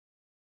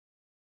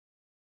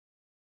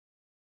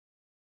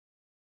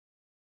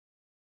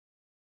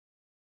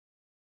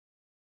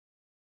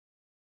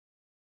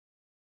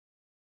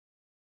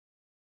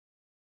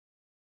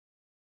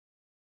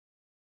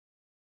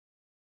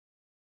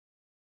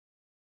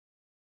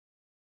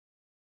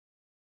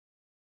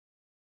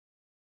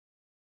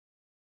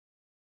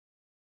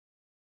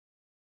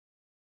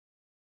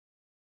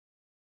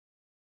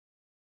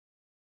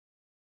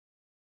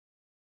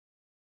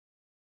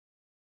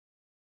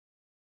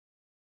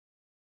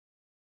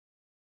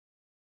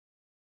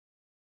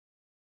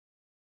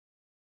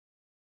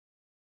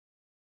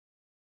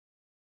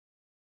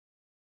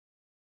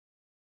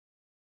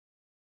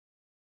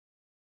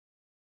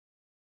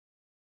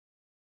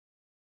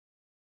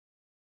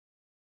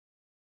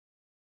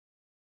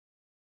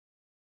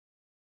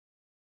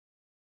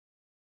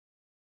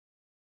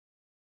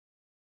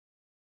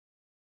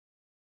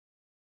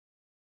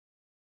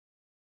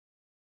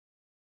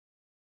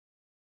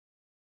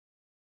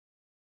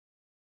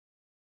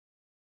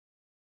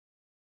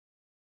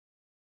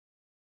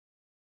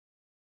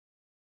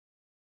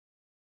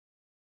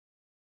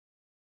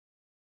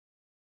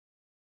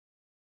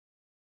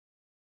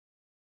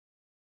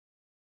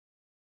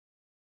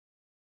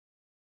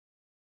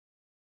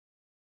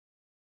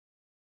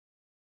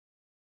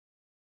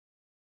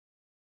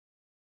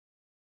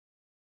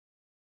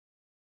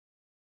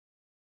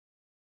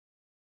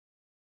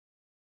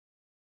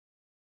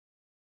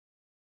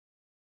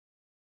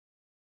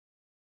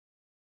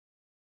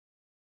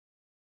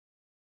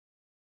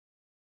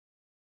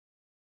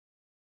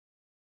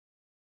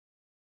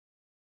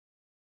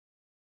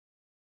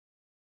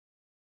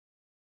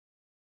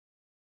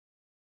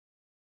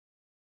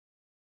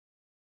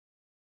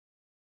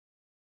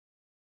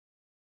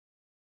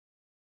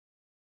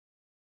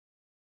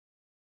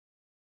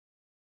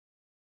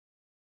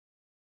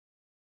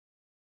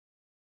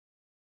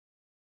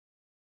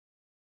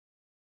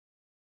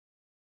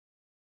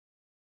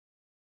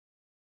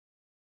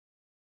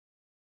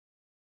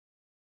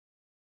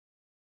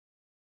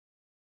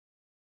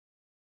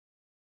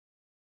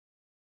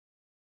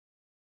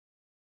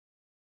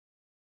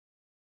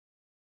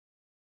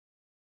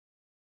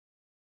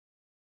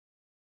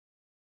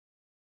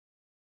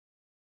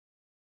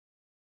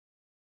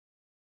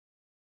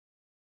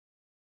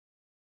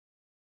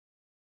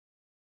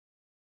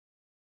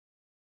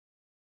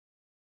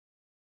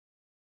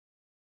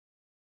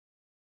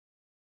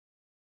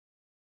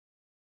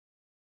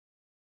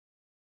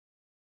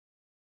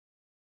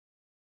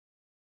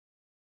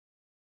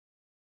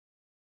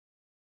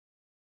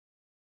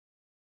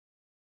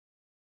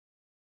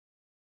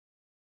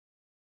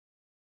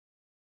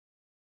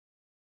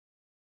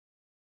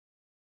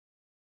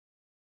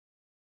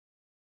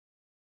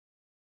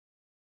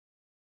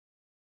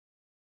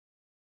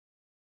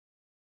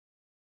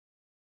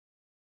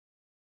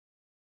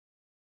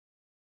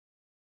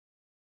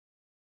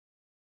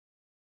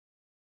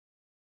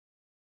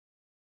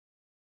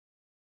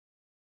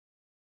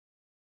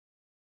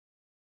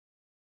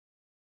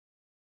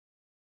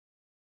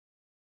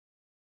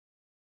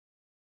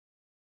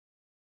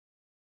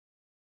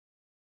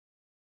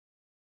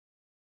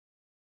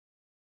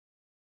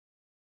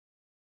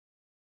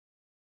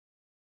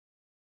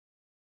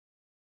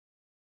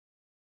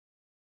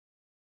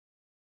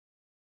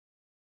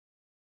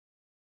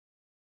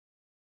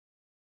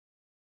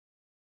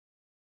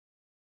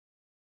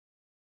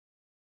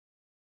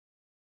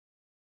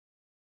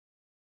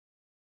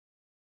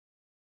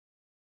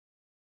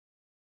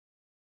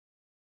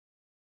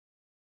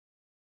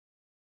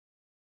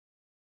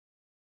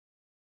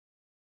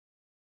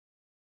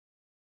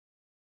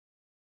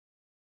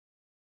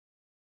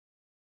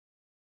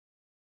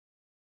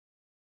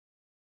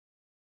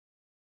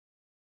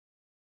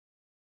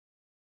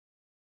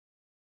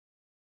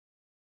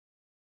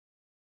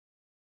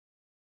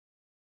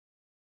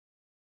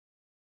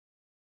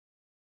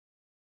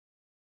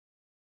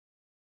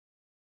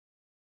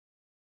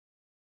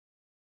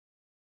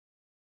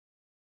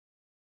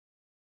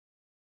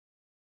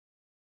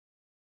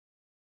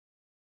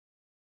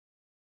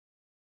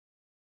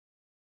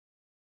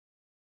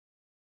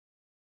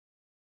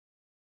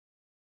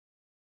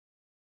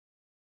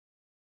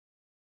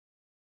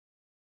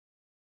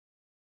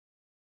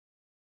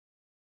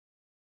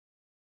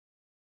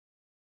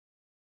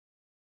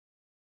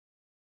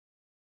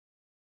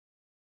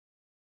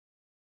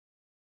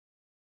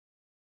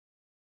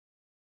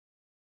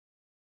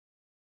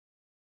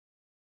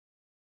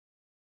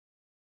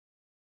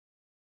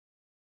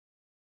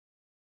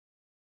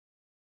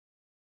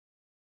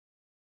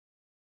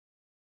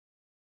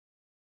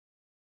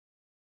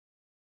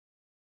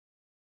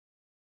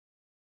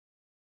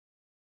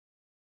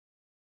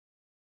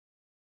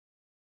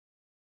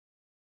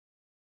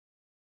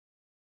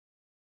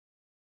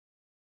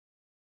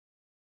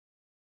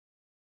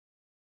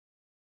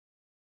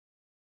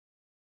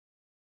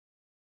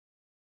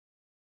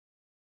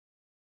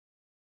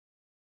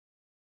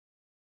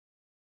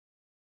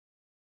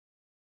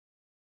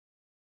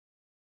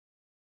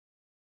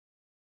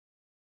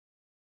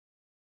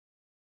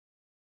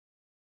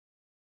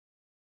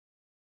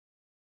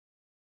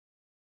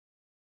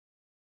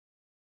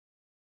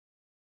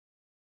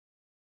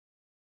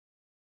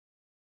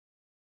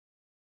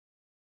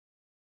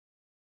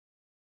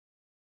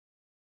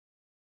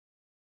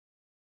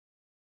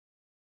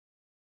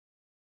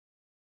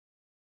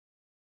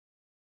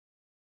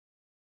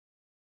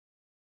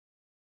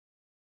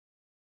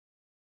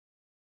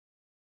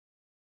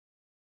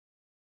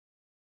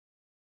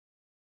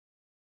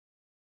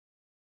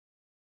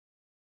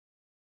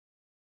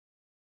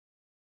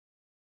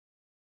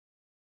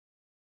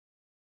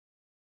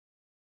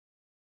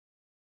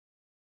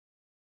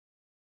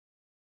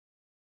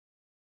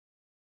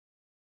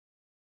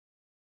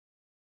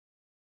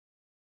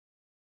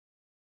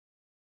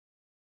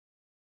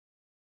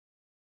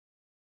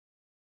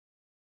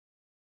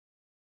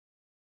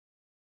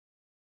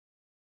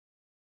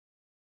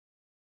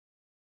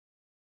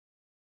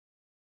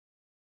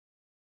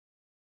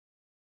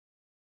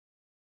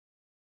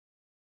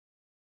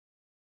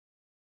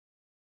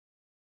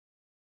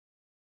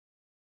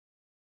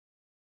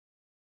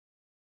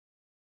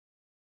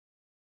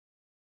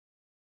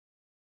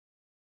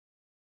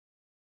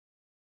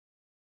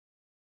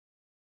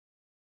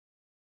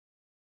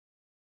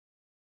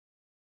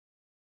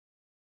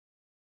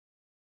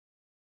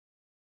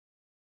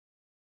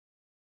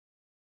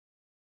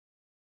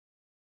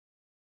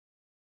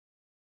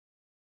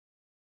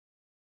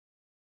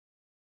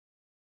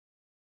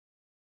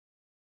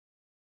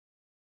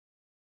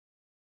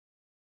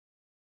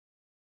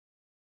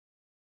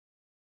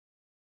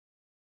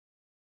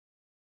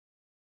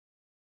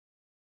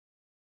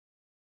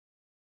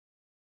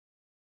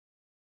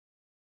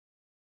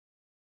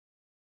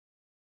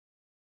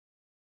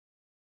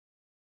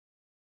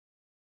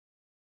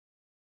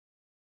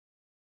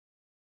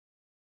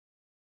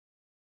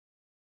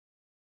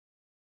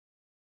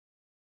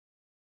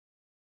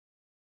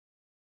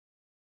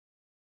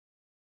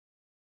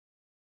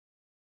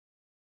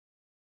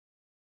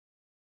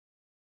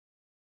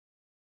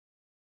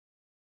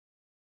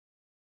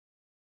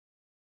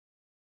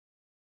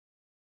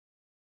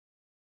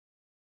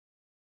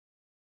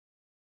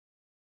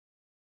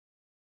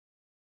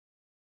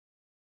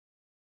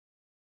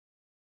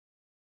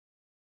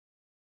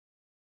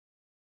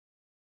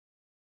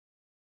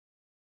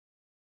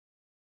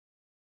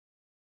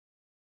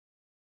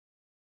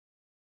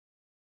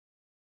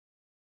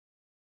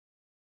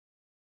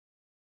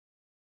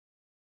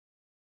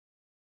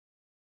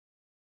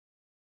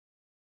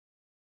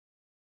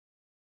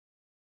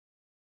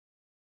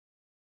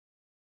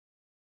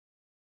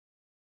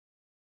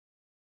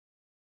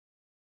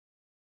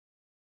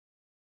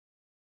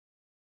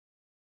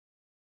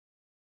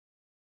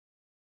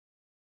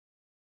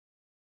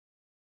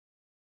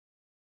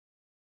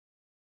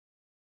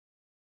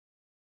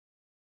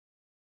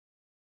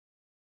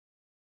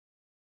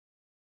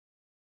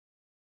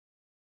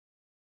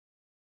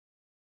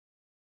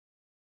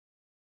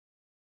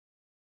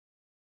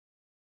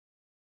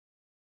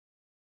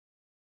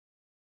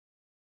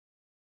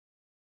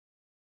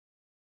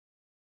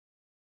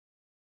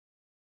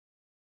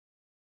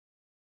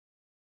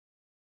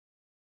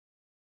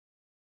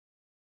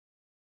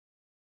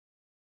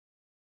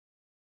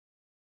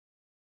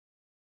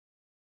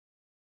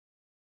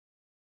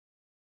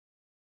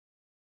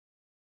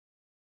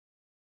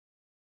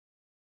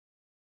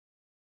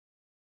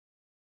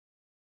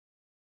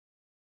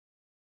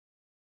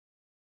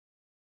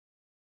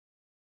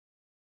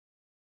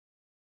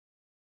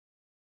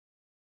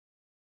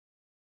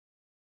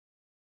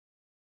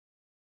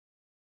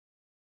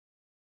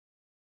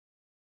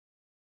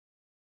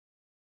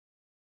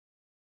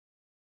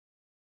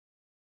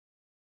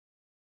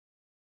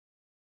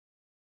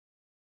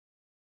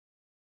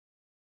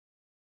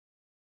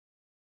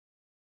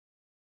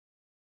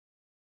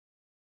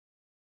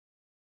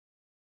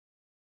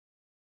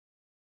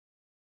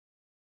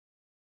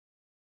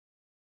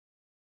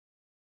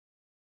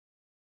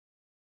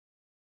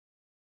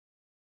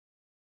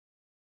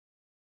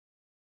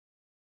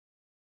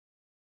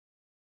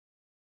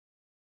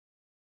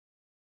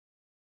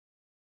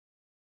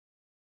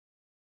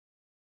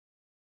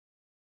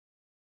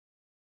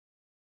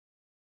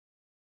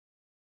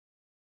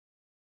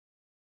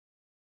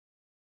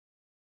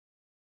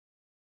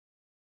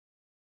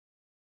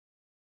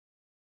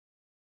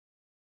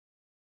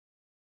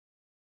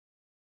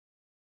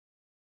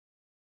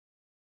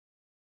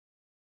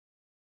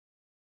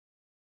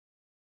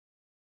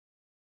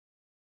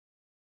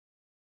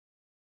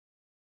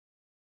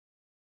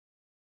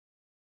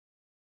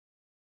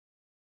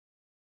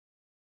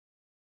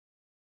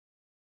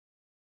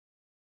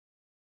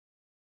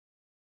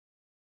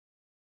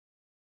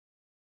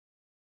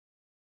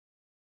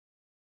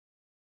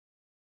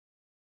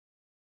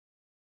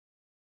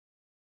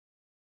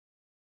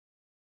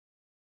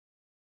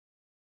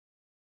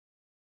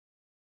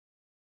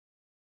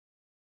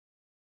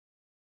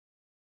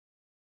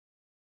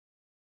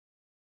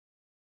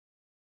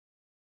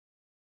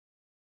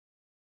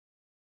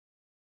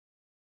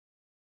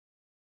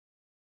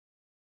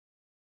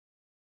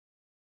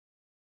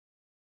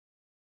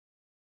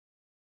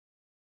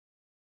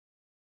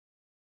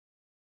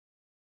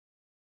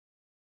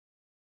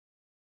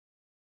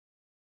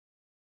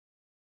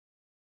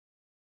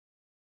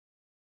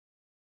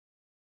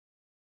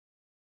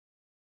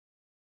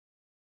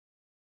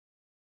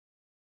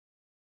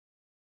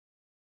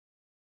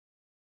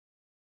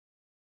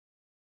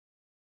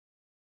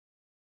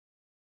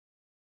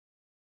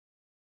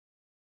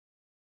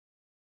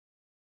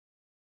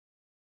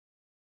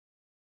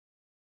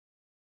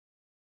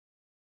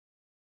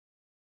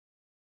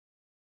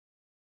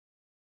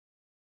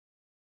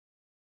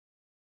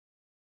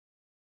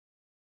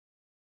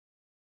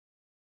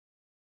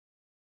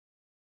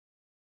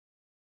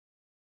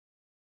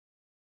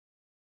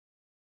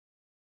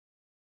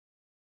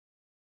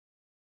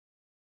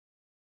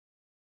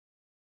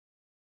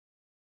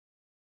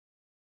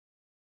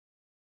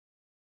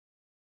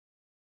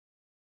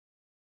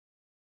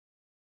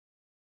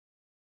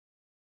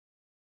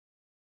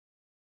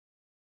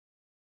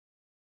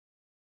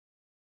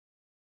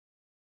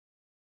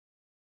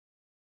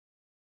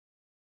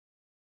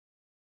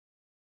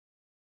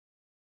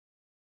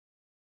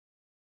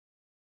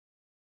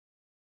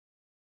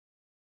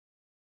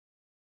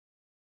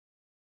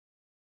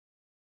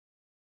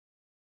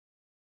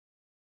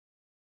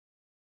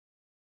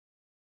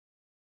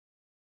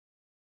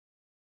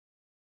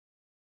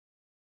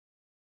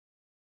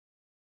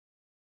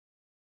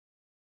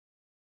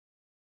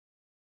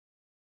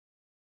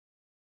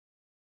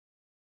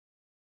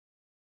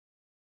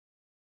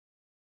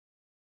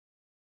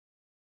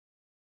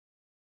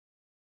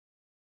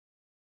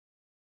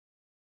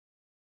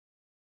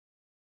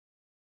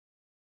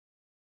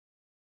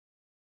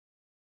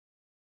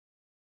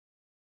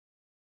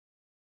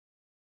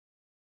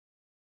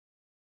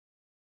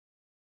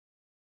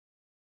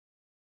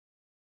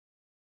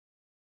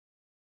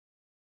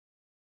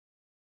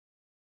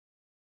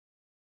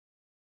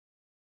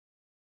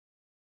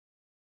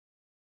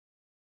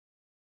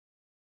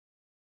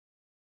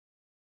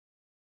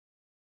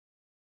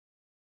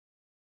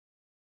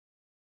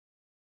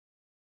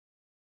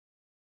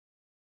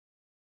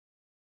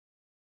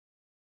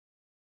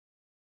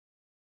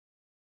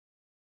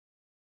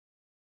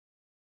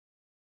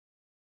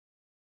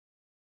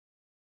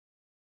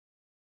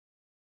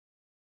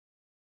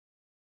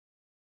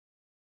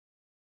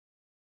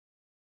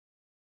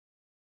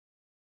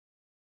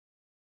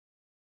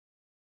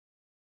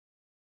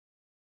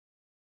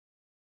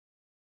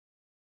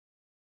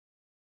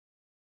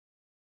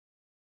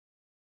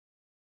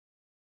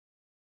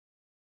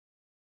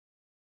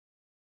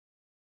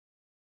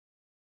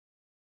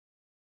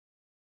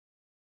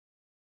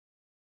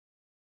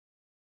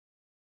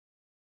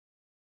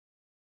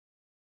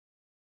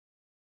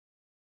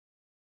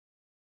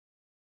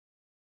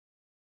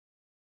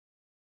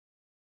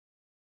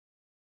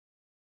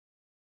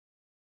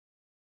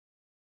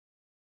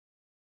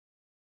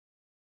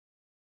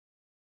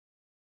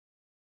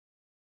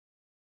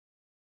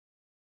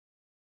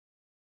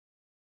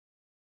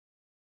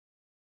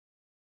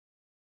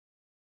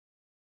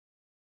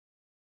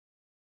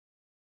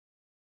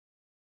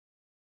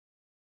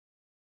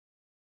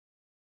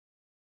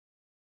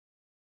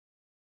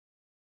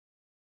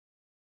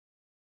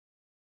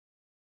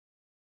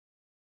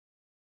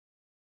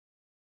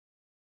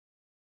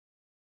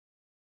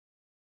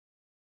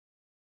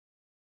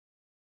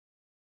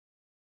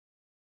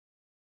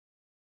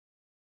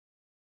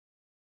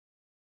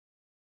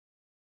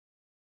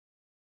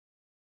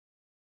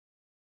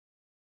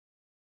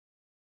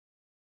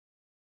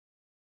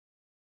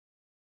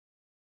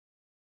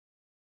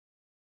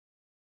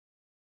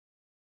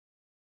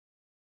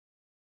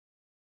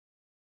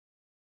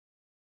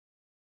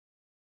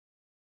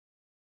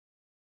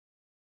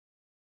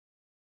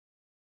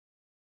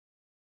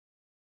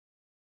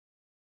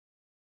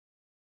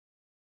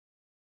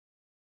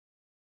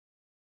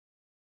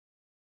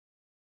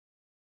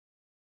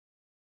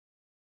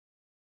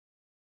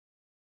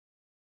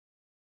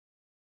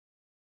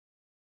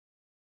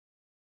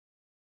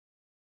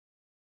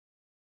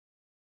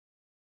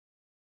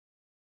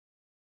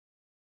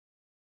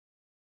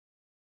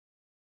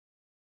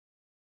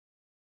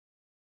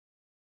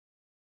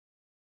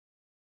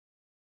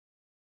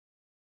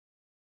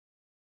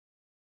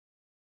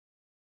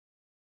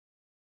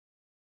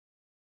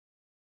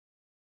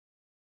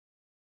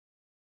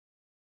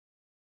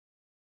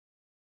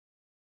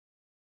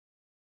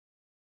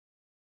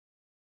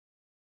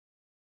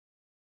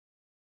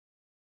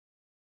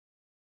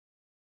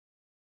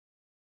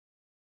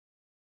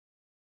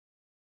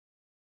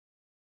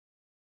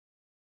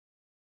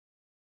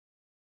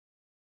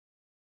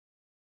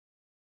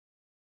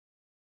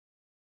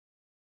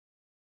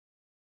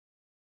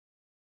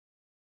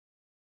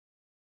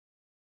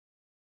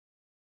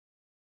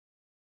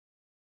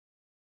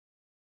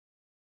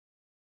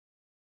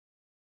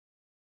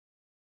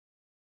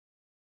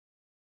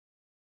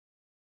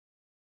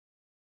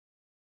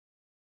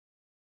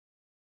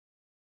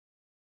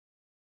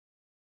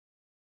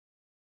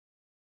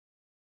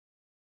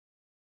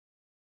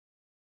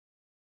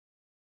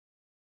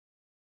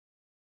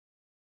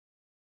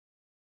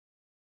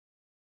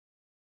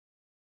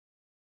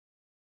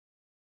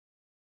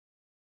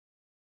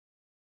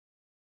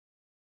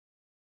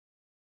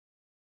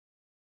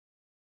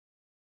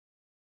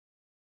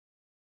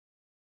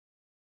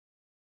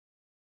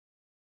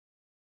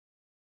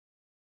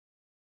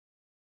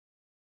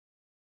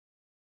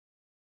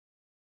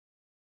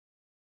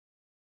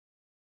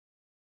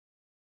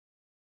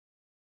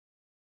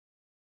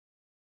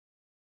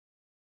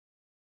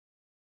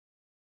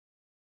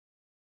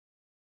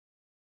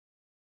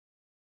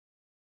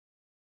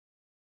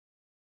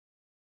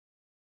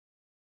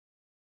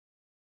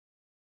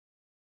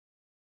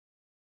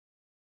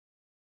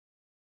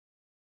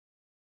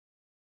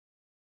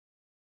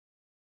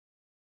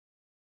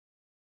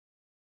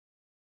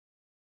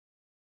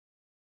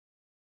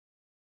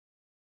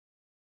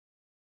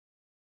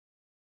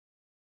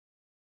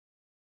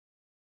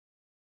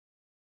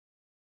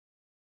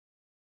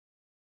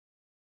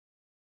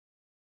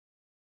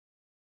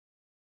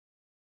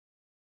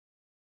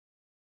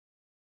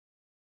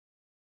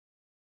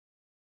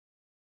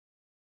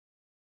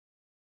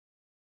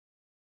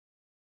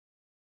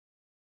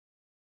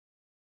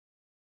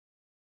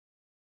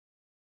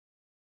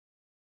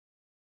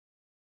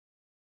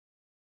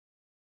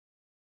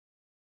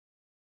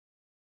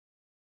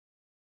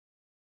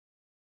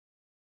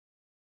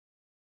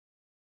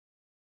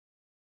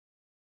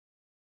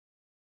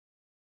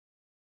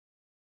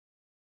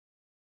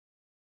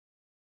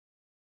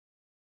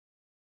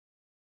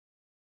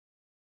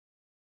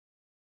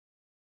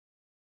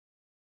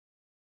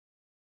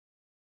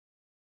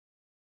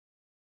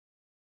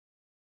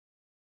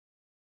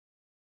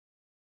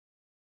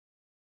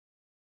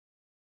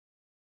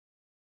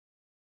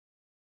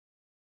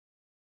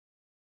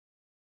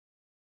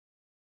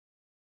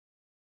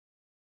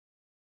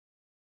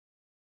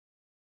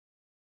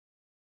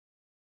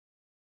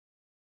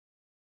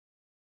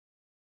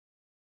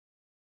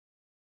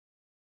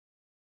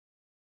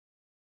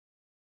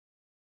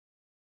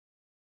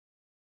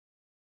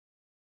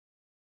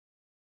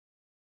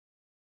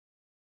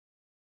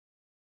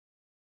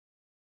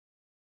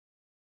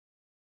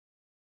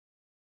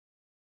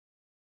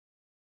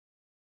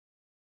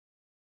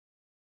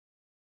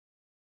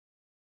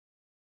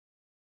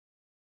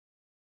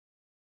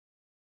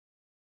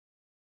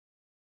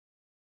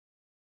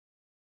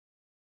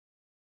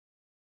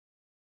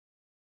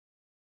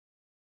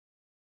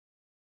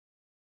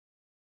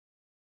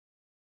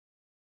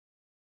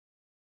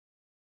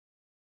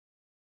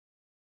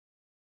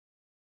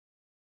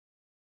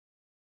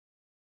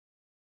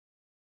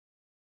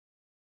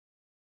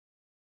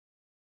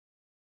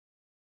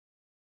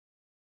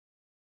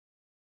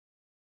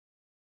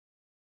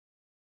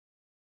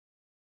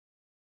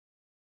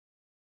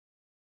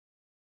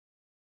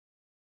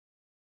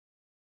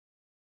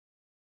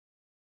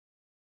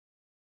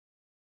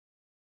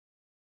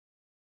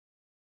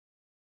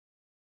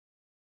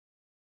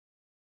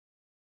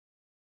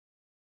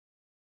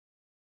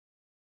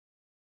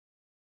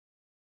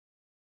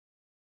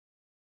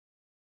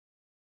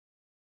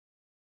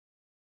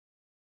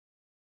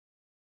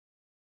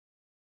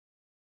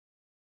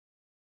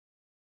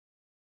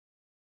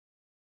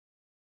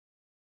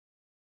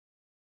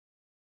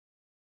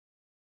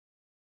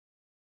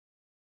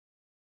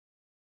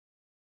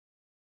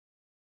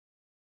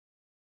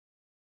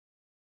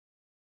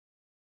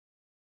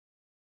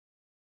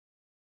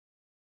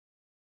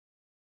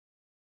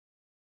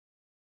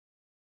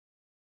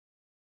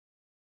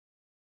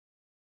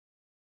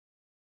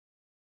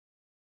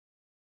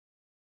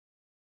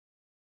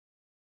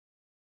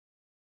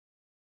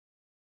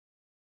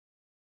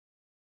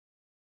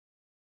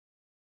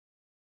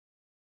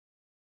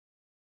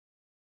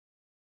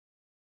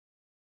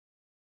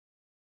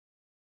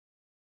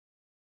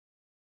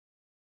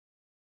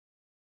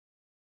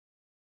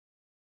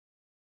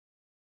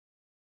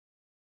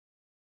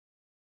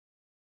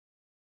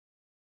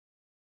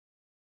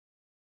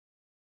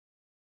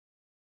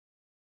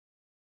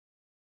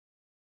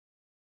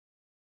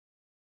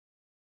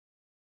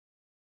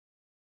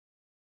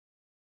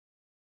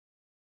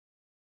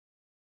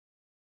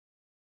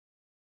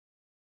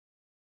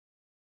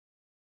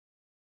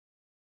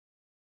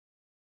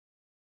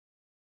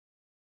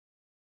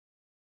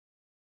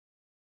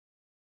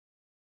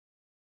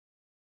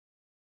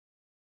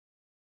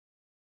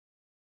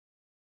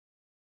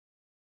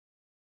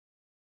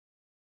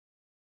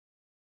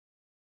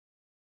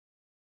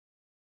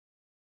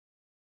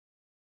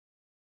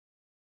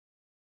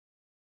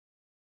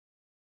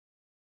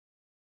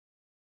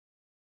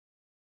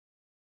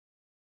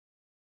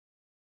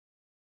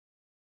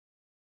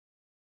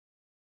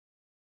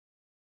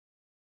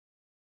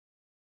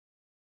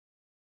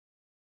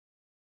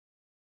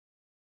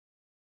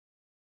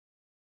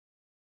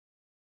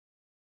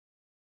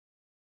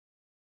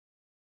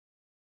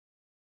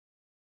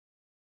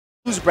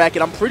 lose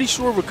bracket, I'm pretty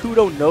sure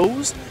Rikuto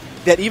knows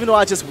that even though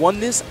I just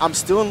won this, I'm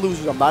still in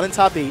losers. I'm not in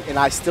top 8, and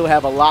I still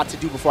have a lot to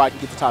do before I can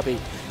get to top 8.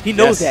 He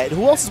knows that.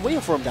 Who else is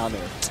waiting for him down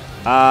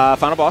there?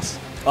 Final boss.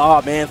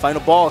 Oh, man,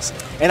 final boss.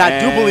 And I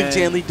do believe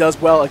Janlee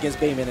does well against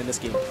Bayman in this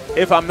game.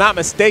 If I'm not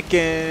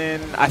mistaken,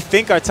 I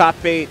think our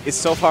top 8 is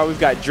so far we've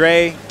got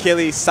Dre,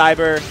 Killyxx,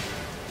 Cyber,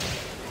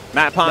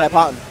 Matt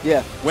Ponton.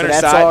 Yeah. Winner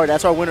so side.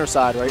 That's our winner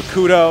side, right?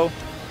 Rikuto.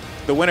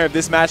 The winner of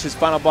this match is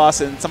final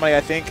boss and somebody,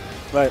 I think.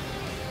 Right.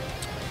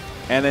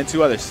 And then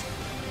 2 others.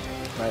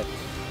 Right.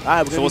 All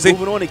right, we're going to be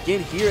moving on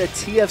again here at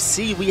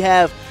TFC. We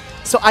have,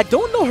 so I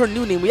don't know her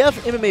new name. We have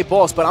MMA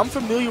Boss, but I'm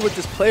familiar with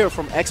this player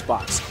from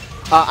Xbox.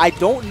 I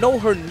don't know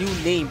her new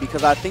name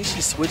because I think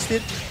she switched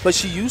it, but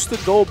she used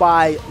to go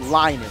by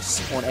Linus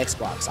on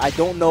Xbox. I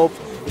don't know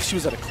if she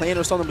was at a clan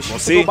or something, but she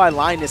used to go by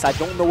Linus. I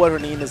don't know what her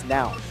name is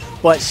now,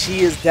 but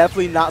she is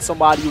definitely not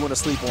somebody you want to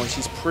sleep on.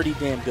 She's pretty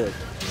damn good.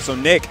 So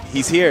Nick,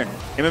 he's here,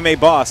 MMA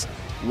Boss,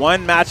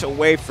 1 match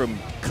away from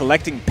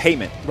collecting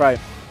payment. Right.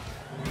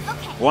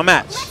 One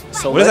match.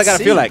 So what does that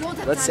gotta feel like?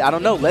 Let's see. I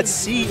don't know. Let's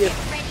see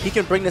if he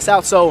can bring this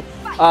out. So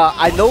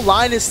I know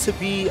Linus to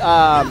be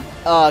a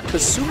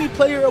Kasumi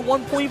player at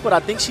one point, but I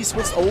think she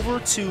switched over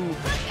to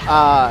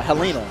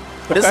Helena.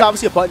 But this is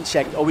obviously a button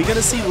check. Are we going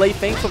to see Lei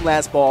Feng from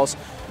Last Balls,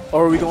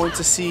 or are we going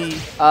to see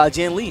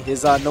Janlee,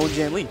 his known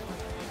Janlee?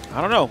 I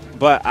don't know,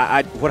 but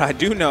what I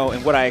do know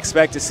and what I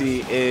expect to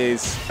see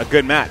is a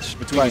good match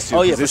between these two.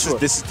 Oh, yeah, this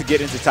is to get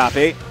into top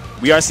 8.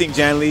 We are seeing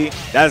Janlee.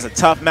 That is a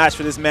tough match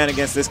for this man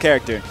against this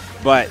character.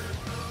 But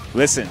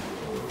listen,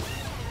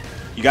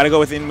 you got to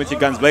go in with your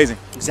guns blazing.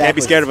 Exactly. Can't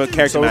be scared of a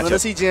character matchup. So we're going to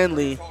see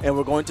Janlee, and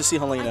we're going to see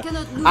Helena.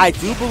 I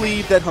do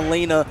believe that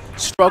Helena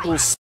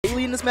struggles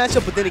slightly in this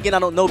matchup, but then again, I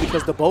don't know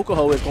because the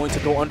Bokuho is going to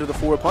go under the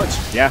forward punch.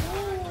 Yeah.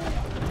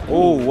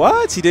 Oh,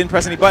 what? He didn't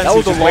press any buttons. That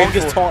was the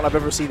longest taunt I've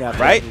ever seen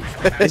after. Right?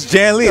 It's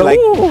Janlee. Like,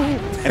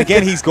 and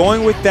again, he's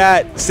going with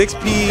that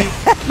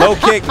 6P low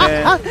kick,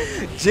 man.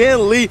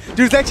 Janlee.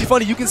 Dude, it's actually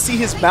funny. You can see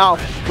his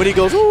mouth when he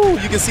goes, ooh,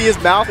 you can see his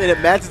mouth, and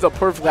it matches up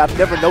perfectly. I've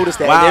never noticed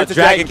that. Wow,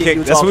 dragon kick.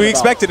 That's what we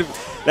expected.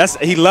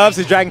 He loves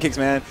his dragon kicks,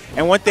 man.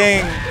 And one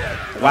thing,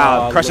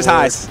 wow, crushes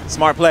highs.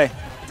 Smart play.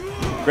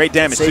 Great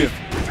damage, too.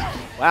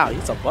 Wow, he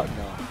hits a button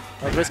now.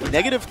 Like risky.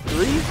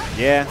 -3?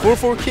 Yeah.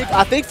 4-4 kick.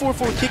 I think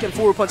 4-4 kick and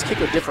forward punch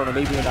kick are different, or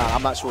maybe they're not.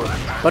 I'm not sure.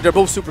 But they're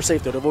both super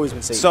safe, though. They've always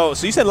been safe. So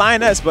you said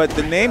Lioness, but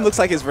the name looks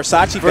like it's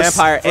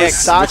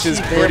VersaceVampireX, which is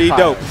pretty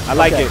dope. I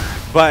like it.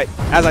 But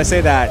as I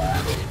say that,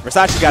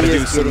 Versace got to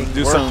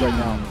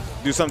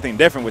do something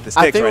different with the sticks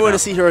right now. I think we're going to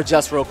see her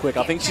adjust real quick.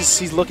 I think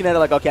she's looking at it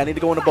like, okay, I need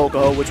to go into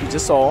Bokuho, which we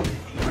just saw.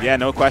 Yeah,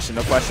 no question,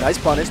 no question. Nice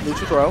punish,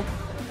 neutral throw.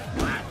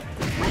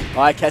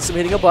 All right, catch him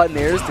hitting a button.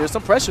 There's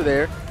some pressure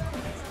there.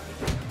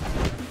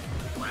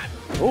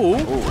 Ooh.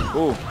 Ooh,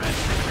 ooh.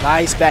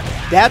 Nice back.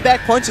 That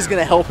back punch is going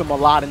to help him a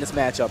lot in this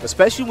matchup,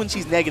 especially when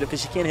she's negative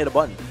because she can't hit a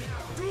button.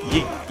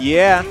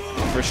 Yeah,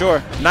 for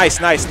sure. Nice,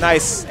 nice,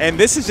 nice. And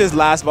this is just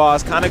last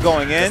boss kind of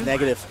going in. Just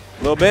negative.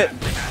 A little bit.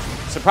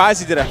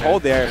 Surprised he did a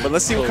hold there, but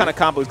let's see what kind of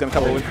combo he's going to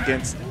come up with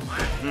against.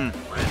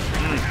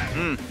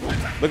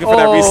 Looking for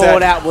that reset. Oh,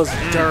 that was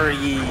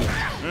dirty.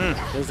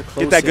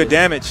 Get that good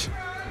damage.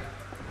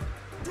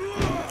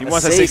 He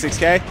wants that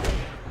 66K.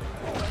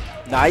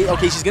 Nice.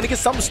 Okay, she's going to get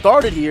something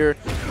started here.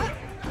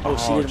 Oh,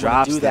 she didn't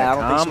want to do that.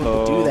 I don't think she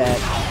wanted to do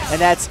that. And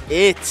that's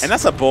it. And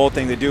that's a bold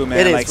thing to do, man.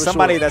 It is, like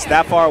somebody that's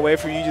that far away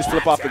from you, just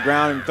flip off the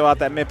ground and throw out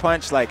that mid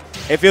punch. Like,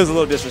 it feels a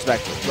little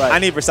disrespectful. Right. I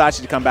need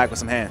Versace to come back with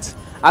some hands.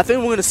 I think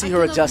we're going to see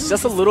her adjust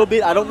just a little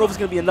bit. I don't know if it's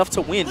going to be enough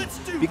to win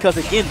because,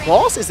 again,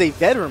 Boss is a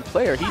veteran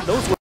player. He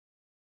knows what.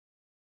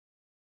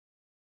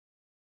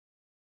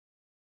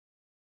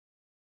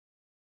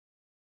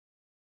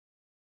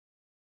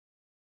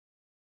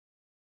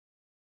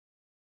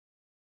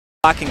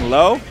 Blocking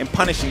low and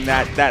punishing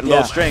that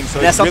low string. So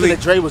that's something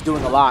that Dre was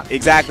doing a lot.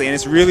 Exactly, and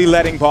it's really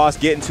letting Boss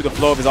get into the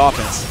flow of his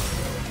offense.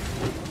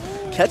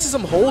 Catches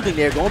him holding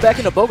there, going back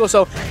into Bogo.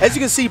 So as you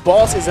can see,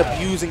 Boss is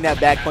abusing that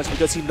back punch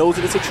because he knows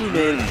that it's a true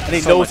mid, and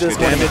he knows that it's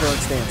going to hit her in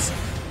stance.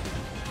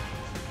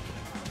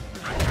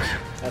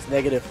 That's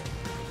negative.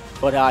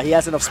 But he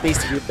has enough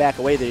space to back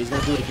away there. He's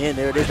going to do it again.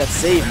 There it is. That's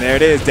safe. And there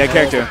it is. Dead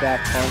character.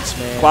 Back punch,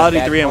 man. Quality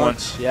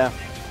 3-in-1. Yeah.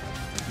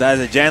 That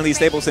is a Janlee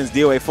staple since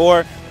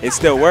DOA4. It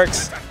still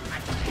works.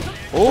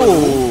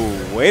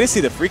 Ooh, way to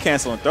see the free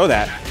cancel and throw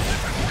that.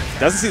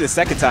 Doesn't see the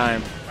second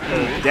time.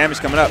 Damage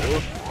coming up.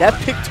 That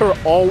picked her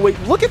all the way.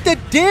 Look at the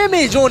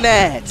damage on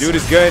that. Dude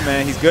is good,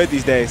 man. He's good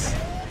these days.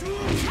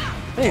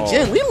 Man,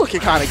 Janlee looking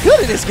kind of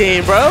good in this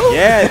game, bro.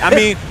 Yeah, I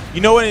mean,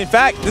 you know what? In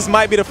fact, this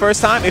might be the first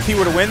time, if he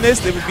were to win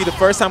this, it would be the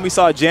first time we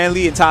saw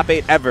Janlee in top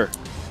 8 ever.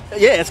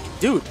 Yeah,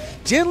 dude.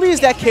 Janlee is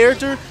that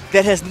character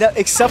that has,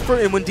 except for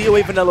when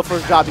DOA Vanilla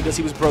first dropped because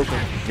he was broken.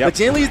 Yep. But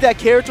Janlee is that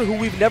character who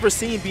we've never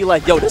seen be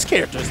like, yo, this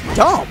character is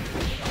dumb.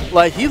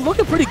 Like, he's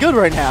looking pretty good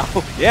right now.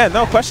 Yeah,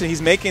 no question.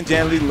 He's making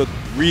Janlee look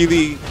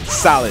really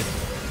solid.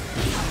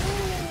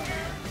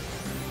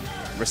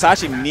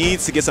 Versace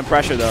needs to get some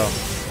pressure, though.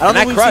 I don't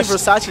think we've seen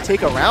Versace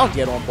take a round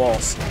yet on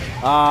Boss.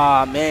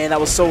 Ah, man, that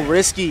was so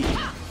risky.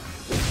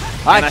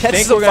 All right, I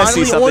catches think him we're going to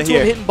see finally something onto him,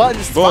 here. hitting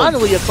buttons. Boom.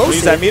 Finally a close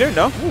Use that hit. meter?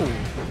 No. Ooh.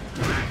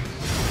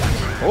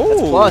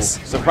 Ooh.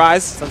 plus.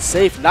 Surprise. It's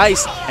unsafe.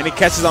 Nice. And he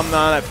catches him on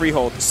that free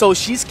hold. So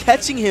she's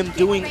catching him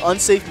doing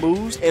unsafe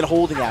moves and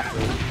holding after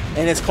him.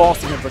 And it's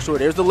costing him for sure.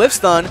 There's the lift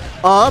stun. And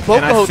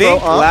I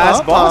think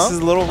last boss is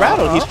a little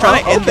rattled. He's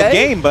trying to end the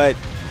game, but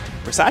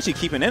Versace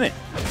keeping in it.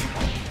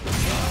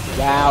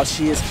 Wow,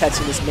 she is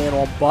catching this man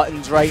on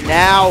buttons right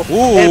now.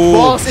 Ooh. And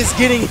Boss is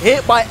getting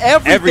hit by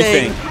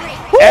everything.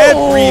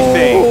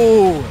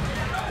 Everything.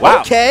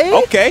 Wow. Okay.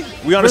 Okay.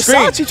 We on the screen.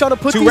 Versace trying to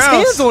put 2 these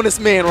rounds. hands on this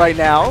man right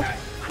now.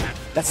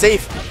 That's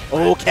safe.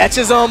 Oh,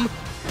 catches him.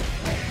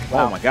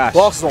 Wow. Oh my gosh.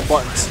 Boss is on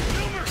buttons.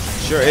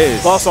 Sure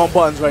is. Boss on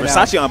buttons right now.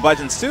 Versace on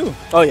buttons too.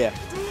 Oh, yeah.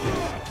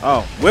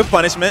 Oh, whip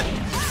punishment.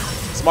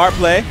 Smart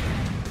play.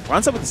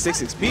 Runs up with the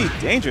 6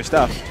 XP. Dangerous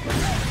stuff.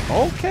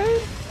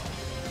 Okay.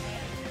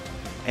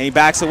 And he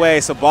backs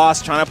away. So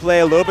Boss trying to play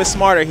a little bit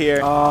smarter here.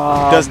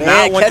 Does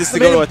not want this to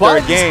go to a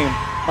third game.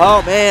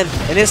 Oh, man.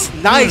 And it's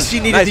nice she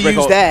needed to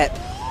use that.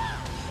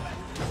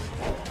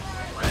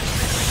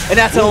 And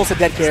that's almost a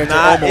dead character.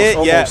 Not almost,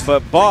 it yet, but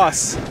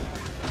Boss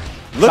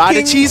trying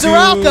to cheese her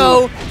out,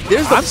 though.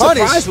 There's the I'm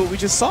punish. surprised what we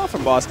just saw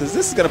from Boss, because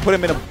this is going to put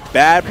him in a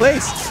bad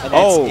place.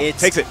 And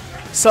Takes it.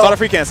 So Saw the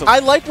free cancel. I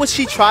like what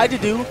she tried to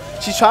do.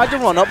 She tried to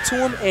run up to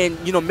him and,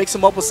 you know, mix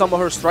him up with some of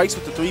her strikes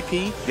with the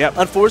 3P. Yep.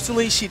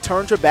 Unfortunately, she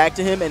turned her back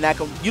to him, and that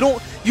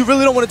you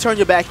really don't want to turn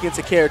your back against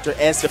a character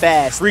as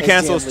fast. Free as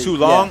cancel is Jan too Lee.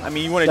 long. Yeah, I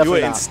mean, you want to do it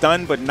in not.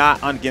 stun, but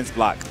not on against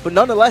block. But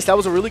nonetheless, that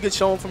was a really good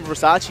showing from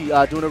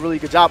Versace, doing a really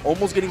good job,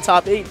 almost getting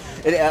top 8.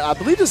 And I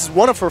believe this is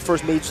one of her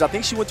first majors. I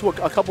think she went to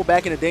a couple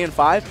back in the day in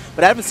 5,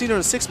 but I haven't seen her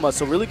in 6 months.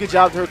 So really good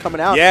job to her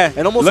coming out. Yeah,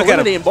 and almost look at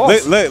eliminating him.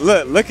 Boss.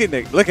 Look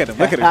at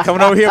him.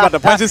 Coming over here about to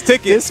punch his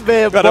ticket. This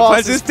man, about to Boss,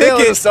 punch his is feeling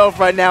ticket. himself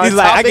right now. He's It's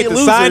like, top I get 8 to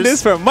losers. sign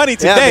this for money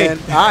today. Yeah, man.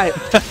 All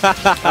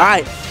right. All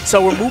right.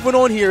 So we're moving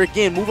on here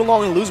again, moving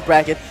along in the loser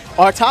bracket.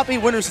 Our top 8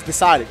 winners is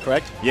decided,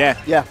 correct? Yeah.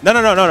 Yeah. No.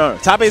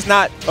 Top 8's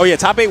not. Oh, yeah.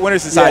 Top 8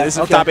 winners decided. Yeah, this is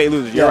okay. top 8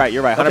 losers. You're right.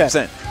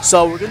 100%. Okay.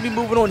 So we're going to be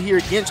moving on here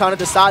again, trying to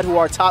decide who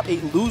our top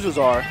 8 losers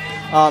are.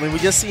 And we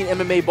just seen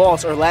MMA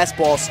Boss, or last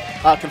Boss,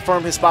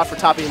 confirm his spot for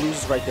top 8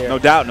 losers right there. No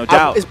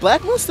doubt. Is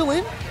Blackmoon still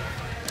in?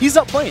 He's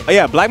up playing. Oh,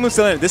 yeah. Blackmoon's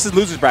still in. This is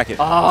losers bracket.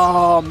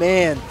 Oh,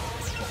 man.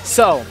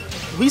 So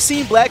we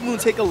seen Blackmoon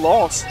take a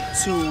loss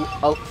to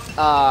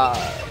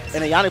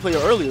an Ayane player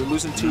earlier,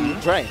 losing to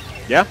Dre.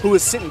 Yeah. Who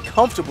is sitting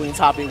comfortably in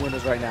top 8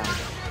 winners right now.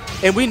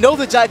 And we know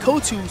that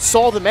Jyakotu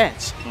saw the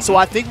match. So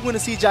I think we're going to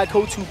see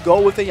Jyakotu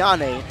go with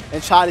Ayane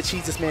and try to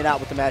cheese this man out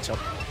with the matchup.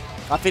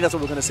 I think that's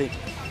what we're going to see.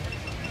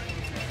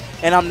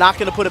 And I'm not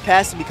going to put it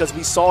past him because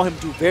we saw him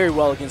do very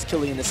well against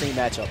Killy in the same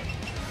matchup.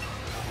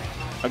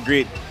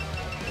 Agreed.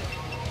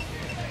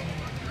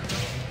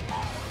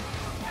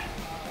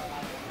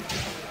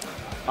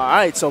 All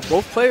right, so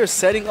both players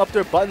setting up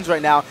their buttons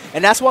right now,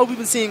 and that's why we've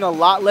been seeing a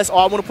lot less. Oh,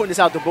 I want to point this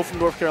out. They're both from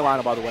North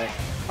Carolina, by the way.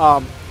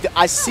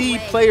 I see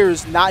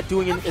players not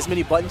doing as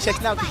many button checks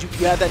now because you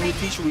have that new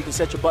feature where you can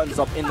set your buttons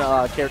up in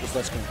the character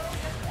select screen.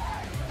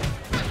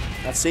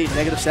 Let's see,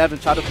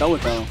 -7. Try to throw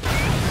it, though.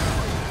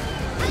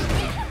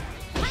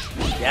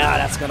 Yeah,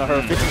 that's going to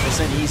hurt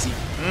 50% easy.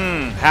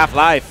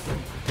 Half-life.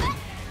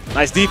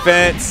 Nice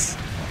defense.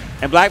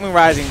 And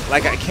Blackmoonrisingx,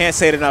 like, I can't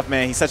say it enough,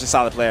 man. He's such a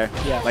solid player.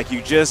 Yeah. Like,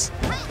 you just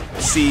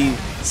see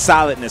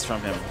solidness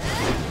from him.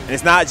 And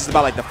it's not just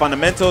about, like, the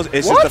fundamentals.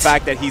 It's just the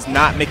fact that he's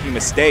not making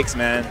mistakes,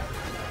 man.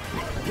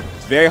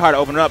 It's very hard to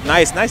open it up.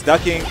 Nice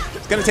ducking.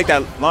 He's going to take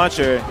that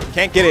launcher.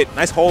 Can't get it.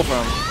 Nice hold from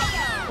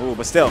him. Ooh,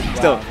 but still,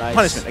 nice.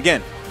 Punishment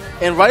again.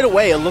 And right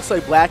away, it looks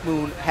like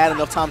Blackmoon had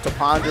enough time to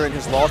ponder in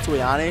his loss to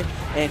Ayane,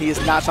 and he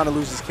is not trying to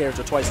lose his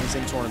character twice in the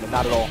same tournament.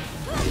 Not at all.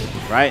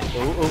 Right.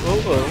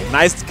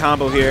 Nice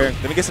combo here.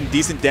 Let me get some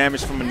decent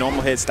damage from a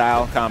normal hit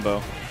style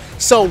combo.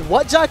 So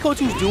what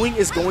Jyakotu's doing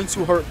is going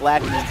to hurt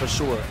Blackmoon for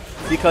sure,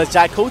 because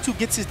Jyakotu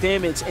gets his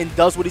damage and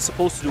does what he's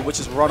supposed to do, which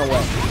is run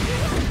away.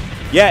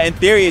 Yeah, in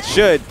theory it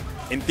should.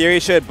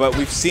 But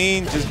we've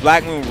seen just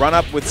Blackmoon run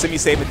up with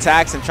semi-safe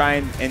attacks and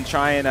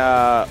try and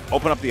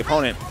open up the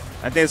opponent.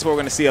 I think that's what we're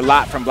going to see a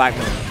lot from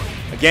Blackmoon.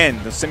 Again,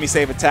 the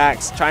semi-safe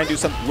attacks, try and do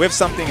with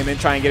something, and then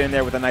try and get in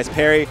there with a nice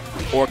parry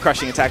or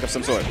crushing attack of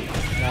some sort,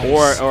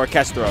 nice. or a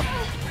catch throw.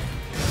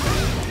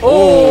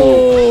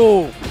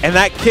 Oh! And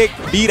that kick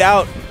beat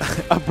out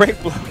a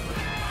break blow.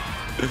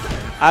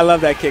 I love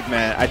that kick,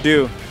 man. I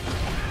do.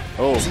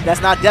 Oh, see,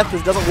 that's not death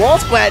because it doesn't wall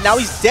splat. Now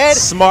he's dead.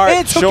 Smart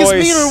and took choice.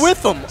 his meter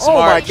with him. Smart oh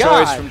my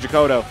god! choice from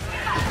Jyakotu.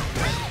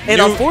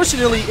 And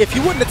unfortunately, if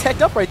you wouldn't have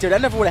teched up right there,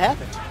 that never would have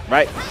happened.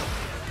 Right.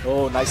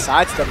 Oh, nice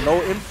sidestep.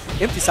 No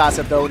empty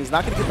sidestep though, and he's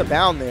not going to get the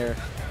bound there.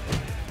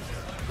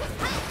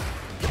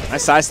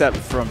 Nice sidestep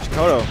from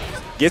Jyakotu.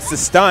 Gets the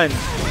stun.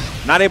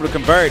 Not able to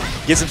convert.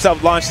 Gets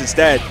himself launched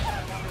instead.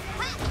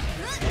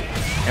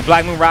 And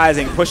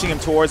Blackmoonrisingx pushing him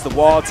towards the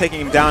wall, taking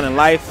him down in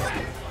life.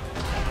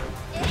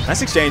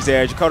 Nice exchange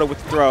there. Jyakotu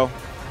with the throw.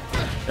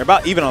 They're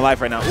about even on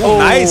life right now. Ooh,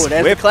 nice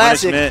whip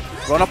punishment.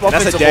 Run up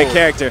offensive That's a dead hold.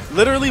 character.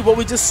 Literally what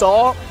we just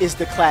saw is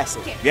the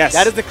classic. Yes.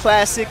 That is the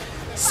classic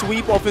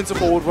sweep offensive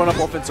hold, run up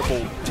offensive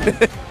hold.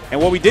 And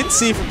what we didn't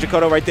see from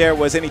JyakotuKurayami right there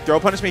was any throw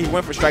punishment. He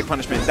went for strike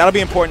punishment. That'll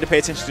be important to pay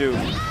attention to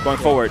going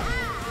forward.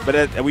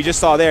 But we just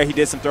saw there he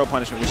did some throw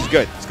punishment, which is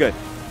good. It's good.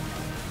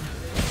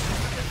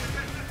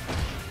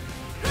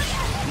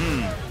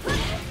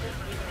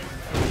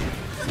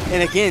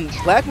 And again,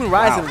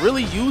 Blackmoonrisingx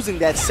really using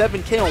that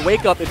 7K on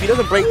Wake Up. If he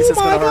doesn't break this, it's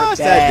going to hurt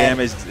bad. That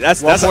damage.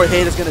 That's more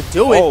hit is going to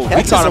do it. Oh,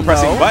 we caught him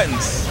pressing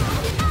buttons.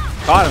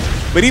 Caught him.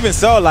 But even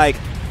so, like,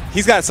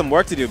 he's got some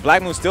work to do.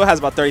 Blackmoon still has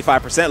about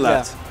 35%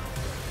 left. Yeah.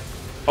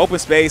 Open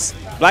space.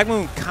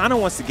 Blackmoon kind of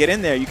wants to get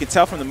in there. You can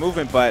tell from the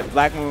movement, but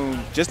Blackmoon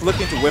just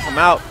looking to whiff him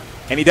out,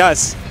 and he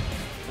does.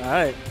 All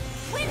right.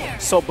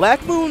 So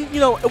Blackmoon, you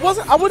know, it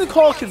wasn't, I wouldn't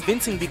call it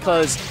convincing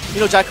because,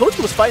 you know,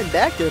 JyakotuKurayami was fighting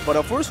back there, but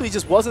unfortunately it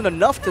just wasn't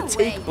enough to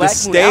take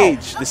Blackmoon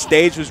out. The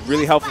stage was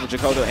really helpful for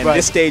JyakotuKurayami, and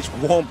this stage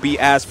won't be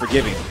as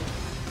forgiving.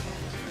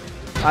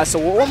 All right, so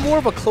we're on more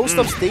of a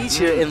closed-up stage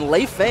here, and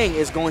Lei Feng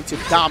is going to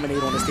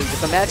dominate on the stage.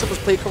 If the matchup was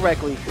played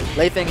correctly,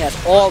 Lei Feng has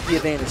all the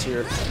advantage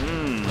here.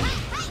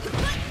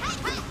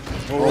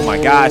 Oh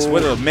my gosh,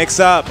 what a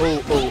mix-up.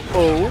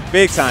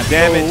 Big time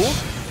damage.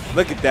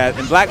 Look at that.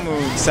 And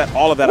Blackmoon set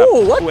all of that up.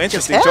 Ooh,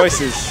 interesting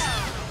choices.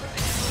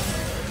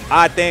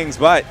 Odd things,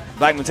 but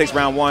Blackmoon takes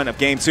round 1 of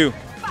game 2.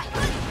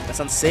 That's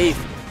unsafe.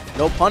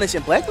 No punish.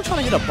 And Blackmoon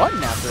trying to hit a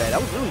button after that.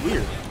 That was really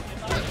weird.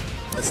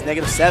 That's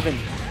 -7.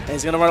 And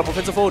he's going to run up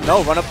offensive hold.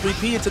 No, run up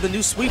 3P into the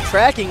new sweep.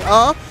 Tracking. Get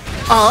on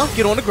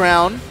the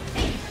ground.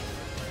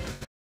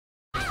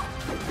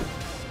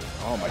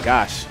 Oh my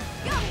gosh.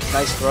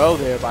 Nice throw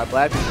there by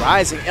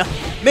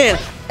Blackmoonrisingx. Man,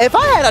 if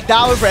I had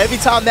 $1 for every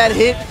time that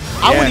hit,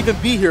 I wouldn't even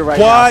be here right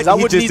now. I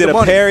he just did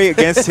a parry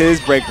against his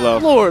break blow.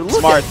 Lord,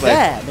 look at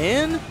that,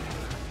 man.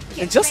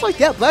 And just like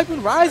that,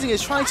 Blackmoonrisingx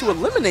is trying to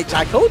eliminate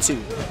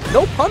JyakotuKurayami.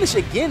 No punish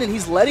again, and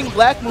he's letting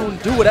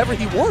Blackmoon do whatever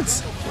he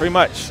wants. Pretty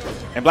much.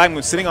 And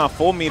Blackmoon sitting on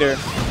full meter.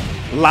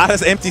 A lot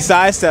of empty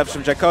side steps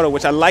from JyakotuKurayami,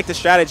 which I like the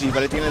strategy,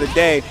 but at the end of the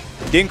day,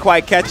 didn't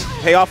quite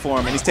pay off for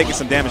him, and he's taking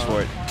some damage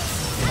for it.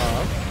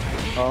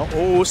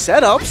 Oh,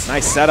 setups.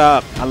 Nice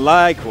setup. I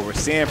like what we're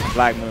seeing from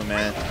Blackmoon,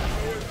 man.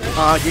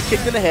 Get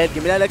kicked in the head.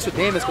 Give me that extra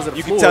damage because of the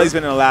You can tell he's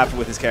been in a lab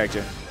with his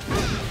character.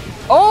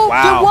 Oh,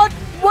 wow.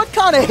 What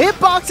kind of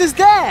hitbox is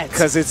that?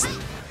 Because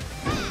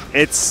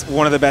it's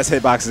one of the best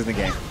hitboxes in the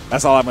game.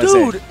 That's all I'm going to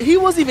say. Dude, he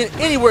wasn't even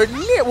anywhere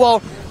near.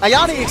 Well,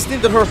 Ayane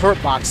extended her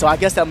hurt box, so I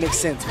guess that makes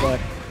sense. But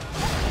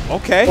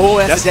okay. Oh,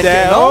 that's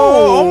dead.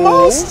 Oh,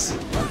 almost.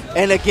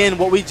 And again,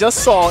 what we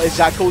just saw is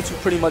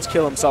JyakotuKurayami pretty much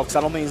kill himself because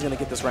I don't think he's going to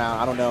get this round.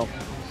 I don't know.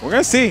 We're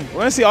going to see. We're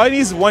going to see. All he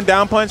needs is one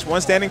down punch,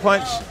 one standing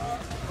punch.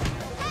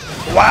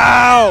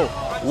 Wow.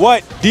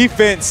 What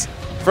defense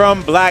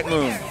from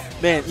Blackmoon.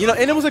 Man, you know,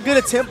 and it was a good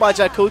attempt by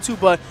JyakotuKurayami,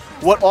 but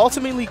what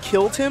ultimately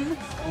killed him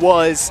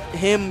was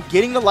him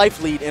getting the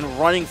life lead and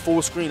running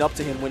full screen up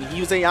to him when he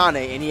used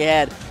Ayane and he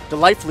had the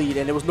life lead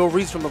and there was no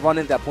reason for him to run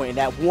in at that point, and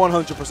that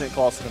 100%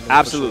 cost him.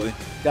 Absolutely. Sure.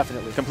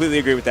 Definitely. Completely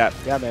agree with that.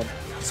 Yeah, man.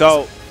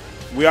 So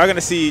we are going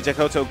to see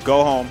JyakotuKurayami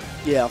go home.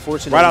 Yeah,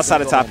 unfortunately. Right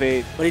outside of top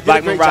 8. But he did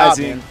a great job,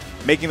 man.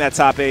 Making that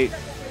top 8.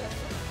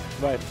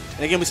 Right.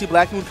 And again, we see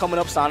Blackmoon coming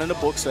up, signing the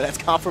book, so that's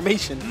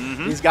confirmation.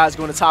 These guys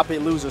going to top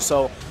 8 losers.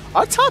 So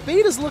our top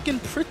 8 is looking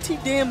pretty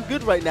damn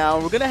good right now.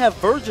 We're going to have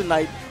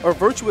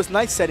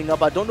VirtuousKnight setting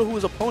up. I don't know who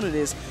his opponent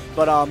is,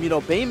 but, you know,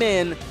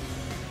 Bayman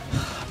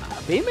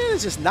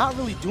is just not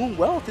really doing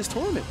well at this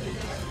tournament.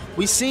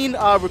 We've seen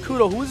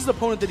Rikuto, who is his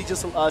opponent that he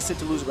just sent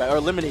to loser match, or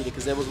eliminated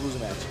because there was a loser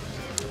match.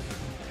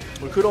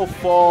 Rikuto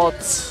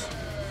fought,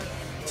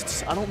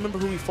 I don't remember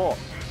who he fought.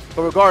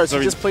 But regardless, so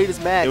he just played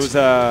his match. It was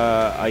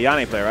a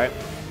Ayane player, right?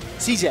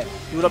 CeeJ.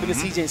 He went up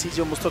against CeeJ, and CeeJ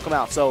almost took him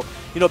out. So,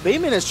 you know,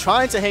 Bayman is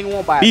trying to hang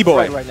on by a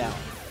thread right now.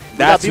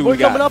 That's who we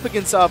got. Coming up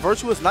against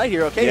VirtuousKnight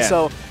here, okay?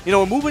 So, you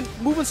know, we're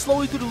moving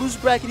slowly through the loser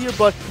bracket here,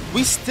 but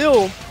we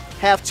still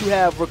have to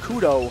have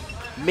Rikuto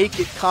make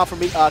it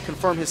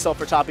confirm himself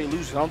for top 8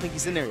 losers. I don't think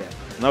he's in there yet.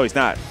 No, he's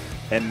not.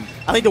 And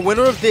I think the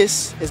winner of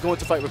this is going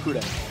to fight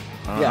Rikuto.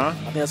 Yeah, I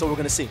think that's what we're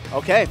going to see.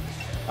 Okay.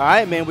 All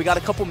right, man, we got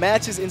a couple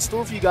matches in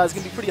store for you guys. It's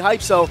going to be pretty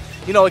hyped. So,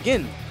 you know,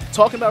 again,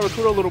 talking about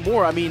Rikuto a little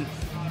more, I mean,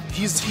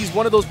 he's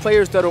one of those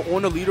players that are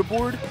on the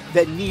leaderboard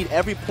that need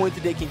every point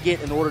that they can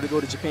get in order to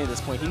go to Japan at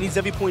this point. He needs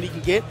every point he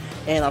can get,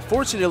 and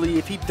unfortunately,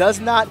 if he does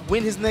not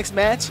win his next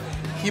match,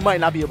 he might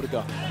not be able to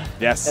go.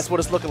 Yes. That's what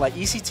it's looking like.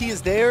 ECT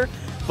is there,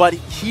 but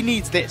he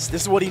needs this.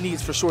 This is what he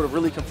needs for sure to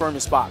really confirm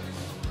his spot.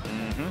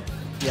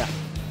 Yeah.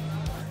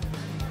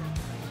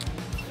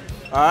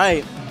 All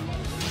right.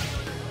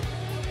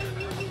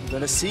 We're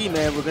going to see,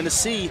 man. We're going to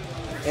see.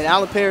 And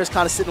Alan Pear is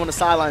kind of sitting on the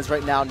sidelines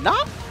right now.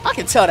 I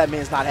can tell that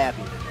man's not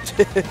happy.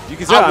 You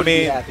can tell. I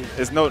mean,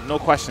 there's no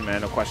question,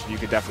 man. No question. You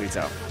can definitely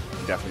tell. You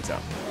can definitely tell.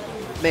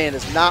 Man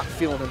is not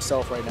feeling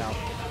himself right now.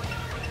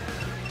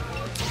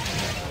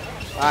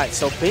 All right,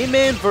 so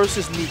Bayman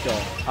versus Nico.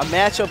 A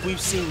matchup we've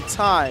seen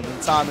time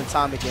and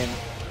time again,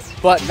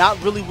 but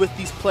not really with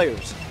these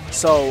players.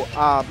 So,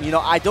 you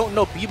know, I don't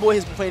know. Bboy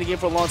has been playing the game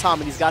for a long time,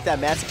 and he's got that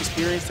massive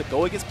experience to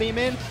go against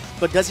Bayman,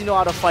 but does he know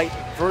how to fight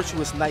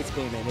VirtuousKnight's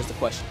Bayman is the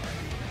question.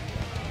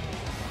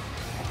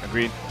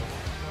 Agreed.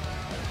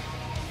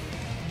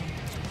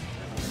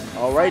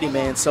 Alrighty,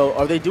 man. So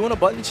are they doing a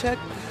button check?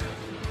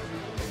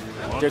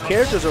 Their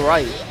characters are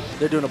right.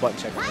 They're doing a button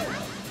check.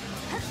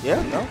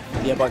 Yeah, no?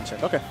 Yeah, button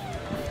check. Okay.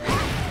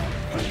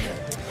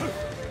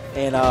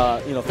 And,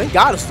 you know, thank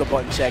God it's a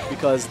button check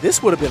because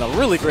this would have been a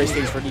really great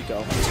stage for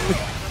Nico.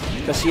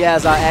 Because she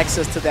has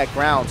access to that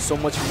ground so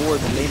much more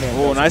than Layman.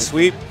 Oh, nice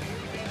sweep.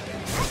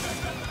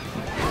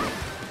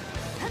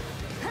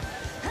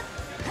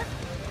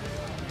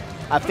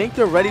 I think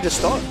they're ready to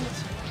start.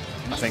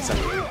 I think so.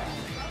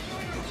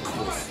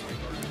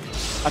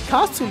 A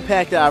costume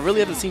pack that I really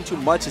haven't seen too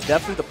much is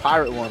definitely the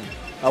pirate one.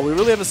 We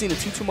really haven't seen it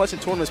too much in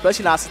tournaments,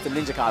 especially not since the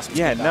ninja costumes.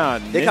 Yeah, no,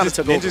 they kind of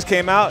took over. Ninjas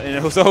came out and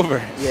it was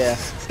over. Yeah,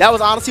 that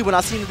was honestly when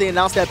I seen that they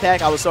announced that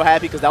pack, I was so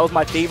happy because that was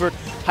my favorite.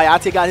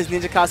 Hayate got his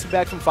ninja costume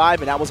back from 5,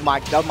 and that was my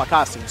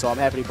costume. So I'm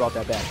happy he brought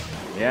that back.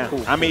 Yeah,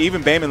 cool. I mean,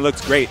 even Bayman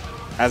looks great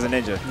as a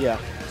ninja. Yeah.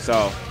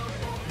 So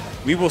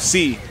we will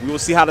see. We will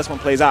see how this one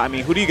plays out. I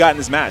mean, who do you got in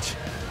this match?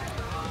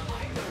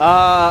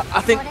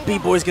 I think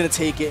Bboy's going to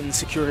take it and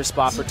secure his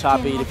spot for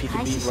top 8 if he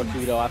can beat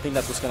Rikuto. I think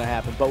that's what's going to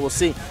happen, but we'll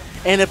see.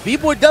 And if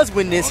Bboy does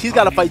win this, he's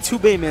got to fight 2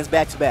 Baymans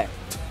back-to-back.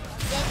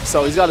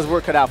 So he's got his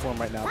work cut out for him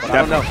right now, but I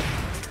don't know.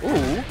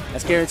 Ooh,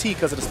 that's guaranteed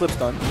because of the slip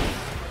stun.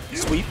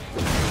 Sweep.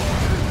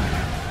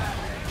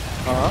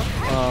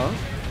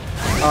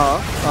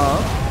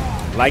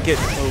 Like it.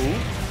 Ooh.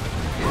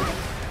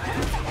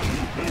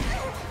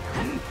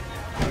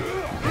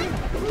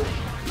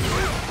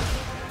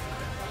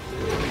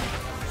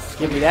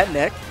 Give me that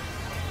neck.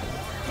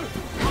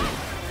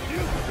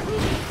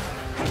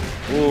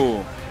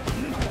 Ooh.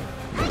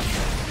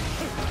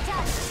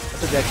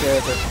 That's a dead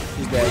character.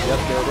 He's dead. Yep,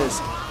 there it is.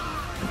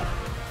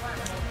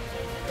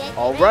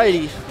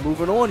 Alrighty,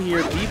 moving on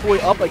here.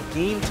 Bboy up a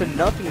game to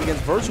nothing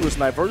against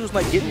VirtuousKnight.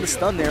 VirtuousKnight getting the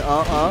stun there.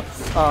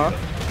 Alright,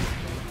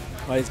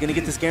 he's going to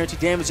get this guaranteed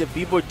damage if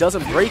Bboy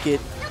doesn't break it.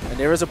 And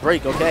there is a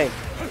break, okay.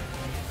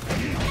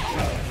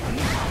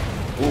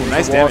 Ooh,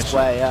 nice damage.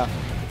 Play, yeah.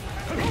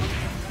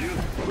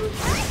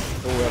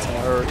 Oh, that's going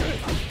to hurt.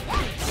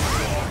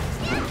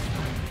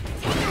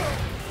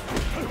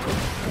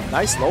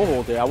 Nice low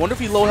hold there. I wonder if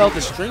he low held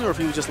the string or if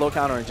he was just low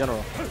counter in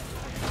general.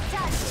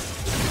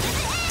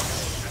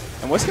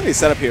 And what's going to be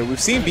set up here? We've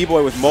seen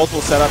Bboy with multiple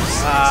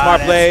setups.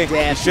 Smart play.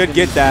 He should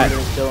get that.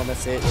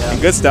 That's it, yeah.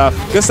 And good stuff.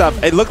 Good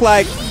stuff. It looked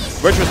like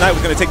VirtuousKnight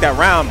was going to take that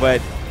round,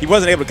 but he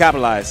wasn't able to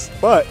capitalize.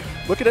 But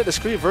looking at the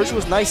screen,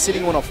 VirtuousKnight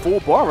sitting on a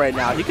full bar right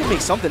now. He could make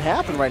something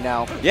happen right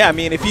now. Yeah, I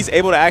mean, if he's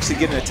able to actually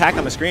get an attack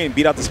on the screen and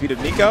beat out the speed of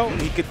Nico,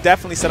 he could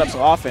definitely set up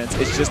some offense.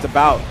 It's just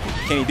about,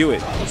 can he do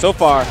it? So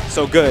far,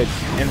 so good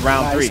in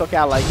round 3. Okay,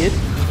 I like it.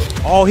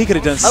 Oh, he could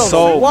have done I don't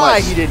so know why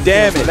much he didn't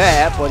damage.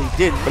 That, but he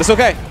didn't. But it's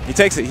okay. He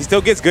takes it. He still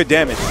gets good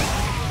damage.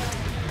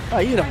 Oh,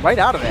 he hit him right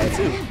out of that,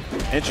 too.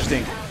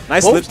 Interesting.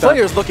 Nice Both slip stun.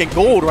 players looking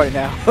gold right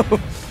now.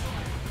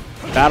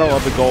 Battle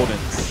of the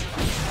Goldens.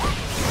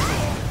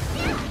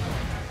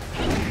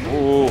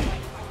 Ooh.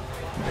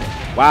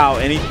 Wow,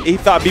 and he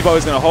thought Bboy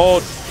was going to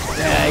hold.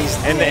 Yeah, he's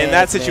in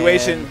that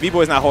situation,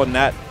 Bboy's not holding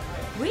that.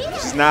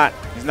 He's not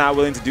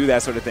willing to do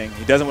that sort of thing.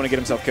 He doesn't want to get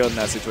himself killed in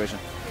that situation.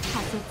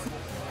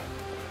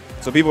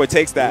 So Bboy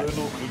takes that.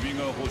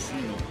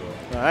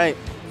 All right,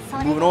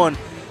 moving on.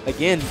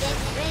 Again,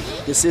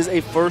 this is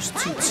a first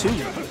to 2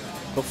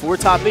 before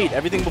top 8.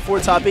 Everything before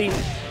top 8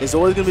 is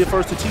always going to be a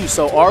first to 2.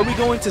 So are we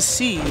going to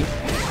see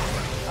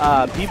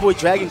Bboy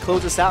Dragon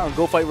close this out and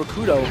go fight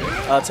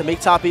Rikuto to make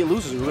top 8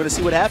 losers? We're going to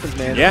see what happens,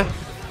 man. Yeah.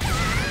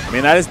 I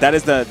mean, that is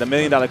the $1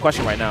 million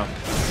question right now.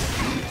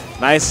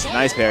 Nice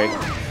parry.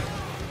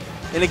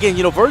 And again,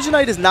 you know,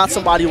 VirtuousKnight is not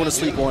somebody you want to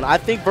sleep on. I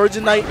think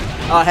VirtuousKnight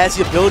has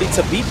the ability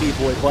to beat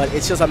Bboy, but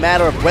it's just a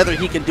matter of whether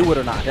he can do it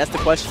or not. That's the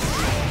question.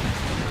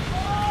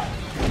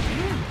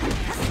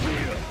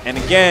 And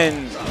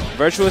again,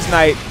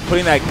 VirtuousKnight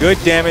putting that good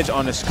damage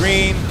on the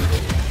screen.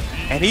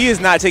 And he is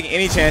not taking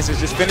any chances,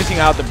 just finishing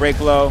out the break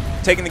low,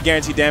 taking the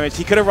guaranteed damage.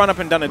 He could have run up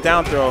and done a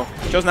down throw,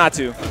 chose not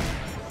to.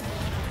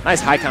 Nice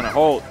high counter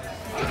hold.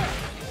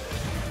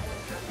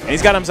 And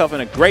he's got himself in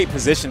a great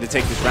position to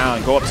take this round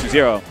and go up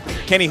 2-0.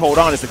 Can he hold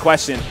on is the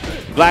question.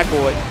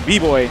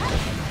 Bboy,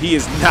 he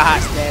is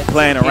not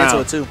playing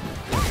around. Too.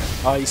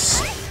 Oh,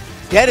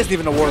 dead isn't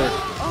even a word.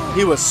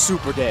 He was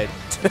super dead.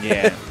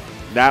 Yeah,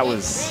 that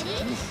was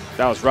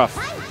rough.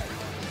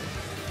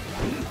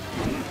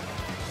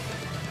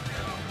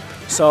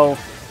 So,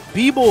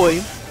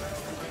 Bboy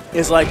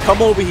is like,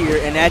 come over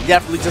here, and that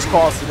definitely just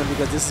costed him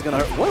because this is going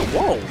to hurt.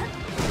 Whoa.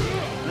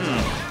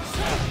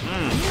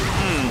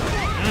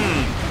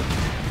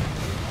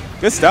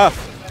 Good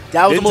stuff.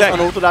 That was the most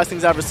unorthodox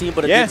things I've ever seen,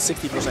 but it did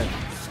 60%.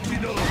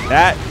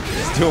 That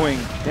is doing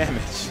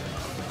damage.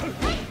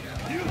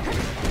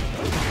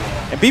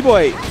 And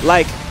Bboy,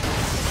 like,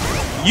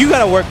 you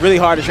got to work really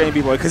hard to train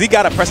Bboy because he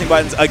got up pressing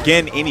buttons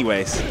again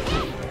anyways.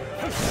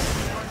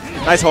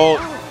 Nice hold.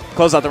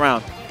 Close out the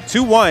round.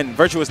 2-1,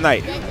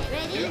 VirtuousKnight.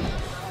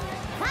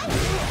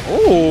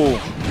 Ooh.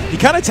 He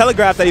kind of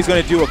telegraphed that he's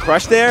going to do a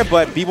crush there,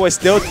 but Bboy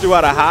still threw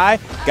out a high,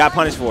 got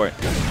punished for it.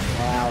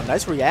 Wow,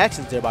 nice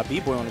reactions there by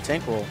Bboy on the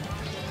tank roll.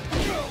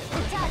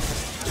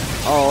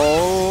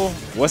 Oh,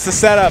 what's the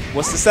setup?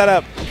 What's the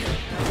setup?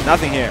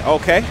 Nothing here.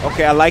 Okay,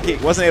 okay, I like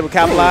it. Wasn't able to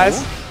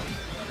capitalize.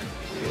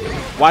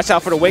 Watch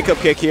out for the wake-up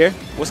kick here.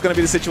 What's going to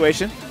be the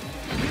situation?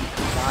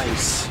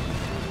 Nice.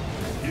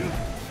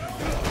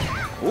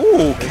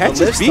 Ooh,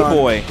 catches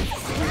Bboy.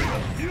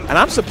 And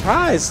I'm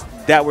surprised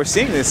that we're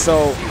seeing this.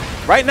 So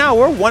right now,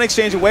 we're one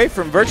exchange away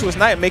from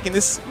VirtuousKnight making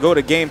this go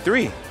to game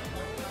 3.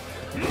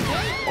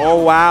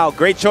 Oh, wow.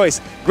 Great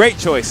choice. Great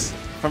choice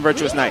from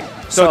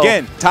VirtuousKnight. So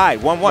again, tied,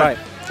 1-1. Right.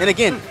 And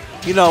again,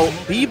 you know,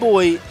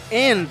 Bboy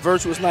and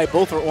VirtuousKnight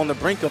both are on the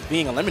brink of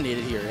being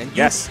eliminated here. And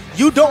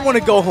you don't want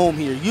to go home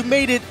here. You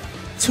made it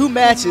 2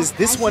 matches,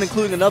 this one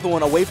including another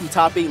one, away from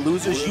top 8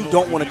 losers. You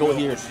don't want to go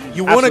here.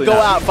 You want to go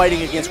out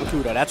fighting against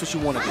Rikuto. That's what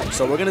you want to do.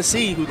 So we're going to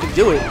see who can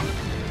do it.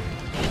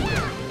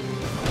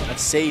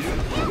 Let's save.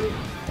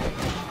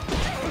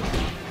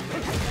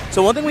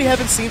 So one thing we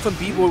haven't seen from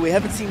Bboy, we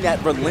haven't seen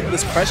that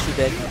relentless pressure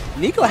that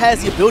Nico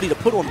has the ability to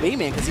put on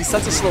Bayman because he's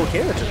such a slow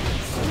character.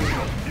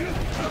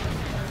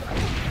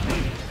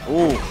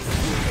 Ooh.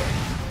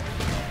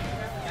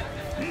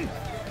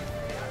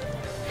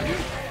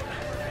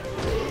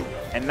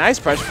 And nice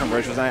pressure from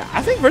VirtuousKnight.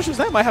 I think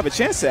VirtuousKnight might have a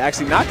chance to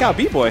actually knock out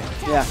Bboy.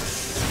 Yeah.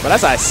 But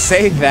as I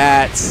say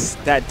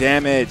that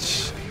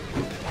damage,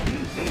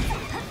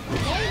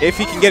 if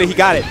he can get it, he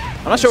got it.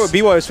 I'm not sure what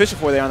Bboy was fishing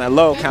for there on that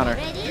low counter.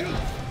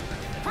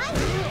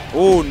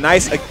 Ooh,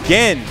 nice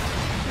again.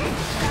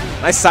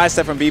 Nice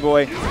sidestep from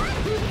Bboy.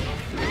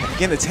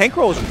 Again, the tank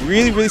roll is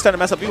really starting to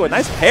mess up Bboy.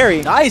 Nice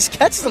parry. Nice,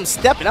 catches him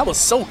stepping. That was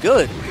so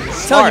good.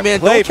 I'm telling you, man,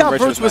 don't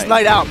count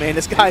VirtuousKnight out, man.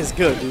 This guy is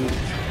good, dude.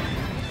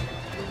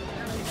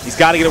 He's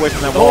got to get away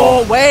from that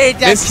wall. Oh, wait.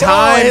 That's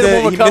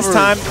he missed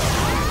time.